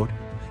fur coat,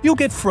 you'll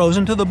get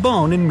frozen to the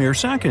bone in mere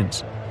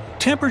seconds.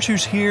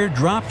 Temperatures here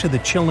drop to the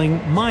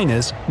chilling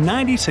minus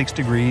 96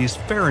 degrees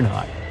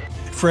Fahrenheit.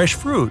 Fresh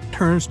fruit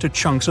turns to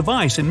chunks of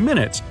ice in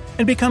minutes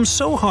and becomes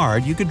so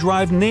hard you could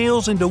drive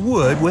nails into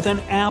wood with an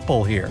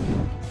apple here.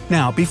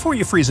 Now, before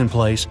you freeze in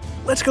place,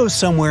 let's go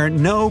somewhere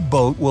no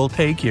boat will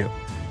take you.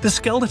 The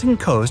Skeleton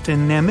Coast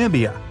in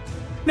Namibia.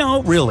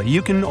 No, really,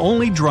 you can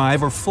only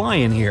drive or fly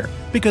in here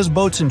because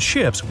boats and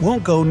ships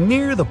won't go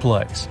near the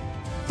place.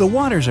 The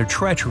waters are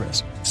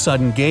treacherous,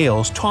 sudden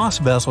gales toss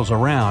vessels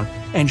around,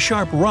 and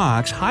sharp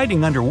rocks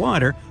hiding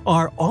underwater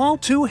are all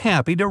too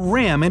happy to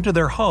ram into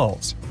their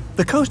hulls.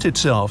 The coast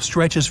itself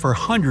stretches for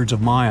hundreds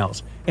of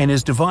miles and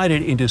is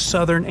divided into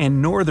southern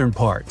and northern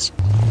parts.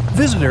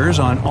 Visitors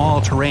on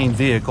all-terrain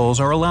vehicles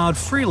are allowed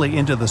freely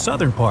into the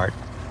southern part,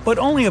 but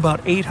only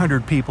about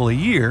 800 people a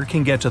year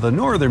can get to the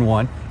northern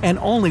one, and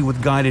only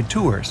with guided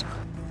tours.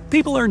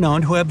 People are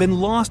known to have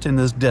been lost in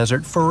this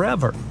desert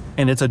forever,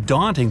 and it's a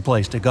daunting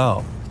place to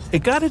go.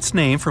 It got its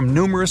name from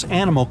numerous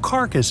animal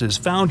carcasses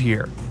found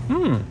here.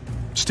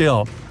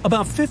 Still,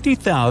 about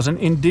 50,000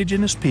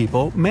 indigenous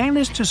people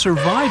managed to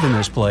survive in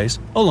this place,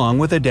 along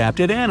with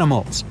adapted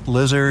animals,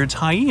 lizards,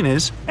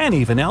 hyenas, and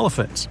even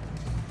elephants.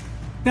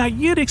 Now,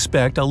 you'd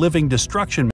expect a living destruction